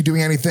videos of you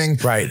doing anything,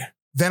 right,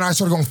 then I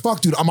started going, fuck,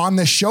 dude, I'm on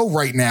this show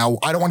right now.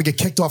 I don't want to get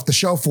kicked off the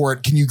show for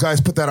it. Can you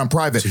guys put that on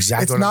private? That's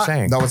exactly what I'm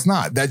saying. No, it's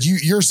not. That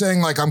you're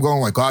saying like, I'm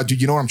going like, God,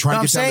 dude, you know what? I'm trying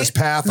to get down this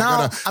path.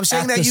 No, I'm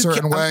saying that you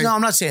certain way. No,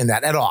 I'm not saying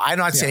that at all. I'm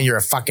not saying you're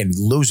a fucking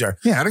loser.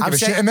 Yeah, I don't give a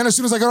shit. And then as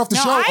soon as I got off the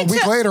show, a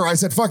week later, I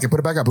said, fuck it, put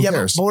it back up. Who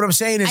cares? But what I'm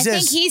saying is I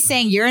think he's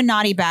saying you're a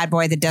naughty bad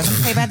boy that doesn't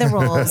play by the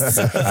rules.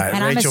 Right,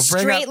 and Rachel, I'm a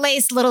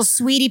straight-laced little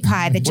sweetie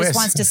pie that just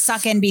wants to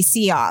suck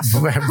NBC off.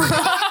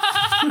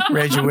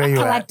 Rachel, where you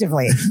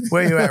collectively. at?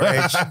 Where you at,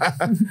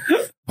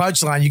 Rach?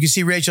 Punchline. You can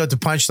see Rachel at the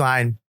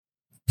Punchline.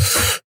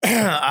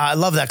 I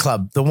love that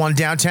club. The one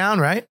downtown,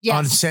 right?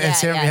 Yes.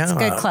 It's a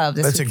good club.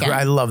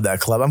 I love that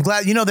club. I'm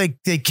glad.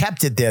 They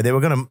kept it there. They were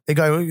gonna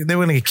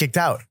get kicked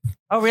out.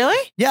 Oh,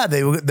 really? Yeah.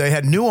 They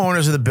had new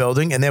owners of the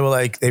building, and they were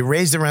like, they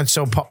raised the rent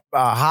so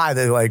high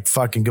they were like,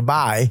 fucking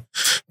goodbye.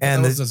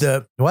 And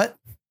what?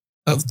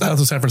 That was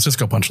the San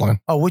Francisco Punchline.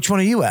 Oh, which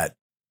one are you at?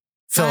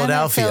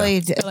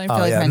 Philadelphia. Philly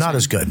yeah, not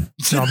as good.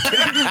 No, I'm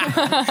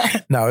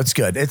kidding. No, it's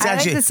good. It's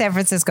actually like the San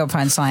Francisco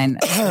Punchline.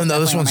 No,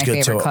 this one's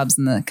good too. Clubs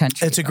in the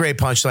country. It's a great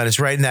Punchline. It's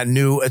right in that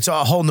it's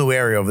a whole new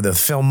area over there.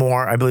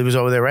 Fillmore, I believe, is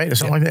over there, right, or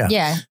something like that.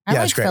 Yeah, I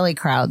like it's great. Philly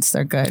crowds.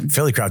 They're good.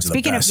 Philly crowds.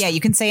 Speaking of,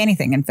 you can say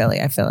anything in Philly.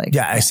 I feel like.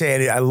 Yeah, I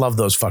say it. I love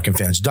those fucking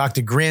fans.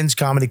 Dr. Grin's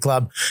Comedy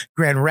Club,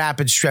 Grand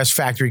Rapids Stress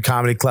Factory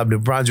Comedy Club, New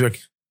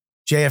Brunswick,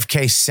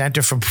 JFK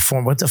Center for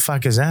Performance. What the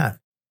fuck is that?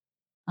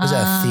 Is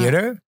that a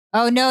theater?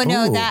 Oh, no,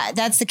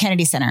 that's the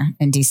Kennedy Center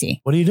in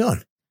DC. What are you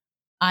doing?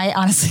 I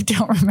honestly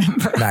don't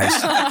remember. Nice.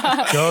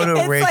 Go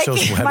to Rachel's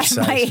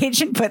website. My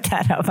agent put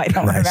that up. I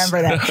don't remember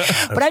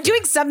that. But I'm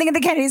doing something at the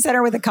Kennedy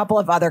Center with a couple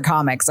of other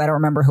comics. I don't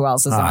remember who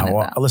else is on it.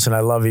 Well, listen, I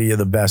love you. You're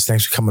the best.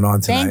 Thanks for coming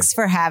on tonight. Thanks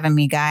for having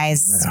me,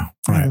 guys. Yeah.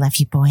 I love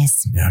you,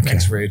 boys. Yeah, okay.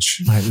 Thanks,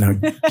 Rach. All right, now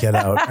get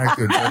out.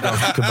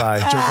 Goodbye.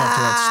 Jerk off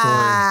to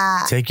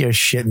that story. Take your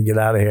shit and get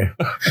out of here.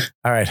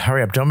 All right,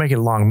 hurry up. Don't make it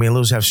long. Me and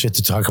Luz have shit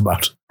to talk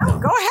about. Oh,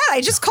 go ahead.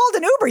 I just called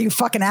an Uber, you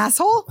fucking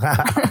asshole.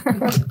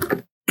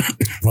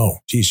 Whoa,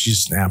 geez, she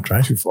snapped,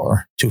 right? Too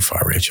far,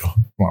 Rachel.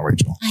 Come on,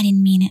 Rachel. I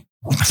didn't mean it.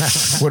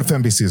 What if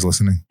NBC is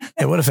listening?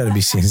 Yeah, what if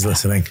NBC is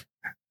listening?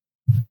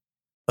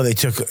 Oh,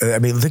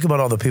 think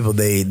about all the people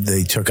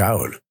they took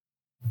out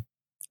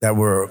that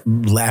were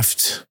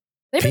left.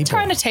 They've been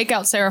trying to take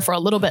out Sarah for a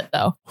little bit,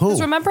 though. Who?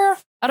 Because remember,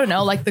 I don't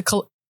know, like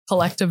the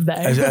collective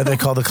they. Are they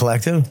called the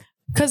collective?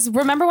 Because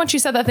remember when she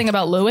said that thing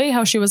about Louis,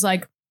 how she was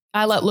like,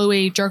 I let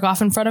Louis jerk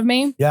off in front of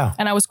me. Yeah.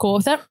 And I was cool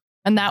with it.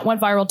 And that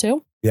went viral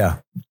too. Yeah.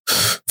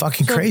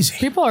 Fucking crazy.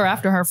 People are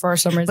after her for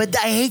some reason. But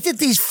I hate that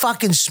these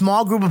fucking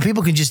small group of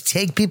people can just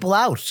take people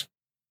out.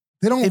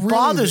 They don't. It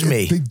bothers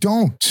me. They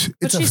don't.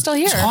 But she's still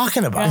here.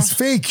 Talking about it's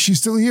fake. She's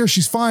still here.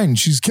 She's fine.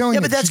 She's killing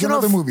it. But that's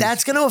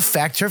gonna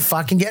affect her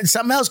fucking getting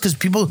something else because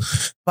people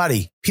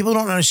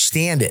don't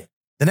understand it.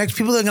 The next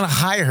people that are gonna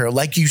hire her,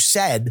 like you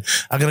said,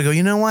 are gonna go,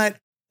 you know what?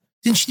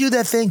 Didn't she do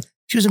that thing?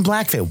 She was in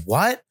blackface.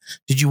 What?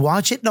 Did you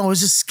watch it? No, it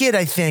was a skit,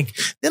 I think.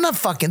 They're not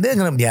fucking, they're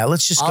going to,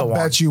 let's just go on. I'll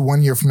bet you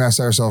 1 year from now,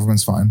 Sarah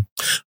Silverman's fine.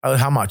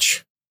 How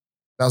much?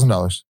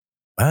 $1,000.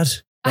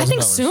 What? I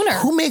think sooner.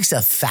 Who makes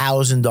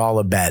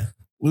 $1,000 bet?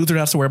 Luther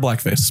has to wear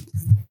blackface.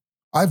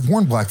 I've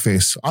worn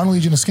blackface on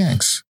Legion of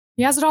Skanks.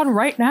 He has it on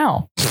right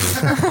now.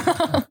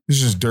 It's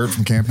just dirt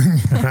from camping.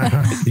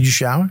 Did you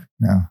shower?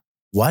 No.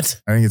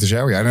 What? I didn't get to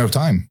shower. I didn't have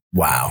time.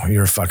 Wow.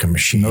 You're a fucking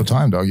machine. No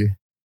time, doggy.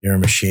 You're a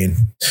machine.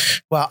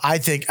 Well, I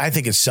think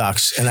it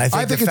sucks, and I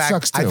think it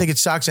sucks too. I think it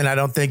sucks, and I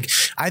don't think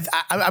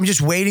I'm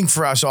just waiting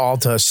for us all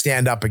to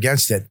stand up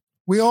against it.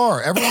 We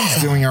are.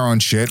 Everyone's doing our own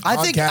shit. I'm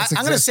going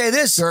to say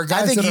this.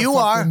 I think you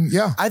are.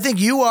 Yeah. I think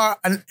you are,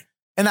 and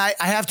I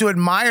have to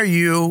admire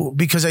you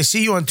because I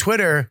see you on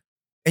Twitter,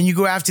 and you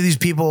go after these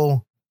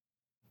people.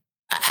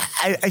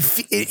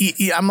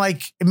 I'm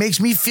like, it makes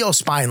me feel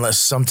spineless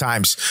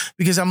sometimes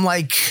because I'm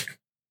like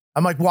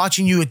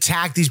watching you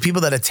attack these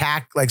people that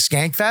attack like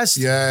Skankfest.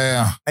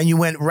 Yeah. And you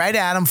went right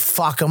at them,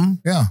 fuck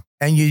them. Yeah.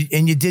 And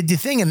you did your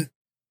thing. And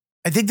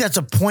I think that's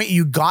a point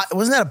you got.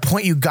 Wasn't that a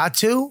point you got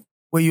to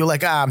where you were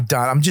like, I'm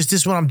done. This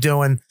is what I'm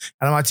doing. And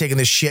I'm not taking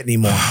this shit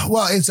anymore.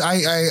 Well,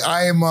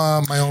 I am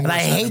my own. And I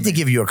hate to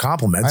give you a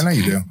compliment. I know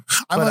you do.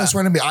 I'm on this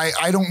enemy.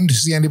 I don't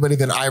see anybody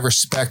that I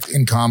respect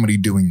in comedy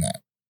doing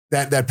that.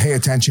 That pay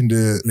attention to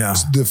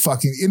the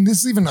fucking, and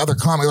this is even other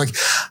comedy. Like,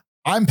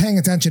 I'm paying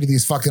attention to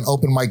these fucking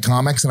open mic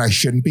comics and I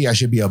shouldn't be. I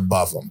should be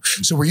above them.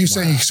 So were you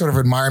saying you sort of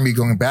admire me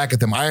going back at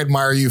them? I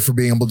admire you for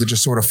being able to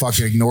just sort of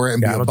fucking ignore it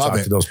and be above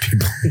it. To those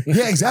people.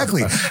 Yeah,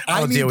 exactly.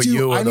 I need to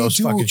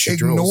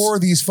ignore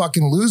these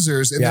fucking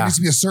losers. And there needs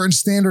to be a certain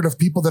standard of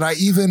people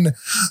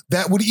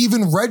that would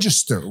even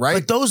register, right?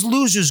 But those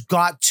losers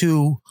got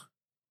to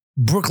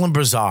Brooklyn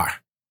Bazaar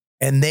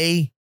and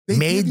they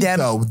made them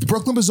though. The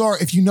Brooklyn Bazaar,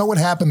 if you know what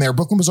happened there,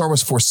 Brooklyn Bazaar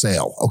was for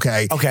sale.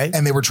 Okay.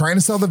 And they were trying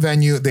to sell the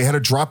venue. They had to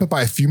drop it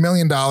by a few $1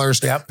 million.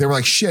 Yep. They were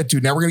like, shit,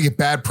 dude, now we're going to get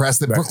bad press.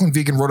 The Brooklyn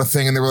Vegan wrote a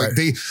thing and they were like,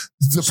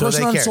 the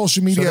person on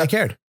social media. So they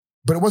cared.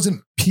 But it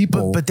wasn't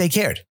people. But they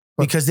cared.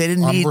 because they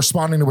didn't need. I'm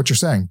responding to what you're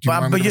saying. Do you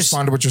want me to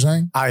respond to what you're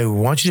saying? I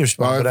want you to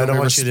respond, but I don't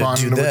want you to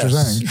do this. What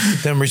you're saying.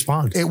 Then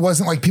respond. It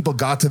wasn't like people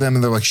got to them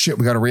and they're like, shit,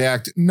 we got to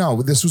react.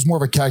 No, this was more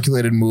of a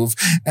calculated move.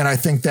 And I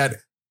think that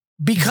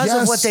because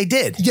of what they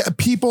did. Yeah,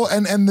 people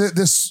and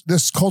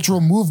this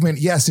cultural movement,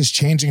 yes, is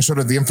changing sort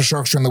of the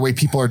infrastructure and the way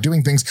people are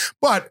doing things.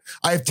 But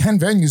I have 10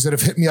 venues that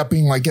have hit me up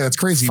being like, yeah, that's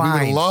crazy. Fine.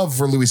 We would love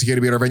for Louis C.K.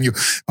 to be at our venue.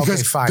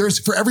 Because there's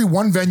for every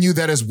one venue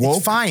that is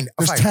woke,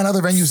 there's 10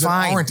 other venues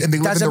that aren't, and they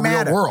live in the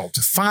real world.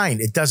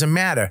 Fine. It doesn't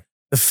matter.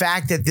 The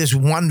fact that this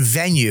one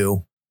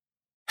venue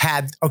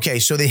had,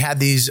 so they had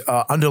these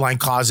underlying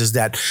causes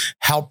that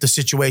helped the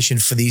situation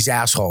for these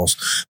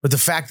assholes. But the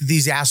fact that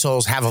these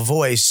assholes have a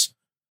voice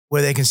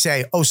where they can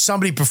say, oh,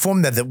 somebody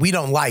performed that we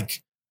don't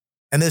like.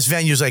 And this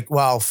venue's like,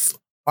 well,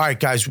 all right,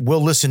 guys,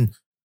 we'll listen.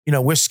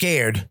 We're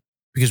scared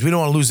because we don't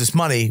want to lose this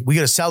money. We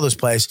got to sell this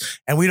place.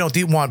 And we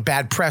don't want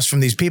bad press from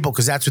these people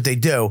because that's what they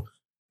do.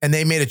 And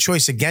they made a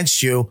choice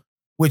against you,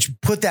 which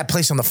put that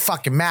place on the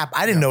fucking map.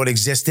 I didn't know it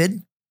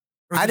existed.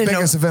 I didn't know.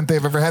 Biggest event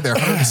they've ever had there.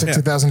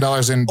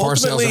 $160,000 in bar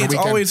sales in a weekend.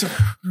 Always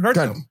hurt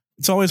them.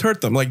 It's always hurt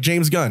them. Like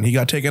James Gunn, he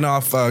got taken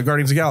off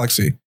Guardians of the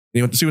Galaxy.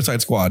 He went to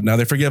Suicide Squad. Now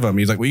they forgive him.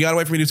 He's like, well, you got to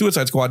wait for me to do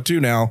Suicide Squad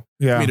 2 now.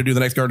 For me to do the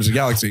next Guardians of the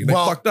Galaxy. They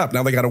fucked up.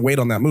 Now they got to wait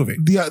on that movie.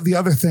 The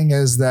other thing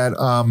is that,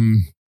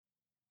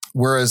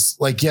 whereas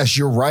like, yes,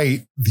 you're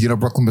right,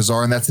 Brooklyn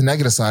Bazaar, and that's the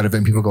negative side of it.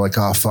 And people go like,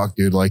 oh, fuck,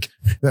 dude. Like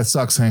that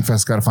sucks.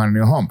 Skankfest got to find a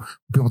new home.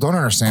 What people don't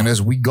understand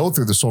is we go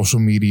through the social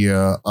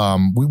media.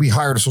 We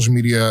hired a social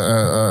media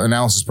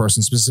analysis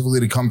person specifically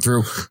to come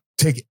through,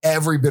 take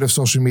every bit of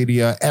social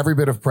media, every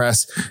bit of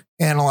press,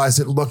 analyze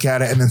it, look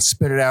at it, and then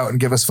spit it out and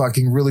give us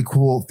fucking really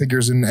cool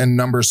figures and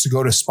numbers to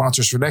go to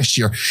sponsors for next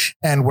year.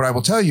 And what I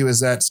will tell you is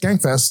that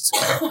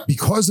Skankfest,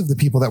 because of the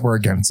people that were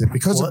against it,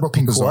 because of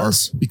Brooklyn Bazaar,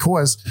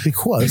 because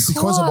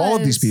of all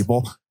of these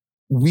people,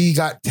 we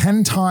got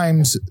 10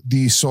 times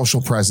the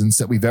social presence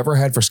that we've ever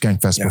had for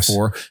Skankfest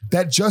before.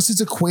 That just is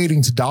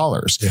equating to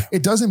dollars. Yeah.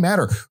 It doesn't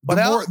matter.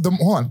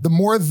 The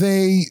more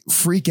they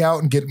freak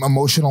out and get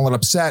emotional and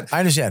upset, I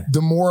understand.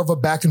 The more of a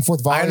back and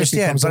forth violence.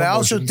 I understand, but I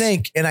also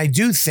think, and I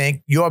do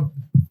think you're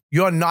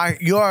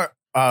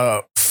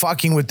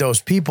fucking with those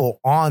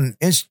people on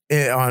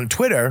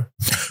Twitter,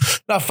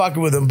 not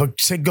fucking with them, but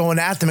going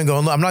at them and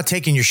going, I'm not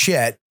taking your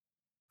shit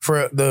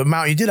for the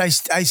amount you did. I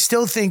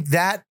still think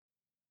that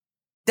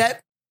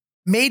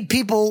made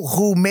people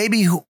who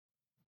maybe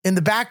in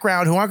the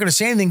background who aren't going to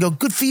say anything go,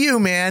 good for you,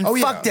 man. Oh,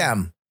 fuck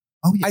them.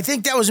 Oh, yeah. I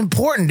think that was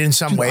important in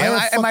some way.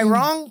 Am I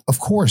wrong? Of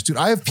course, dude.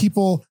 I have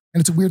people,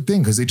 and it's a weird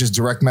thing because they just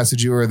direct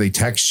message you or they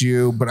text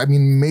you. But I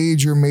mean,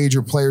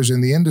 major players in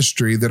the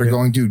industry that are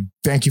going, dude,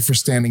 thank you for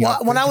standing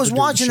up. When I was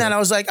watching that, I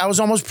was like, I was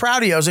almost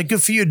proud of you. I was like,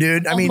 good for you,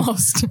 dude. I mean,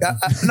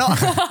 no,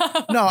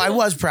 I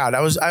was proud.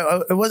 I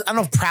don't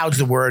know if proud's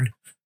the word.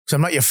 So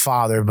I'm not your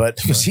father, but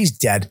because he's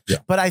dead. Yeah.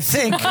 But I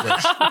think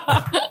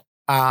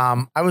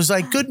I was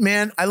like, good,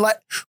 man. I like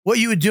what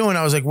you were doing.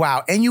 I was like,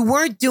 wow. And you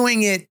weren't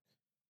doing it.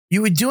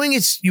 You were doing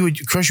it.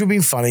 Chris, you were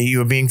being funny. You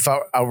were being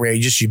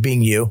outrageous. You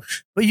being you.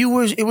 But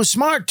it was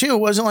smart too. It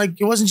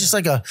wasn't just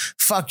like a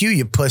fuck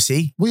you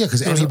pussy. Well, yeah,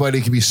 because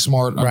anybody can be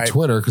smart on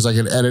Twitter because I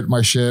can edit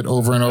my shit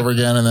over and over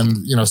again and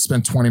then,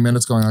 spend 20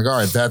 minutes going like, all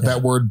right,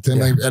 that word,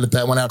 then I edit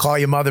that one out. Call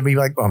your mother and be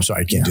like, oh, I'm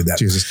sorry, I can't do that.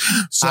 Jesus.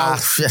 So,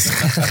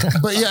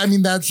 but yeah, I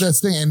mean, that's the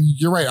thing. And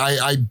you're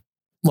right.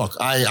 Look,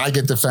 I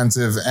get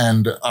defensive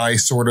and I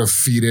sort of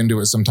feed into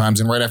it sometimes.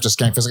 And right after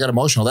Skankfest, I got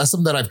emotional. That's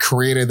something that I've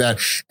created that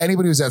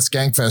anybody who's at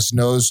Skankfest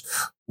knows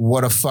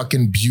what a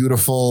fucking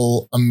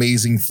beautiful,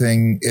 amazing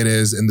thing it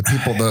is. And the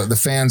people, the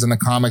fans and the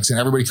comics and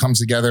everybody comes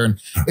together and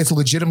it's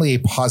legitimately a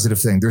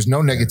positive thing. There's no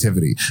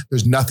negativity.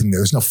 There's nothing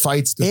there. There's no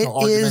fights. There's no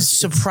arguments. It is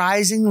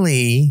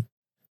surprisingly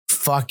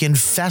fucking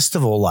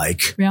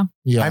festival-like. Yeah.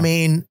 I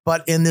mean,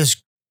 but in the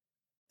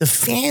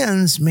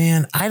fans,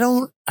 man, I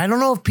don't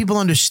know if people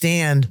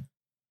understand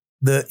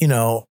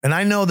and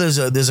I know there's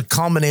a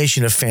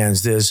combination of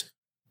fans. There's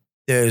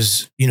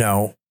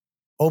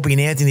Opie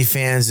and Anthony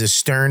fans, there's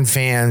Stern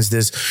fans,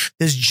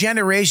 there's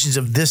generations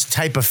of this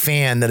type of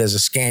fan that is a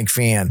Skank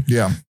fan.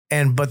 Yeah.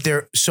 But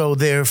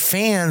they're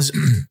fans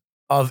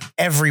of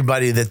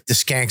everybody that the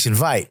Skanks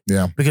invite.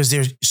 Yeah. Because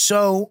they're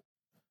so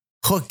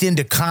hooked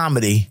into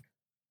comedy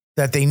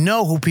that they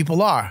know who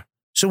people are.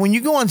 So when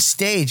you go on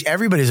stage,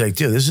 everybody's like,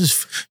 dude,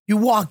 you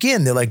walk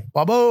in, they're like,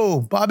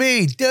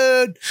 Bobby,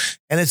 dude.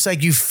 And it's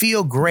like, you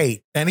feel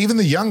great. And even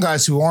the young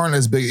guys who aren't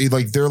as big,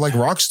 like they're like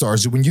rock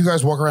stars. When you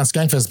guys walk around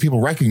Skankfest,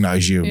 people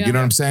recognize you. Yeah. You know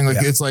what I'm saying? Like,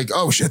 it's like,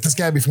 oh shit, this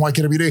guy be from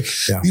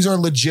YKWd. Yeah. These are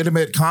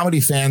legitimate comedy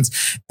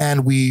fans.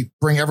 And we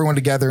bring everyone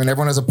together and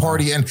everyone has a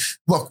party. And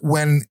look,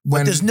 when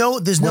there's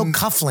no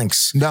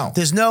cufflinks. No,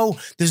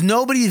 there's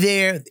nobody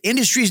there. The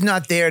industry's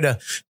not there to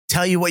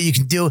tell you what you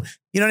can do.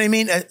 You know what I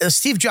mean?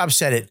 Steve Jobs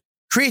said it.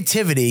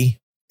 Creativity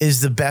is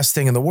the best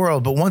thing in the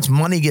world. But once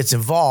money gets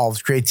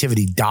involved,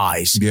 creativity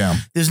dies. Yeah.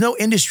 There's no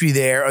industry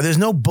there, or there's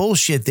no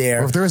bullshit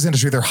there. Or if there is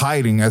industry, they're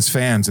hiding as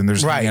fans and they're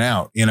just hanging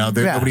out. You know,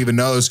 nobody even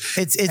knows.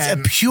 It's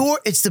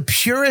the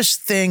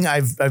purest thing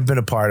I've been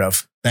a part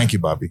of. Thank you,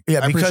 Bobby.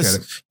 Yeah, I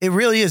because it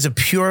really is a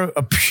pure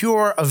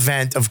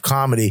event of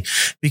comedy,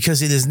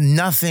 because it is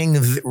nothing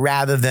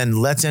rather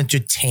than let's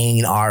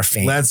entertain our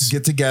fans. Let's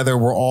get together.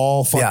 We're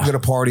all fucking gonna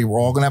party. We're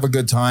all gonna have a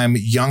good time.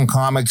 Young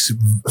comics,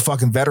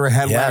 fucking veteran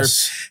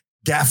headliners. Yes.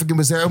 Gaffigan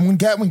was there. And when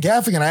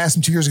Gaffigan, I asked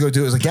him 2 years ago to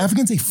do it, I was like,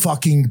 Gaffigan's a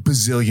fucking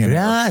bazillionaire.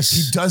 Yes.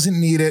 He doesn't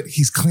need it.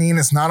 He's clean.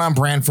 It's not on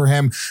brand for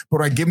him.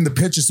 But I give him the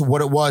pitch as to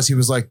what it was. He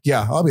was like,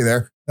 yeah, I'll be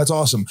there. That's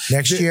awesome.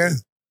 Next year,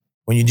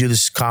 when you do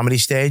this comedy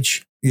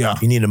stage, you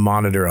need a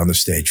monitor on the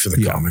stage for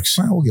the comics.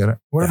 Well, we'll get it.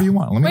 Whatever you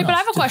want. Let me Wait, know. but I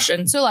have a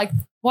question. So like,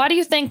 why do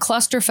you think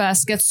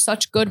Clusterfest gets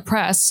such good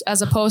press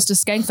as opposed to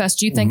Skankfest?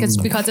 Do you think it's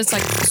because it's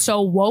like so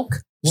woke?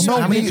 Well,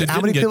 no, how many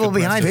people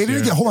behind they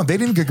didn't get, hold on, they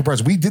didn't get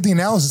compressed. We did the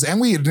analysis and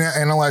we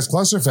analyzed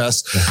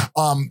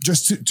Clusterfest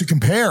just to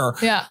compare.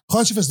 Yeah.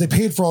 Clusterfest, they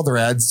paid for all their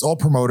ads. It's all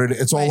promoted.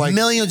 It's all like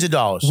millions of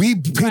dollars. We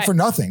paid for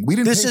nothing. We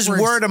didn't. This is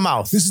word of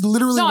mouth. This is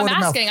literally word of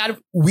mouth.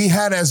 We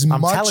had as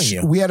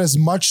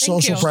much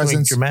social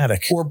presence.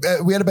 Dramatic. Or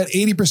we had about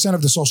 80%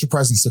 of the social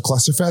presence the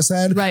Clusterfest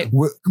had. Right.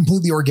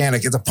 Completely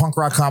organic. It's a punk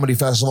rock comedy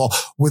festival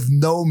with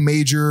no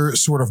major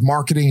sort of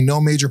marketing,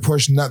 no major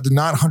push, not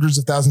hundreds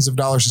of thousands of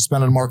dollars to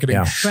spend on marketing.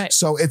 Yeah. Right.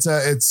 So it's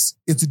a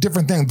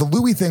different thing. The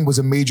Louis thing was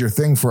a major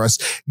thing for us,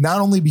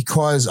 not only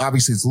because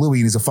obviously it's Louis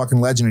and he's a fucking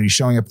legend and he's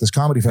showing up at this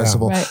comedy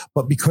festival,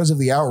 but because of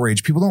the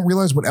outrage. People don't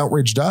realize what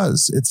outrage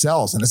does. It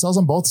sells, and it sells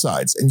on both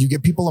sides, and you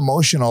get people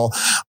emotional.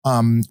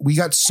 We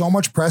got so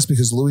much press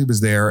because Louis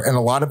was there, and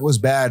a lot of it was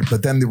bad,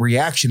 but then the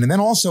reaction, and then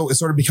also it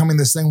started becoming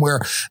this thing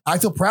where I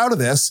feel proud of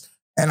this.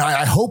 And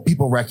I hope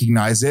people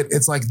recognize it.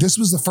 It's like, this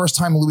was the first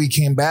time Louis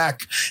came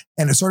back,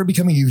 and it started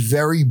becoming a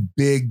very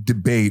big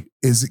debate.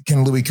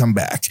 Can Louis come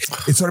back?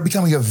 It started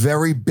becoming a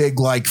very big,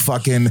 should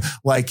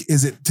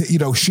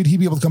he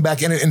be able to come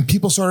back? And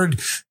people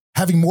started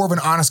having more of an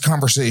honest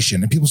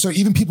conversation, and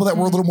even people that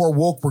were a little more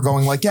woke were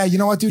going like, yeah, you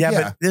know what, dude?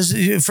 But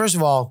this, first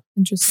of all,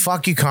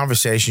 fuck your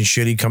conversation.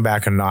 Should he come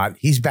back or not?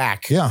 He's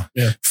back. Yeah.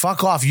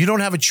 Fuck off. You don't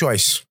have a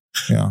choice.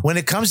 Yeah. When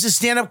it comes to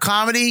stand-up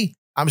comedy,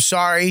 I'm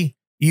sorry.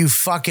 You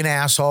fucking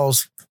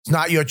assholes. It's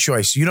not your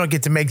choice. You don't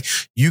get to make,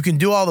 you can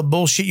do all the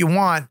bullshit you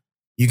want.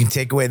 You can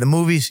take away the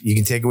movies. You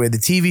can take away the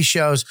TV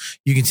shows.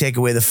 You can take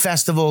away the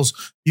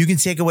festivals. You can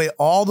take away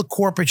all the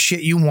corporate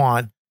shit you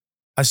want.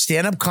 A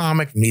stand-up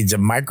comic needs a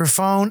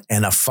microphone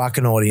and a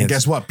fucking audience. And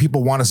guess what?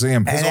 People want to see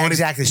him.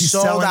 Exactly. He's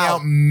sold selling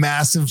out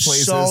massive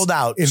places. Sold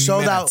out.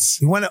 Sold out.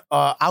 He went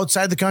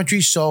outside the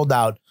country, sold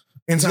out.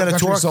 Inside the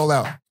country, sold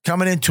out.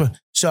 Coming into it.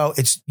 So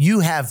that's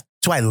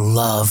why I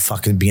love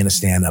fucking being a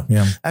stand-up.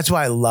 Yeah. That's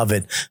why I love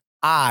it.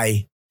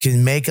 I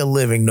can make a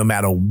living no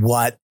matter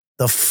what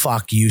the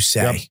fuck you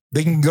say. Yep.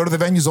 They can go to the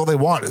venues all they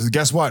want.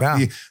 Guess what?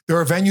 Yeah. There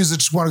are venues that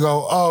just want to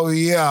go, oh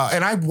yeah.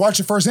 And I watched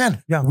it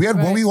firsthand. Yeah. We had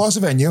when we lost a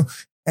venue,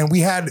 and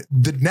we had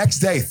the next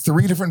day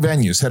 3 different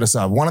venues hit us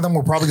up. One of them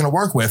we're probably going to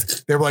work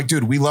with. They were like,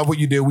 dude, we love what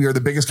you do. We are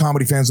the biggest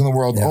comedy fans in the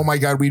world. Yeah. Oh my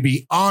God, we'd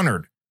be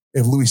honored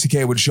if Louis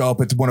C.K. would show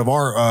up at one of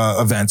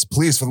our events.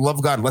 Please, for the love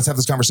of God, let's have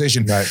this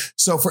conversation. Right.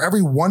 So for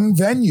every one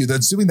venue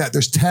that's doing that,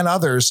 there's 10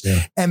 others.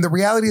 Yeah. And the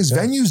reality is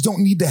venues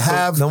don't need to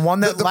have... The one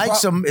that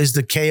likes them is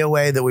the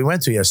KOA that we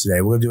went to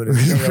yesterday. We'll do it in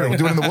the We'll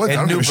do it in the woods.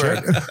 In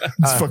Newburgh.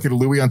 It's fucking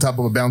Louis on top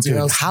of a bouncy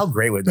house. How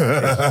great would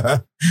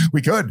that be?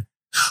 We could.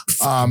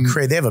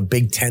 They have a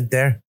big tent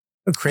there.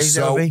 How crazy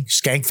that would be?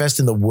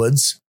 Skankfest in the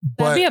woods.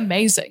 That'd be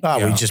amazing.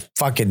 Oh, we just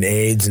fucking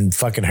AIDS and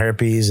fucking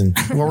herpes and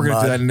well, we're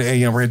gonna do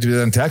that. We're gonna do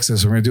that in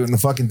Texas. We're gonna do it in the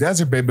fucking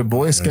desert, baby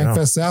boy.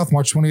 Skankfest South,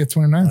 March 20th,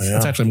 29th.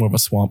 It's actually more of a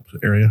swamp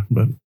area,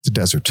 but it's a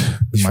desert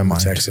in my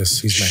mind.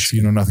 Texas. He's Mexican.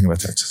 You know nothing about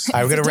Texas. All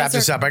right, we're gonna wrap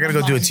this up. I gotta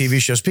go do a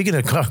TV show. Speaking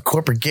of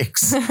corporate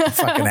gigs,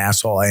 fucking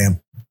asshole I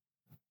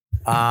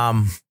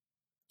am.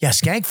 Yeah,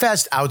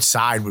 Skankfest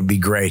outside would be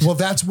great. Well,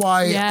 that's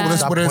why. Yeah. Well,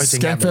 that's what it is.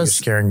 Skankfest.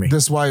 Scaring me.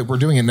 This is why we're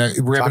doing it.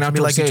 We have an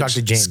outdoor stage. Talk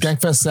to James.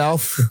 Skankfest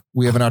South.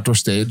 We have an outdoor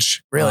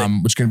stage, really,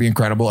 which is going to be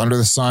incredible. Under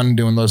the sun,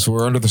 doing those.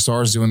 We're under the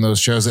stars, doing those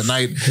shows at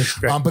night.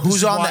 But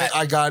who's on that?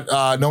 I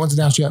got no one's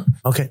announced yet.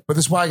 Okay, but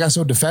this is why I got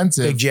so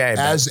defensive. Big J,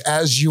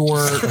 as your.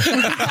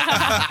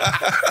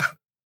 I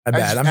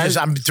bet.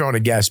 I'm throwing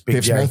a guess. Big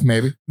Dave J.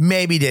 Smith,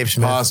 maybe Dave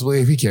Smith,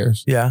 possibly if he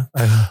cares. Yeah.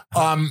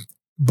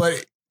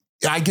 But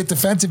I get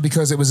defensive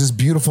because it was this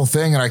beautiful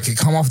thing and I could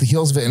come off the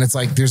heels of it. And it's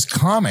like, there's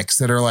comics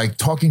that are like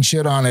talking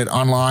shit on it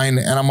online.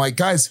 And I'm like,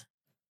 guys,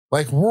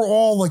 like we're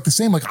all like the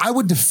same. Like I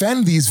would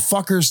defend these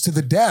fuckers to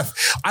the death.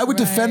 I would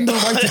defend their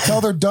right to tell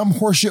their dumb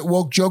horseshit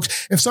woke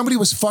jokes. If somebody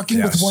was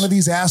fucking with one of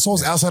these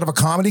assholes outside of a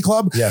comedy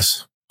club.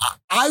 Yes.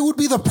 I would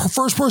be the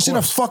first person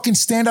to fucking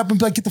stand up and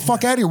be like, get the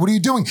fuck out of here. What are you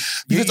doing?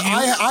 Because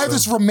I have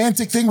this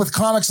romantic thing with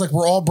comics, like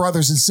we're all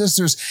brothers and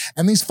sisters.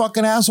 And these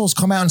fucking assholes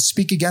come out and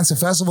speak against a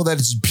festival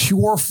that is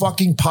pure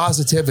fucking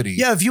positivity.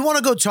 Yeah, if you want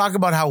to go talk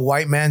about how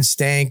white men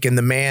stink and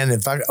the man,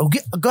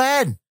 go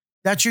ahead.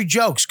 That's your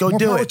jokes. Go More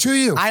do power it. to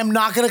you. I am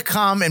not going to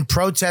come and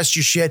protest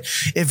your shit.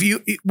 If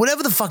you,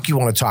 whatever the fuck you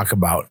want to talk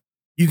about,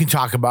 you can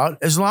talk about.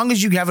 As long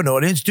as you have an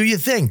audience, do your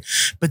thing.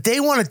 But they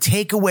want to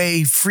take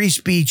away free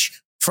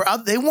speech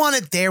they want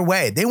it their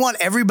way. They want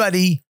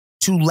everybody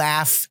to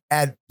laugh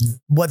at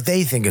what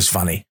they think is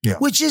funny,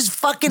 which is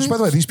fucking. By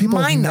the way, these people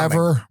have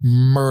never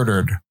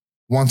murdered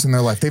once in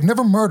their life. They've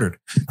never murdered.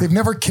 They've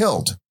never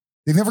killed.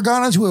 They've never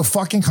gone into a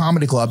fucking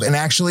comedy club and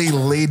actually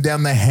laid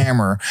down the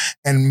hammer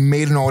and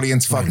made an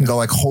audience fucking go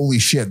like, holy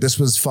shit, this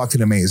was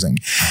fucking amazing.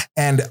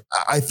 And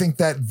I think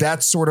that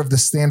that's sort of the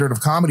standard of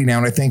comedy now.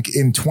 And I think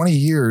in 20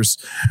 years,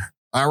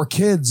 our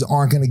kids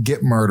aren't going to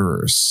get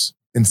murderers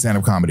in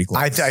stand-up comedy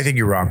clubs. I think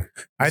you're wrong.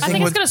 I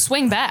think it's going to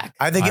swing back.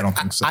 I don't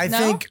think so.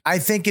 I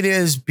think it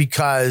is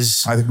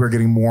because I think we're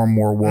getting more and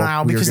more woke.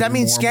 No, because that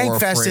means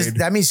Skankfest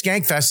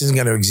isn't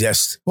going to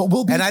exist. But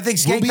we'll be in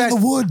the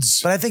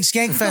woods. But I think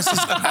Skankfest is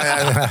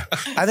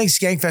I think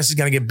Skankfest is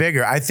going to get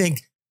bigger. I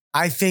think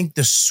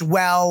the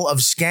swell of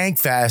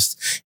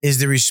Skankfest is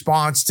the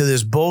response to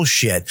this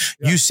bullshit.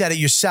 Yeah. You said it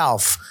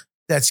yourself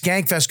that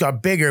Skankfest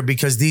got bigger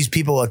because these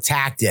people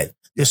attacked it.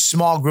 This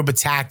small group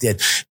attacked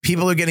it.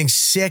 People are getting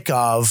sick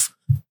of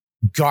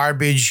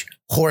garbage,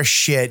 horse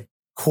shit,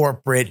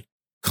 corporate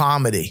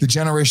comedy. The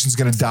generation's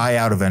going to die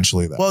out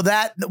eventually, though. Well,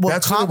 that's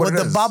what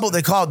the bubble,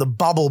 they call it the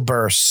bubble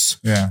bursts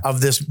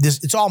of this.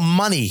 It's all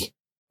money.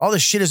 All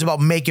this shit is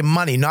about making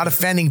money, not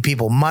offending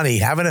people, money,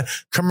 having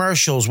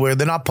commercials where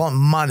they're not pulling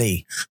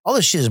money. All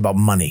this shit is about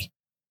money.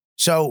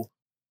 So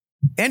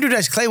Andrew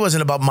Dice Clay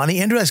wasn't about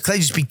money. Andrew Dice Clay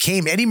just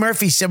became Eddie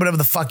Murphy, said whatever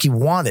the fuck he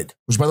wanted.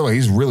 Which, by the way,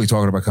 he's really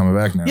talking about coming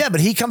back now. Yeah, but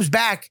he comes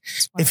back.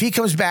 If he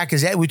comes back,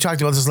 we talked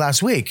about this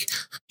last week,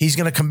 he's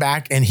going to come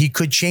back and he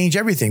could change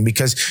everything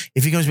because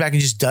if he comes back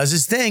and just does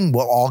his thing,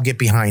 we'll all get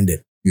behind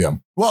it. Yeah.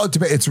 Well, it's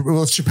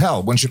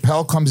Chappelle. When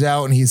Chappelle comes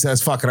out and he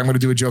says, fuck it, I'm going to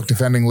do a joke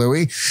defending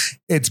Louis,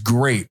 it's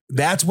great.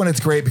 That's when it's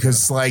great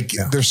because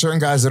there's certain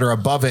guys that are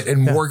above it and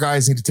more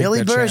guys need to take Billy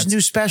that Burr's chance. New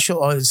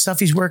special,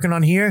 stuff he's working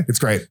on here. It's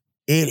great.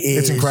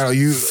 It's incredible.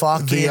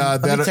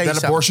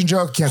 That abortion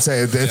joke, can't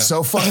say it. It's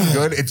so fucking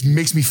good. It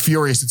makes me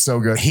furious. It's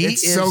so good.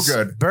 So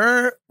good.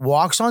 Burr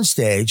walks on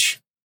stage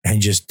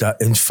and just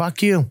and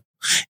fuck you.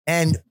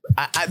 And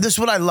this is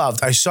what I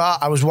loved.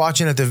 I was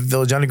watching at the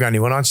Village Underground. He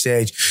went on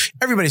stage.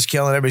 Everybody's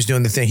killing. Everybody's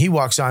doing the thing. He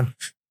walks on,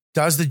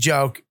 does the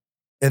joke,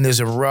 and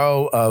there's a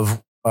row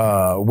of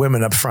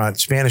women up front,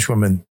 Spanish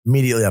women,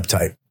 immediately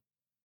uptight.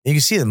 You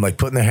can see them like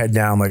putting their head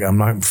down, like I'm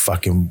not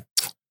fucking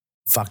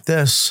fuck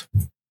this.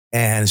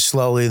 And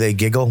slowly they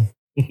giggle.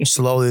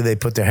 Slowly they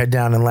put their head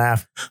down and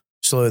laugh.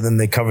 Slowly then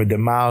they covered their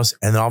mouths.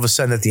 And then all of a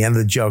sudden at the end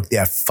of the joke,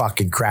 they're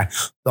fucking crack.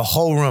 The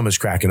whole room is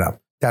cracking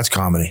up. That's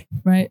comedy.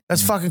 Right.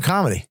 That's fucking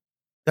comedy.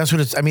 That's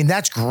what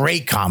that's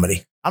great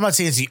comedy. I'm not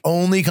saying it's the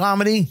only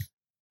comedy.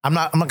 I'm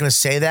not going to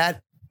say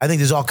that. I think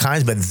there's all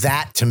kinds, but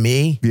that to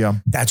me,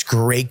 that's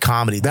great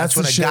comedy. That's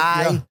when a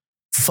guy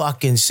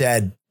fucking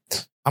said,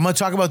 I'm going to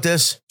talk about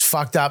this. It's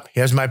fucked up.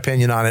 Here's my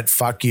opinion on it.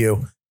 Fuck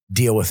you.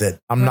 Deal with it.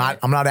 I'm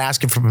not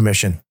asking for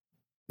permission.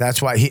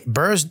 That's why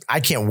Burr's, I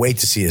can't wait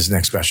to see his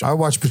next special. I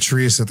watched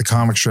Patrice at the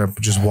comic strip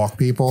just walk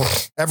people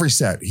every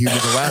set. He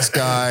was the last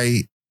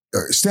guy,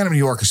 stand up New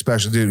York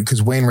especially, dude,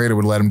 because Wayne Rader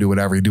would let him do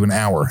whatever. He'd do an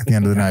hour at the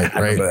end of the night,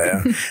 right?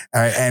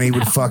 And he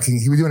would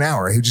do an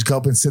hour. He would just go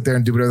up and sit there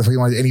and do whatever the fuck he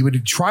wanted. And he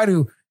would try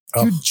to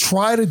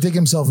dig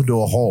himself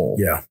into a hole.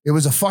 Yeah. It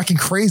was a fucking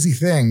crazy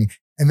thing.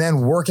 And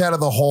then work out of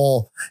the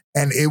hole.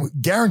 And it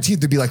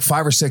guaranteed to be like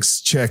 5 or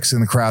 6 chicks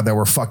in the crowd that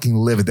were fucking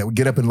livid, that would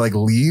get up and like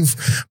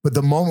leave. But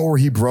the moment where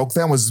he broke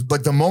them was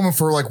like the moment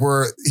for like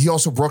where he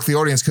also broke the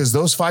audience because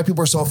those 5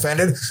 people were so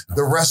offended,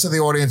 the rest of the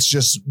audience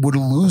just would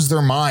lose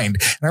their mind.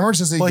 And I remember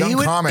just a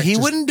young comic. He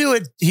wouldn't do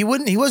it. He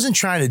wasn't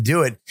trying to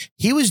do it.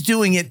 He was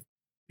doing it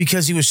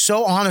because he was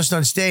so honest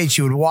on stage.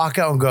 He would walk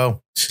out and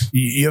go,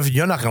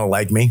 you're not going to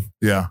like me.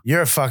 Yeah.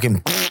 You're a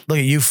fucking, look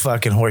at you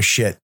fucking horse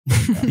shit.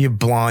 You're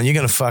blonde. You're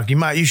going to fuck.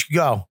 You should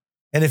go.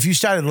 And if you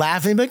started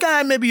laughing, you'd be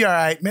like, maybe you're all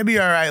right. Maybe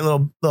you're all right,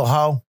 little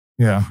hoe.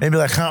 Yeah. Maybe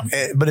like, huh?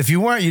 But if you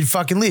weren't, you'd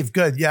fucking leave.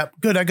 Good. Yeah.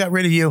 Good. I got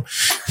rid of you.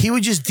 He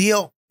would just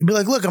he'd be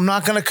like, look, I'm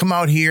not going to come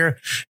out here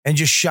and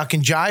just shuck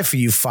and jive for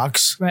you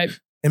fucks. Right.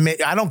 And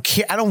I don't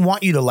care. I don't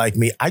want you to like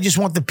me. I just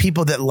want the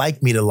people that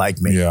like me to like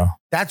me. Yeah.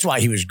 That's why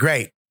he was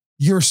great.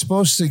 You're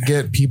supposed to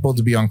get people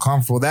to be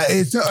uncomfortable.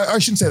 I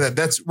shouldn't say that.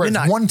 That's right.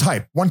 One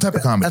type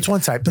of comedy. That's one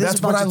type. But that's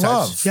what I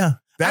love. Yeah.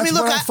 That's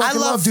what I fucking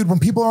love, dude. When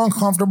people are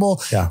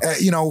uncomfortable,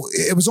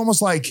 it was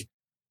almost like,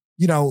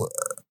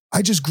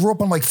 I just grew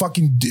up on like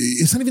fucking,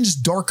 it's not even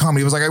just dark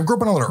comedy. It was like, I grew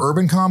up on a lot of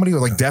urban comedy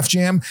with like Def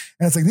Jam.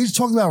 And it's like, they just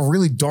talking about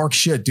really dark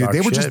shit, dude.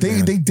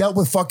 They dealt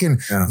with fucking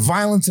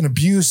violence and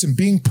abuse and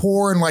being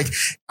poor. And like,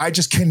 I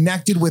just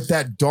connected with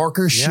that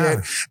darker shit.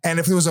 And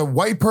if there was a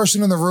white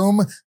person in the room,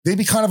 they'd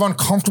be kind of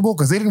uncomfortable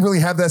because they didn't really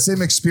have that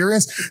same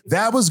experience.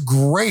 That was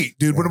great,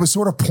 dude. When it was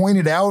sort of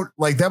pointed out,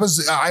 like that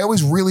was,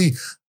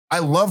 I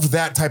loved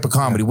that type of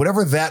comedy,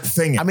 whatever that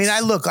thing is. I mean, I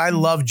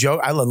love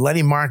joke. I love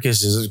Lenny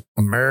Marcus is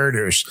a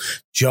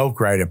murderous joke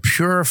writer.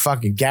 Pure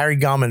fucking Gary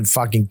Gulman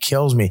fucking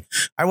kills me.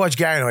 I watch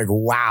Gary and I'm like,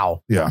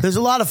 wow. Yeah. There's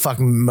a lot of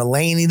fucking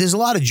Mulaney. There's a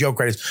lot of joke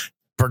writers.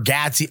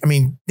 Bergazzi. I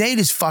mean, Nate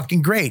is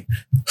fucking great.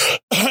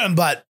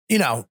 But, you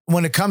know,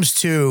 when it comes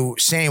to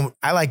saying,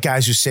 I like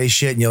guys who say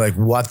shit and you're like,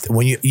 what?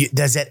 When you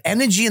there's that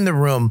energy in the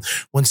room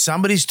when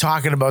somebody's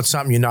talking about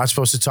something you're not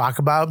supposed to talk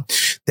about,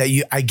 that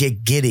I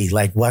get giddy.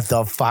 Like, what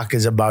the fuck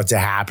is about to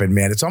happen,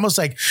 man? It's almost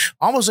like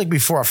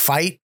before a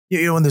fight.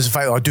 You know, when there's a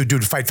fight, oh,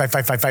 dude, fight.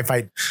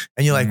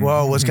 And you're like,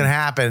 whoa, what's going to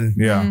happen?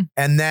 Yeah.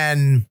 And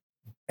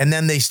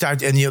then they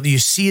start, and you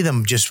see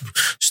them just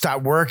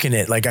start working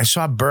it. Like I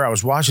saw Burr, I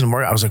was watching him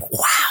work. I was like,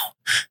 wow,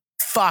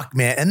 fuck,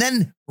 man. And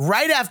then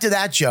right after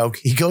that joke,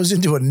 he goes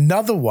into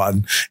another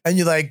one and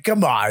you're like,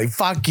 come on,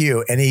 fuck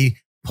you. And he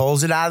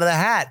pulls it out of the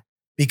hat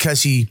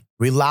because he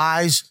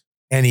relies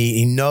and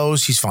he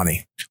knows he's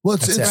funny. Well,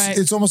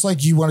 it's almost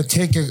like you want to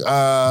take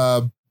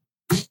a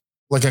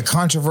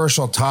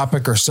controversial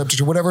topic or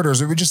subject or whatever it is,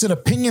 or just an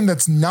opinion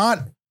that's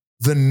not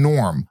the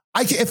norm.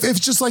 If it's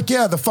just like,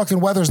 yeah, the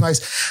fucking weather's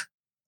nice.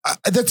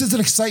 That doesn't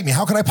excite me.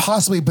 How could I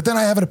possibly? But then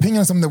I have an opinion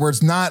on something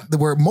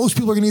where most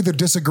people are going to either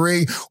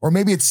disagree or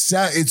maybe it's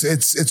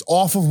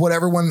off of what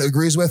everyone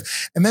agrees with.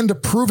 And then to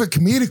prove it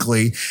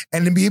comedically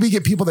and to maybe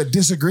get people that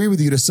disagree with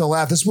you to still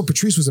laugh. This is what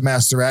Patrice was a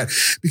master at,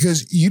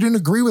 because you didn't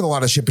agree with a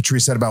lot of shit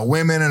Patrice said about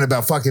women and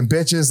about fucking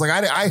bitches. Like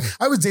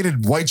I was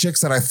dated white chicks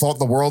that I thought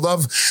the world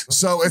of.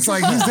 So it's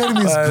like he's dating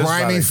these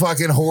grimy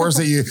fucking whores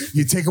that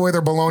you take away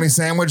their bologna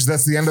sandwich.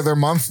 That's the end of their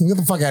month. Get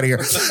the fuck out of here.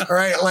 All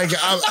right. Like,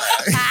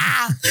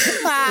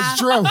 it's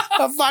true.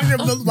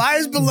 Why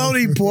is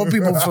bologna poor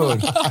people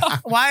food?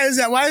 Why is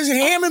that? Why is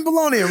ham and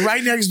bologna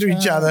right next to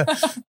each other?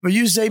 But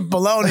you say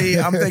bologna,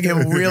 I'm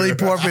thinking really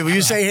poor people.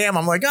 You say ham,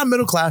 I'm like, I'm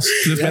middle class.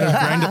 But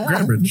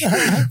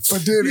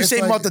dude, you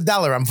say like,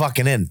 mortadella, I'm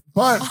fucking in.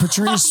 But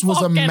Patrice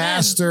was a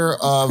master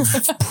of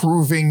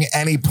proving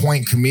any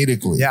point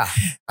comedically. Yeah.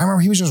 I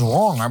remember he was just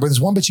wrong. I remember this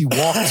one bitch he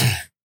walked.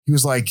 He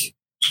was like,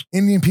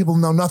 Indian people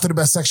know nothing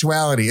about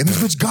sexuality. And this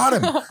bitch got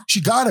him. She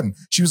got him.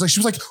 She was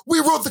like, we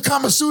wrote the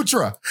Kama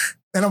Sutra.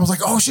 And I was like,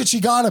 oh shit, she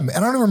got him. And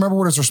I don't even remember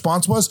what his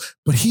response was,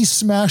 but he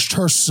smashed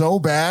her so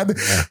bad.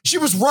 Yeah. She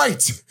was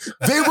right.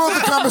 They wrote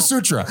the Kama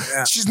Sutra.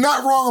 Yeah. She's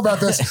not wrong about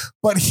this,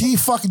 but he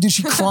fucking did.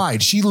 She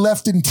cried. She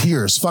left in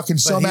tears, fucking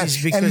so mad.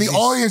 And the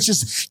audience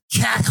just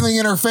cackling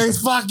in her face.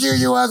 Fuck you,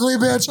 you ugly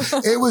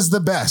bitch. It was the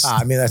best.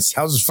 I mean, that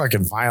sounds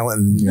fucking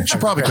violent. She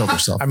probably killed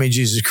herself. I mean,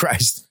 Jesus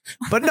Christ.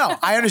 But no,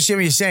 I understand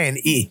what you're saying.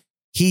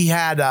 He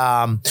had,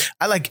 I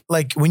like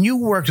when you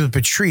worked with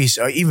Patrice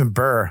or even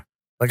Burr,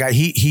 like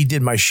he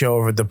did my show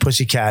over at the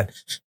Pussycat.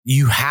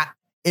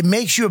 It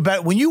makes you a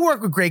better, when you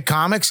work with great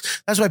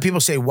comics. That's why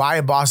people say, why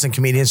are Boston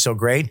comedians so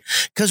great?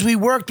 Because we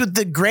worked with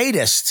the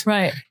greatest.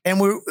 Right.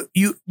 And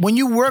when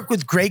you work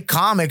with great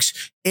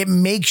comics, it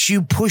makes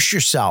you push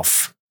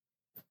yourself.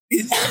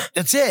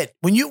 That's it.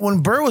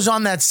 When Burr was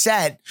on that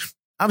set,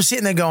 I'm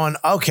sitting there going,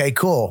 okay,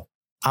 cool.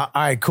 All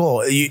right,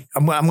 cool.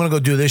 I'm going to go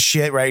do this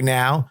shit right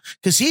now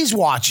because he's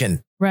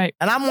watching. Right.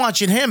 And I'm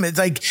watching him. It's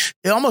like,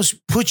 it almost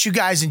puts you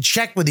guys in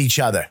check with each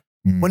other.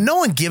 When no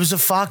one gives a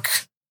fuck,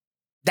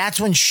 that's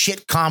when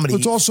shit comedy.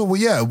 It's also,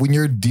 when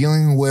you're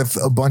dealing with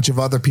a bunch of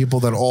other people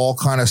that all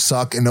kind of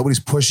suck and nobody's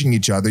pushing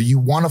each other, you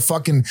want to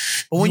fucking.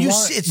 But when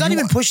it's not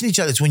even pushing each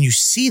other. It's when you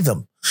see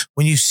them.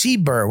 When you see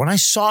Burr, when I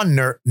saw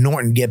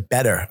Norton get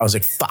better, I was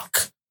like,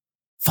 fuck.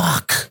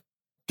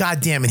 God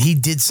damn it. He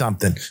did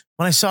something.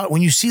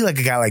 When you see like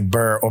a guy like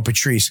Burr or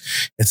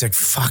Patrice, it's like,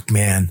 fuck,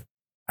 man.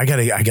 I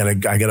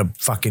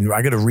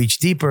gotta reach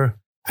deeper.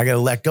 I gotta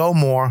let go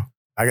more.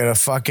 I gotta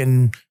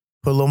fucking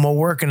put a little more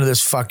work into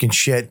this fucking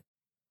shit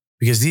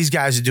because these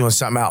guys are doing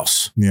something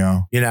else.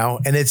 Yeah. You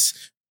know, and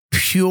it's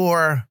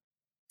pure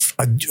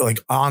like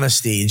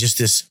honesty and just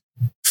this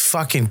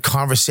fucking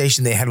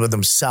conversation they had with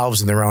themselves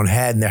in their own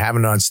head, and they're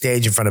having it on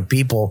stage in front of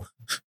people.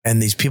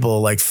 And these people are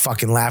like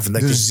fucking laughing.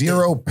 Like there's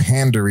zero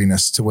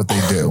panderiness to what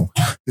they do.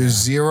 There's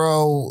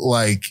zero,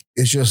 like,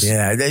 it's just.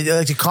 Yeah.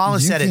 Like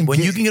Colin said it.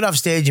 When you can get off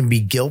stage and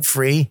be guilt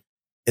free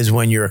is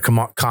when you're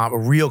a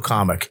real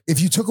comic. If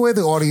you took away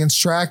the audience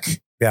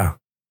track. Yeah.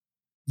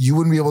 You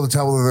wouldn't be able to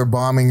tell whether they're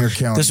bombing or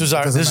killing. This is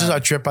our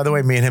trip, by the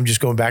way. Me and him just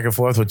going back and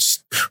forth with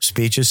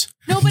speeches.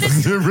 No, but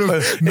it's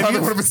really,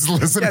 neither one of us is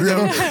listening.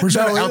 We're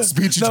trying to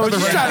outspeech each other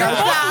right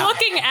now.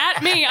 Looking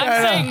at me,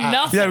 I'm saying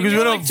nothing. Yeah, because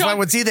we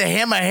don't. It's either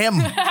him or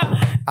him. All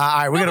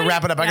right, we're gonna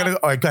wrap it up. All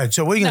right, go ahead.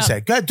 So what are you gonna say?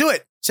 Go ahead, do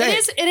it. Say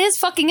it. It is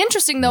fucking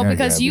interesting though,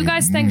 because you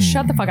guys think,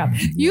 shut the fuck up.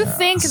 You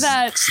think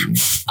that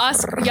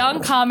us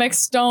young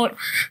comics don't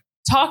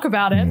talk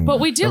about it, but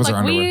we do.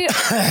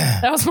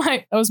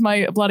 That was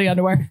my bloody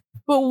underwear.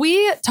 But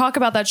we talk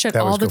about that shit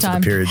all the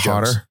time.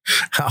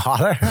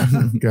 Hotter.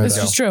 This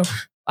is true.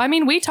 I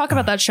mean, we talk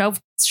about that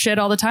shit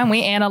all the time.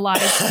 We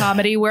analyze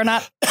comedy. We're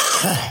not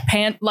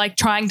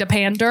trying to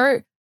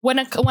pander. When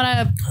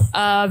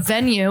a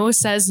venue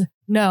says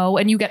no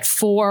and you get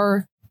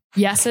 4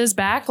 yeses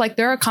back, like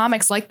there are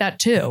comics like that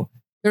too.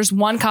 there's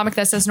one comic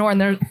that says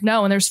and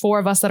there's 4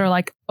 of us that are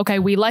like, okay,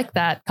 we like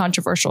that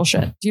controversial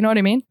shit. Do you know what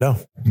I mean? No,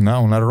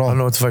 not at all. I don't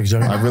know what the fuck you're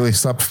talking about. I really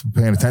stopped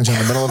paying attention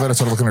in the middle of it. I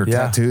started looking at her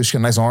tattoos. She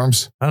got nice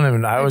arms. I don't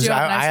even. I nice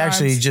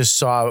actually arms. just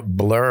saw a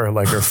blur.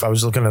 Like I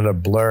was looking at a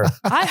blur.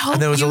 I hope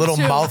and there was a little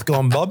too. mouth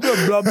going blah blah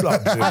blah blah.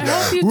 I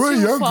hope you We're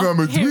two young fuck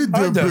comics. him.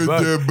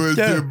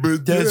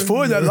 There's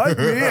 4 that like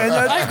me, and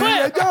I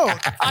quit.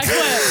 I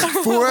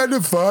quit. 4 out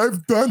of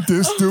 5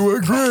 dentists do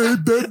agree.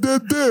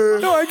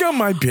 No, I got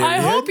my period. I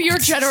hope your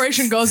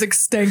generation goes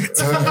extinct.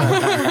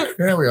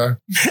 There we are.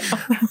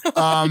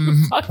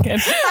 Fucking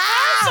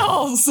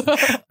assholes.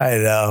 I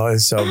know,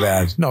 it's so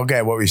bad. No,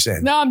 okay, what were you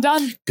saying? No, I'm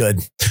done. Good.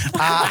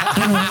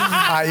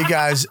 You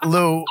guys,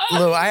 Lou,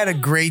 I had a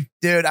great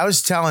dude. I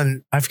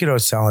forget what I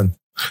was telling.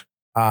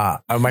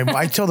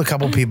 I told a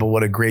couple people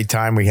what a great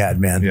time we had,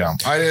 man. Yeah,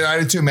 I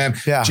did too, man.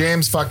 Yeah.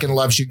 James fucking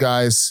loves you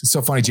guys. It's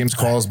so funny. James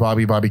calls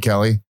Bobby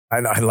Kelly. I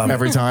know, I love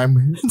every it.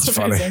 time. It's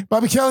funny.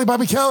 Bobby Kelly.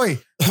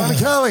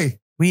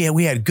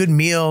 We had good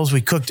meals.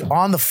 We cooked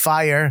on the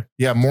fire.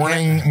 Yeah,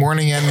 morning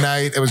and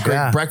night. It was great.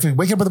 Yeah. Breakfast.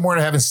 Waking up in the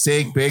morning, having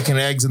steak, bacon,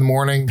 eggs in the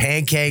morning.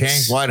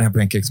 Pancakes. Well, I didn't have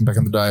pancakes. I'm back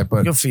on the diet,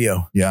 but Good for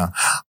you. yeah.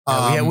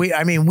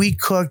 We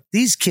cooked.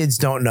 These kids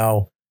don't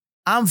know.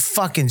 I'm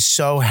fucking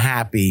so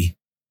happy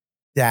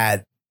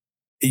that,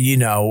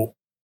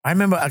 I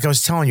remember, like I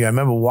was telling you, I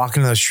remember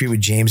walking down the street with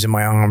James in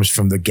my arms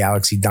from the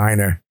Galaxy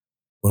Diner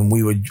when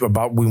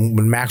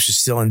when Max was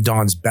still in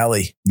Dawn's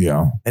belly.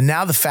 Yeah. And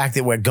now the fact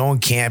that we're going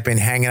camping,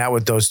 hanging out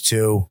with those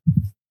two,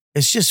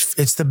 it's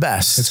the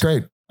best. It's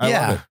great. I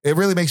love it. It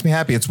really makes me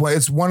happy. It's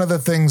one of the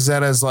things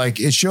that is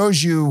like, it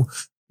shows you,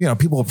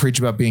 people will preach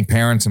about being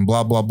parents and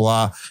blah, blah,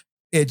 blah.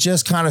 It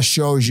just kind of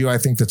shows you, I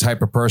think, the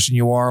type of person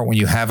you are when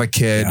you have a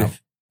kid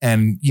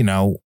and,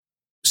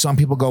 some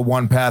people go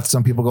one path,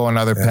 some people go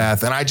another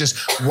path. And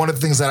one of the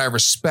things that I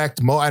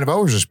respect, I've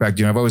always respected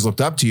you. I've always looked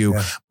up to you,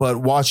 but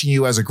watching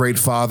you as a great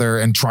father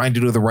and trying to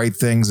do the right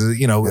things,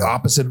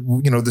 opposite,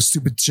 the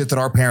stupid shit that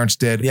our parents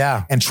did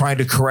and trying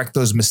to correct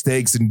those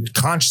mistakes and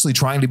consciously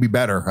trying to be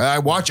better. I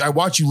watch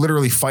you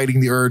literally fighting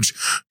the urge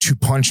to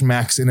punch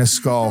Max in his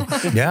skull.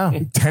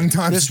 10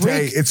 times This a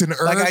day. week. It's an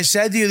urge. Like I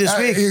said to you this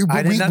week.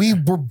 We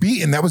were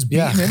beaten. That was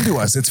beaten into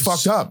us. It's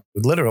fucked up.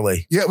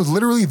 Literally. Yeah, it was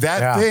literally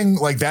that thing.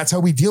 Like that's how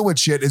we deal with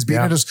shit is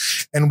being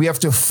just, and we have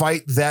to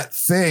fight that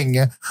thing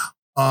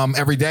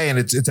every day. And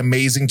it's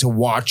amazing to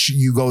watch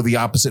you go the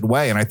opposite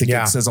way. And I think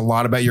it says a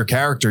lot about your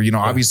character.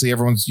 Obviously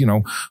everyone's, we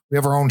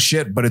have our own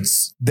shit, but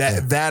it's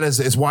that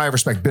is why I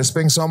respect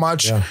Bisping so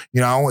much. Yeah.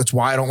 It's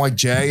why I don't like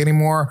Jay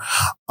anymore.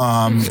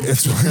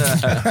 It's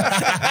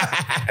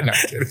no,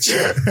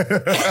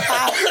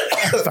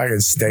 fucking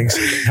stinks.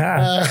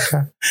 All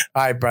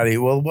right, buddy.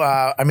 Well,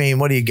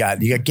 what do you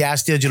got? You got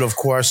Gas Digital, of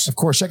course. Of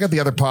course. Check out the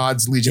other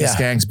pods, Legion of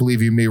Skanks,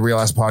 Believe You Me, Real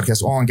Ass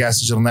Podcast, all on Gas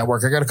Digital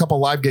Network. I got a couple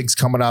live gigs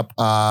coming up.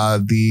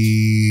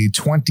 The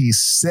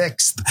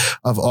 26th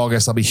of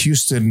August, I'll be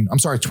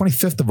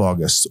 25th of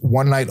August,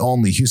 one night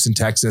only, Houston,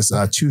 Texas,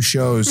 2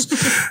 shows.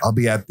 I'll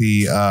be at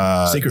the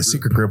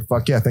Secret Group.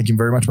 Fuck yeah. Thank you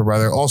very much, my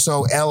brother.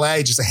 Also,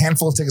 LA, just a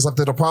handful of tickets left.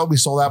 It'll probably be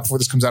sold out before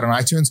this comes out on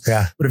iTunes.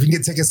 Yeah. But if you can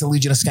get tickets to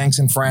Legion of Skanks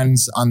and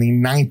Friends on the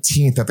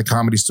 19th at the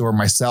Comedy Store,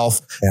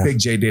 myself, Big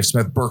J, Dave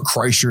Smith, Burt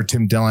Kreischer,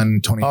 Tim Dillon,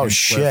 Tony. Oh,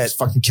 shit.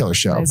 Fucking killer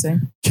show.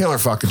 Amazing. Killer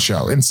fucking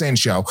show. Insane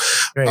show.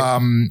 Great.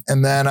 And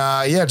then,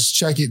 just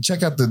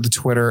check out the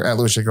Twitter at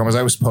Louis J. Gomez. I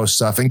always post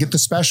stuff and get the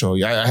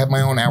special. I have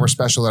my own hour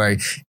special that I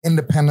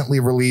independently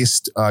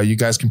released. You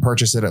guys can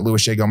purchase it at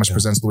Louis J. Gomez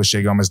presents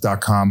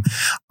LouisJGomez.com.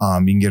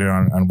 You can get it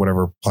on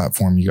whatever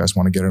platform you guys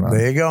want to get it on.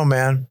 There you go,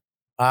 man.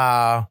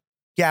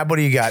 Gab, what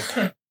do you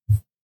got?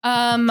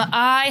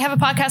 I have a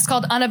podcast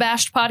called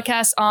Unabashed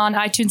Podcast on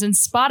iTunes and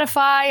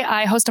Spotify.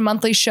 I host a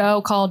monthly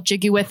show called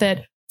Jiggy With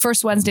It,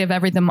 first Wednesday of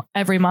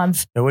every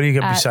month. Now, what do you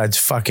got besides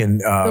fucking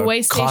the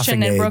Way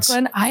Station in aids?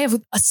 Brooklyn? I have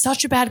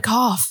such a bad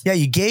cough. Yeah,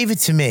 you gave it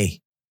to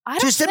me. I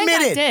don't Just think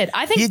admit I it. did.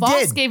 I think You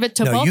Voss did. gave it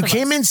to No, both you of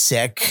came us. in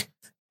sick.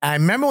 I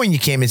remember when you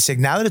came in sick.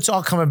 Now that it's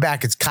all coming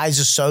back, it's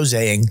Kaiser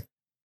Sozeing.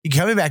 You're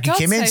coming back. You Don't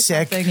came in say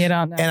sick, something you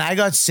don't know. and I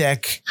got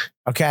sick.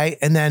 Okay,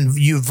 and then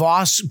you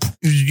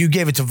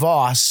gave it to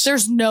Voss.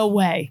 There's no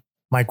way.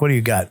 Mike, what do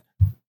you got?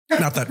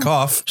 Not that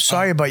cough.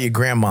 Sorry about your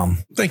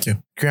grandmom. Thank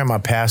you. Grandma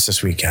passed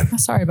this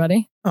weekend. Sorry,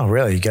 buddy. Oh,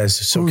 really? You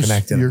guys are so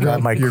connected. Your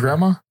grandma?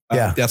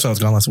 Yeah. That's why I was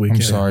gone last week.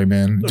 I'm sorry,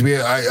 man.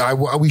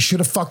 We should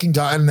have fucking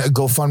gotten a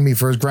GoFundMe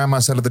for his grandma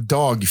instead of the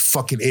dog, you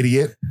fucking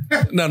idiot.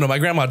 No, my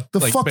grandma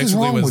The fuck is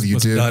wrong with you,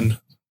 was dude? done.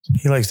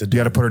 He likes to do.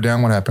 You got to put her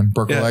down. What happened?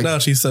 Broke her Yeah, leg? no,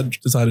 she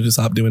decided to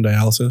stop doing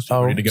dialysis. She's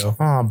ready to go.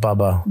 Oh,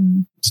 Bubba.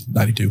 It's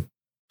 92.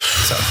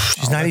 So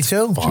She's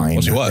 92? Fine.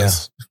 Well, she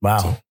was. Wow.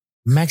 So,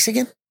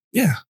 Mexican?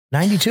 yeah.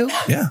 92?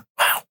 Yeah.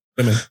 Wow.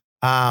 Women.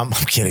 I'm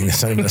kidding.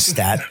 That's not even a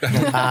stat.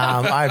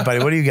 All right,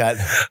 buddy. What do you got?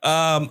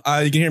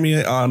 You can hear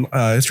me on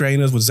History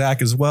News with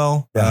Zach as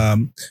well. Yeah.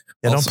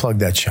 Don't also- plug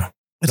that show.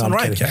 It's No, on I'm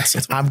Riot kidding.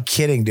 Cast. I'm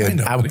kidding, dude. I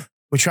know, buddy.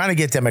 We're trying to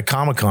get them at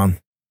Comic-Con.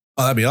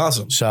 Oh, that'd be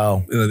awesome.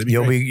 So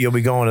you'll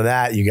be going to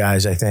that, you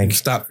guys. I think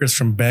stop Chris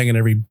from banging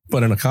everyone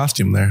in a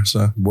costume there.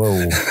 So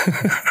whoa.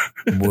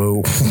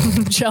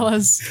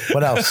 Jealous.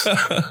 What else?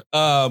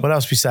 What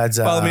else besides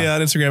follow me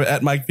on Instagram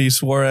at Mike V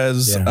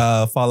Suarez.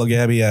 Follow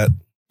Gabby at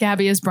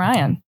Gabby is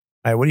Brian.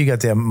 All right, what do you got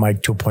there,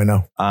 Mike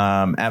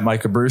 2.0? At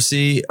Mike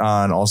Abruzzi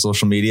on all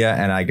social media,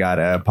 and I got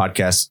a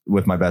podcast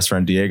with my best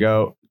friend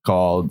Diego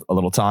called A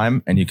Little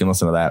Time, and you can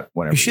listen to that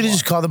whenever. You should have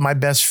just called it My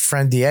Best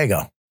Friend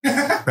Diego.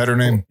 Better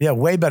name. Yeah,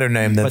 way better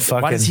name than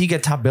fucking. Why does he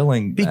get top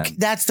billing?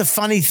 That's the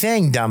funny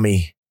thing,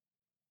 dummy.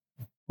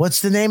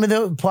 What's the name of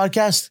the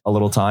podcast? A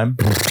Little Time.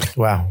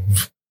 Wow.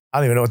 I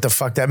don't even know what the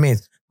fuck that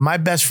means. My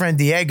Best Friend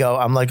Diego,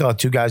 I'm like, oh,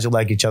 two guys who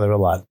like each other a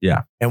lot.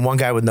 Yeah. And one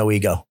guy with no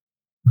ego.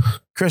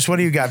 Chris, what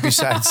do you got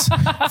besides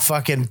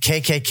fucking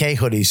KKK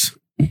hoodies?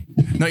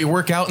 No, you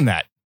work out in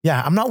that. Yeah,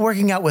 I'm not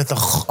working out with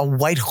a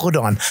white hood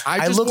on.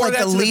 I look like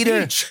the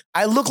leader.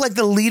 I look like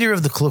the leader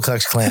of the Ku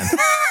Klux Klan.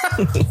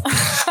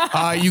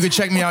 You can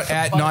check me out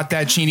at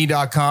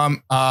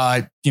notthatcheeny.com.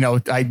 I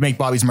make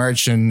Bobby's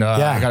merch, and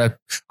I got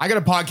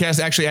a podcast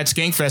actually at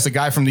Skankfest. A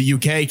guy from the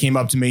UK came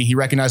up to me. He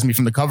recognized me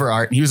from the cover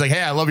art, and he was like,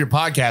 "Hey, I love your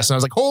podcast." And I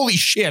was like, "Holy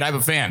shit, I have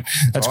a fan."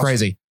 That's awesome.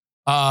 Crazy.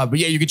 But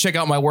yeah, you can check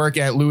out my work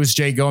at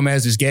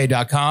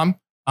louisjgomezisgay.com.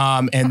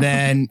 And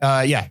then,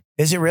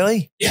 Is it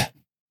really? Yeah.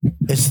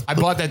 I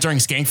bought that during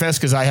Skankfest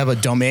because I have a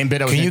domain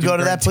bit. Can you go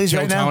to that please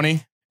right now?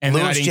 Tony, and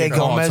Louis then I didn't get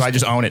called, so I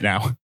just own it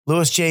now.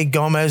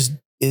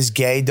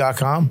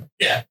 louisjgomezisgay.com.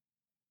 Yeah.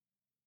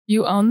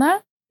 You own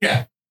that?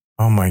 Yeah.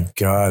 Oh my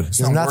God. It's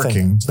not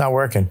working. It's not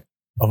working.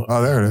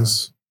 Oh, there it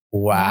is.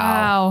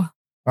 Wow.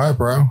 All right,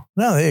 bro.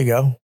 No, there you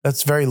go.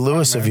 That's very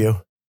Louis of you.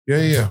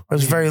 Yeah.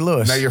 That's very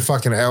Louis. Now you're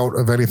fucking out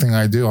of anything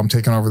I do. I'm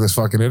taking over this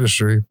fucking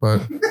industry,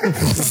 but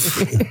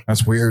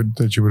that's weird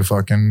that you would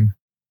fucking...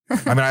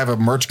 I mean, I have a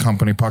merch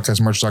company,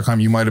 podcastmerch.com.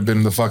 You might have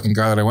been the fucking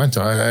guy that I went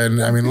to.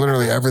 And I mean,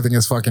 literally everything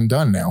is fucking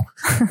done now.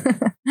 How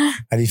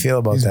do you feel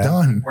about He's that?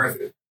 Done. Worth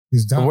it.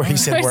 He's done. He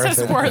said worth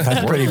it.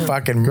 That's pretty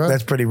fucking,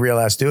 that's pretty real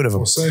ass dude of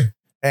him. We'll see.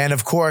 And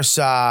of course,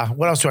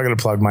 what else do I got to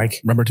plug,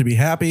 Mike? Remember to be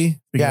happy.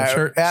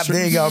 There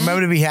you go. Remember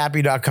to be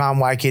happy.com,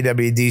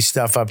 YKWD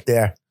stuff up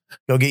there.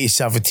 Go get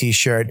yourself a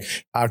t-shirt.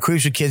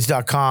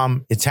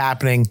 Creepswithkids.com. It's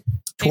happening.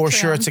 Tour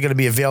shirts are going to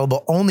be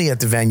available only at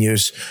the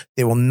venues.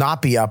 They will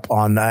not be up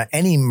on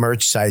any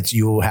merch sites.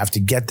 You will have to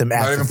get them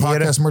at the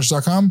theater.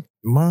 Podcastmerch.com?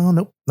 Well,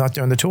 nope. Not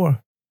during the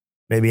tour.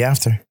 Maybe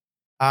after.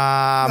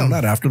 No,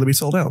 not after. They'll be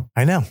sold out.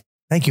 I know.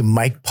 Thank you,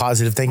 Mike.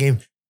 Positive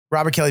thinking.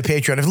 Robert Kelly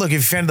Patreon. If you're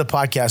a fan of the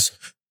podcast,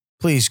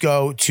 please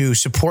go to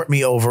support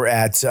me over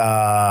at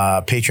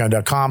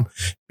patreon.com.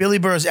 Billy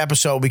Burr's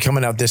episode will be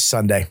coming out this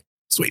Sunday.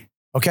 Sweet.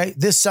 Okay.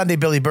 This Sunday,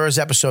 Billy Burr's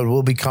episode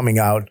will be coming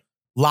out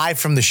live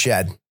from the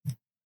shed.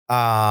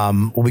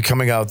 Will be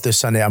coming out this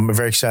Sunday. I'm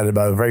very excited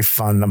about it. Very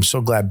fun. I'm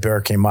so glad Burr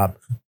came up.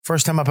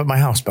 First time up at my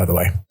house, by the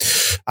way.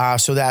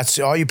 So that's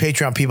all you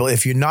Patreon people.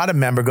 If you're not a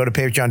member, go to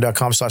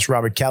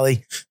patreon.com/Robert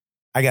Kelly.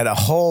 I got a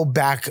whole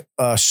back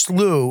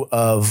slew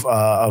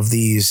of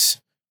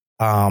these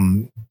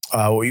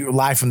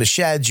live from the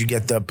sheds. You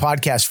get the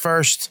podcast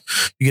first.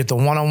 You get the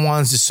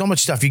one-on-ones. There's so much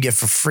stuff you get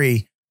for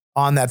free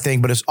on that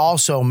thing, but it's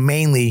also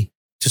mainly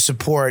to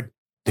support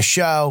the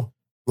show,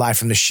 live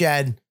from the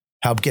shed,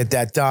 help get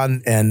that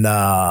done, and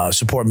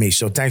support me.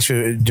 So thanks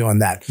for doing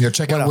that. Yeah,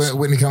 check out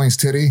Whitney Cummings'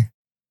 titty.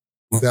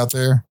 It's out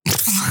there.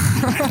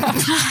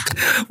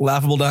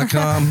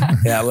 Laughable.com.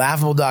 Yeah,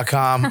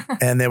 laughable.com.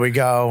 And there we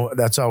go.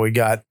 That's all we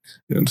got.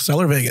 In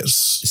Cellar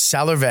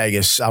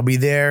Vegas. I'll be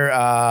there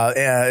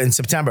in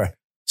September.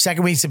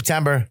 Second week,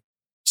 September.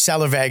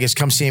 Cellar Vegas.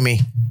 Come see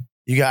me.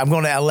 I'm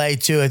going to LA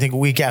too. I think a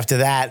week after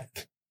that.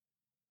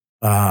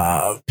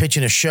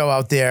 Pitching a show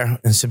out there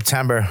in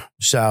September.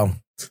 So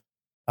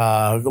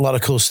a lot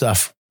of cool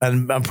stuff.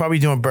 And I'm probably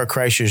doing Bert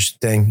Kreischer's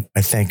thing,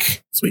 I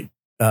think. Sweet.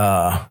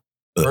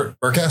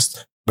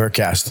 Burkcast?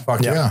 Burkcast.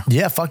 Fuck yeah.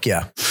 Yeah, fuck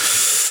yeah.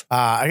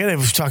 I gotta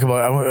talk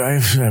about.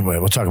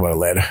 We'll talk about it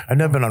later. I've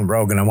never been on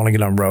Rogan. I want to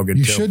get on Rogan.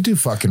 You too. should do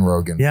fucking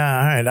Rogan. Yeah,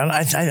 all right.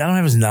 I don't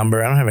have his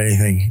number. I don't have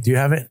anything. Do you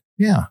have it?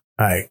 Yeah.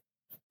 All right.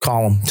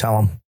 Call him. Tell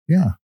him.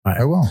 Yeah. All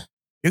right. I will.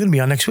 You're gonna be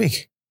on next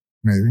week.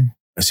 Maybe.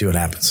 Let's see what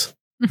happens.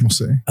 We'll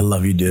see. I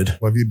love you, dude.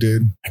 Love you,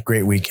 dude. A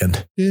great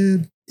weekend.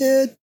 Dude.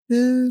 See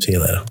you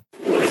later.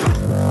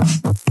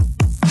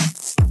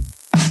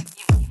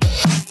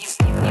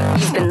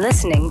 You've been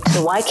listening to the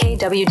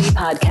YKWD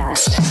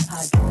podcast.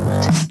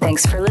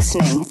 Thanks for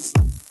listening.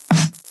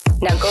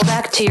 Now go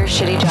back to your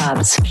shitty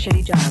jobs.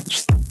 Shitty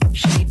jobs.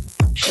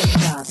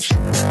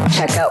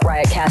 Check out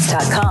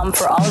riotcast.com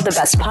for all of the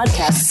best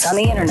podcasts on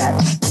the internet.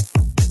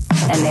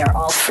 And they're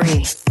all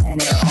free.